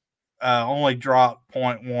Nitro's only dropped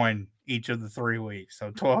 0.1 each of the 3 weeks.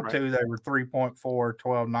 So 12-2, they were 3.4,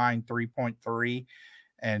 12-9, 3.3,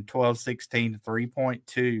 and 12-16 to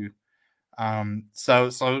 3.2.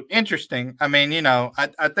 So interesting. I mean, I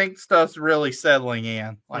think stuff's really settling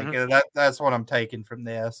in. Like that's what I'm taking from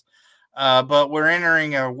this. But we're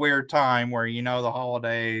entering a weird time where the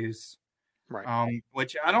holidays, right?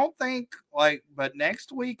 Which I don't think but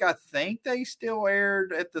next week I think they still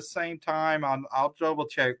aired at the same time. I'll double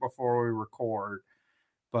check before we record.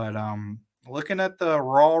 But looking at the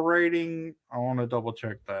Raw rating, I want to double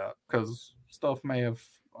check that because stuff may have.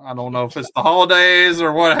 I don't know if it's the holidays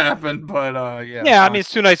or what happened, but yeah. Yeah, I mean, it's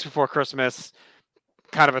 2 nights before Christmas.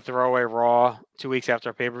 Kind of a throwaway Raw. 2 weeks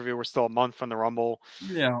after pay-per-view, we're still a month from the Rumble.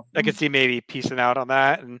 Yeah, I could see maybe piecing out on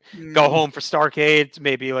that and go home for Starrcade.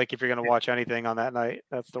 Maybe like if you're going to watch anything on that night,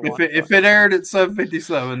 that's the one. If it aired at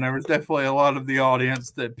 7:57, there was definitely a lot of the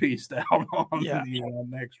audience that pieced out on the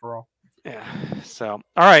next Raw. Yeah. So,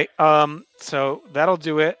 all right. So that'll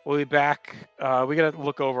do it. We'll be back. We got to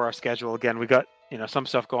look over our schedule again. We got some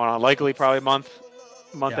stuff going on. Likely probably a month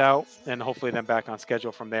out, and hopefully then back on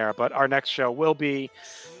schedule from there. But our next show will be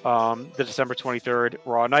the December 23rd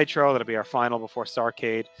Raw Nitro. That'll be our final before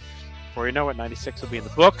Starrcade. Before you know it, 96 will be in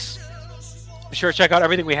the books. Be sure to check out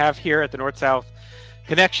everything we have here at the North-South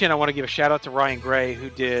Connection. I want to give a shout out to Ryan Gray, who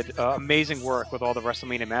did amazing work with all the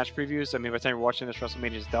WrestleMania match previews. I mean, by the time you're watching this,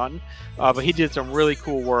 WrestleMania is done. But he did some really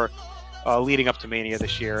cool work leading up to Mania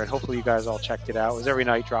this year, and hopefully you guys all checked it out. It was every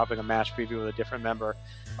night dropping a match preview with a different member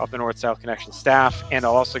of the North-South Connection staff. And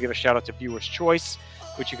I'll also give a shout out to Viewer's Choice,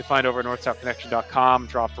 which you can find over at northsouthconnection.com.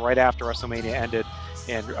 Dropped right after WrestleMania ended,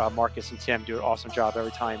 and Marcus and Tim do an awesome job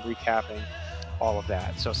every time recapping all of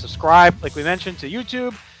that. So subscribe, like we mentioned, to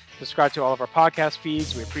YouTube. Subscribe to all of our podcast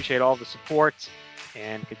feeds. We appreciate all the support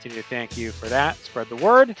and continue to thank you for that. Spread the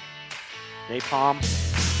word. Napalm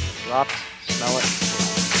dropped. Smell it.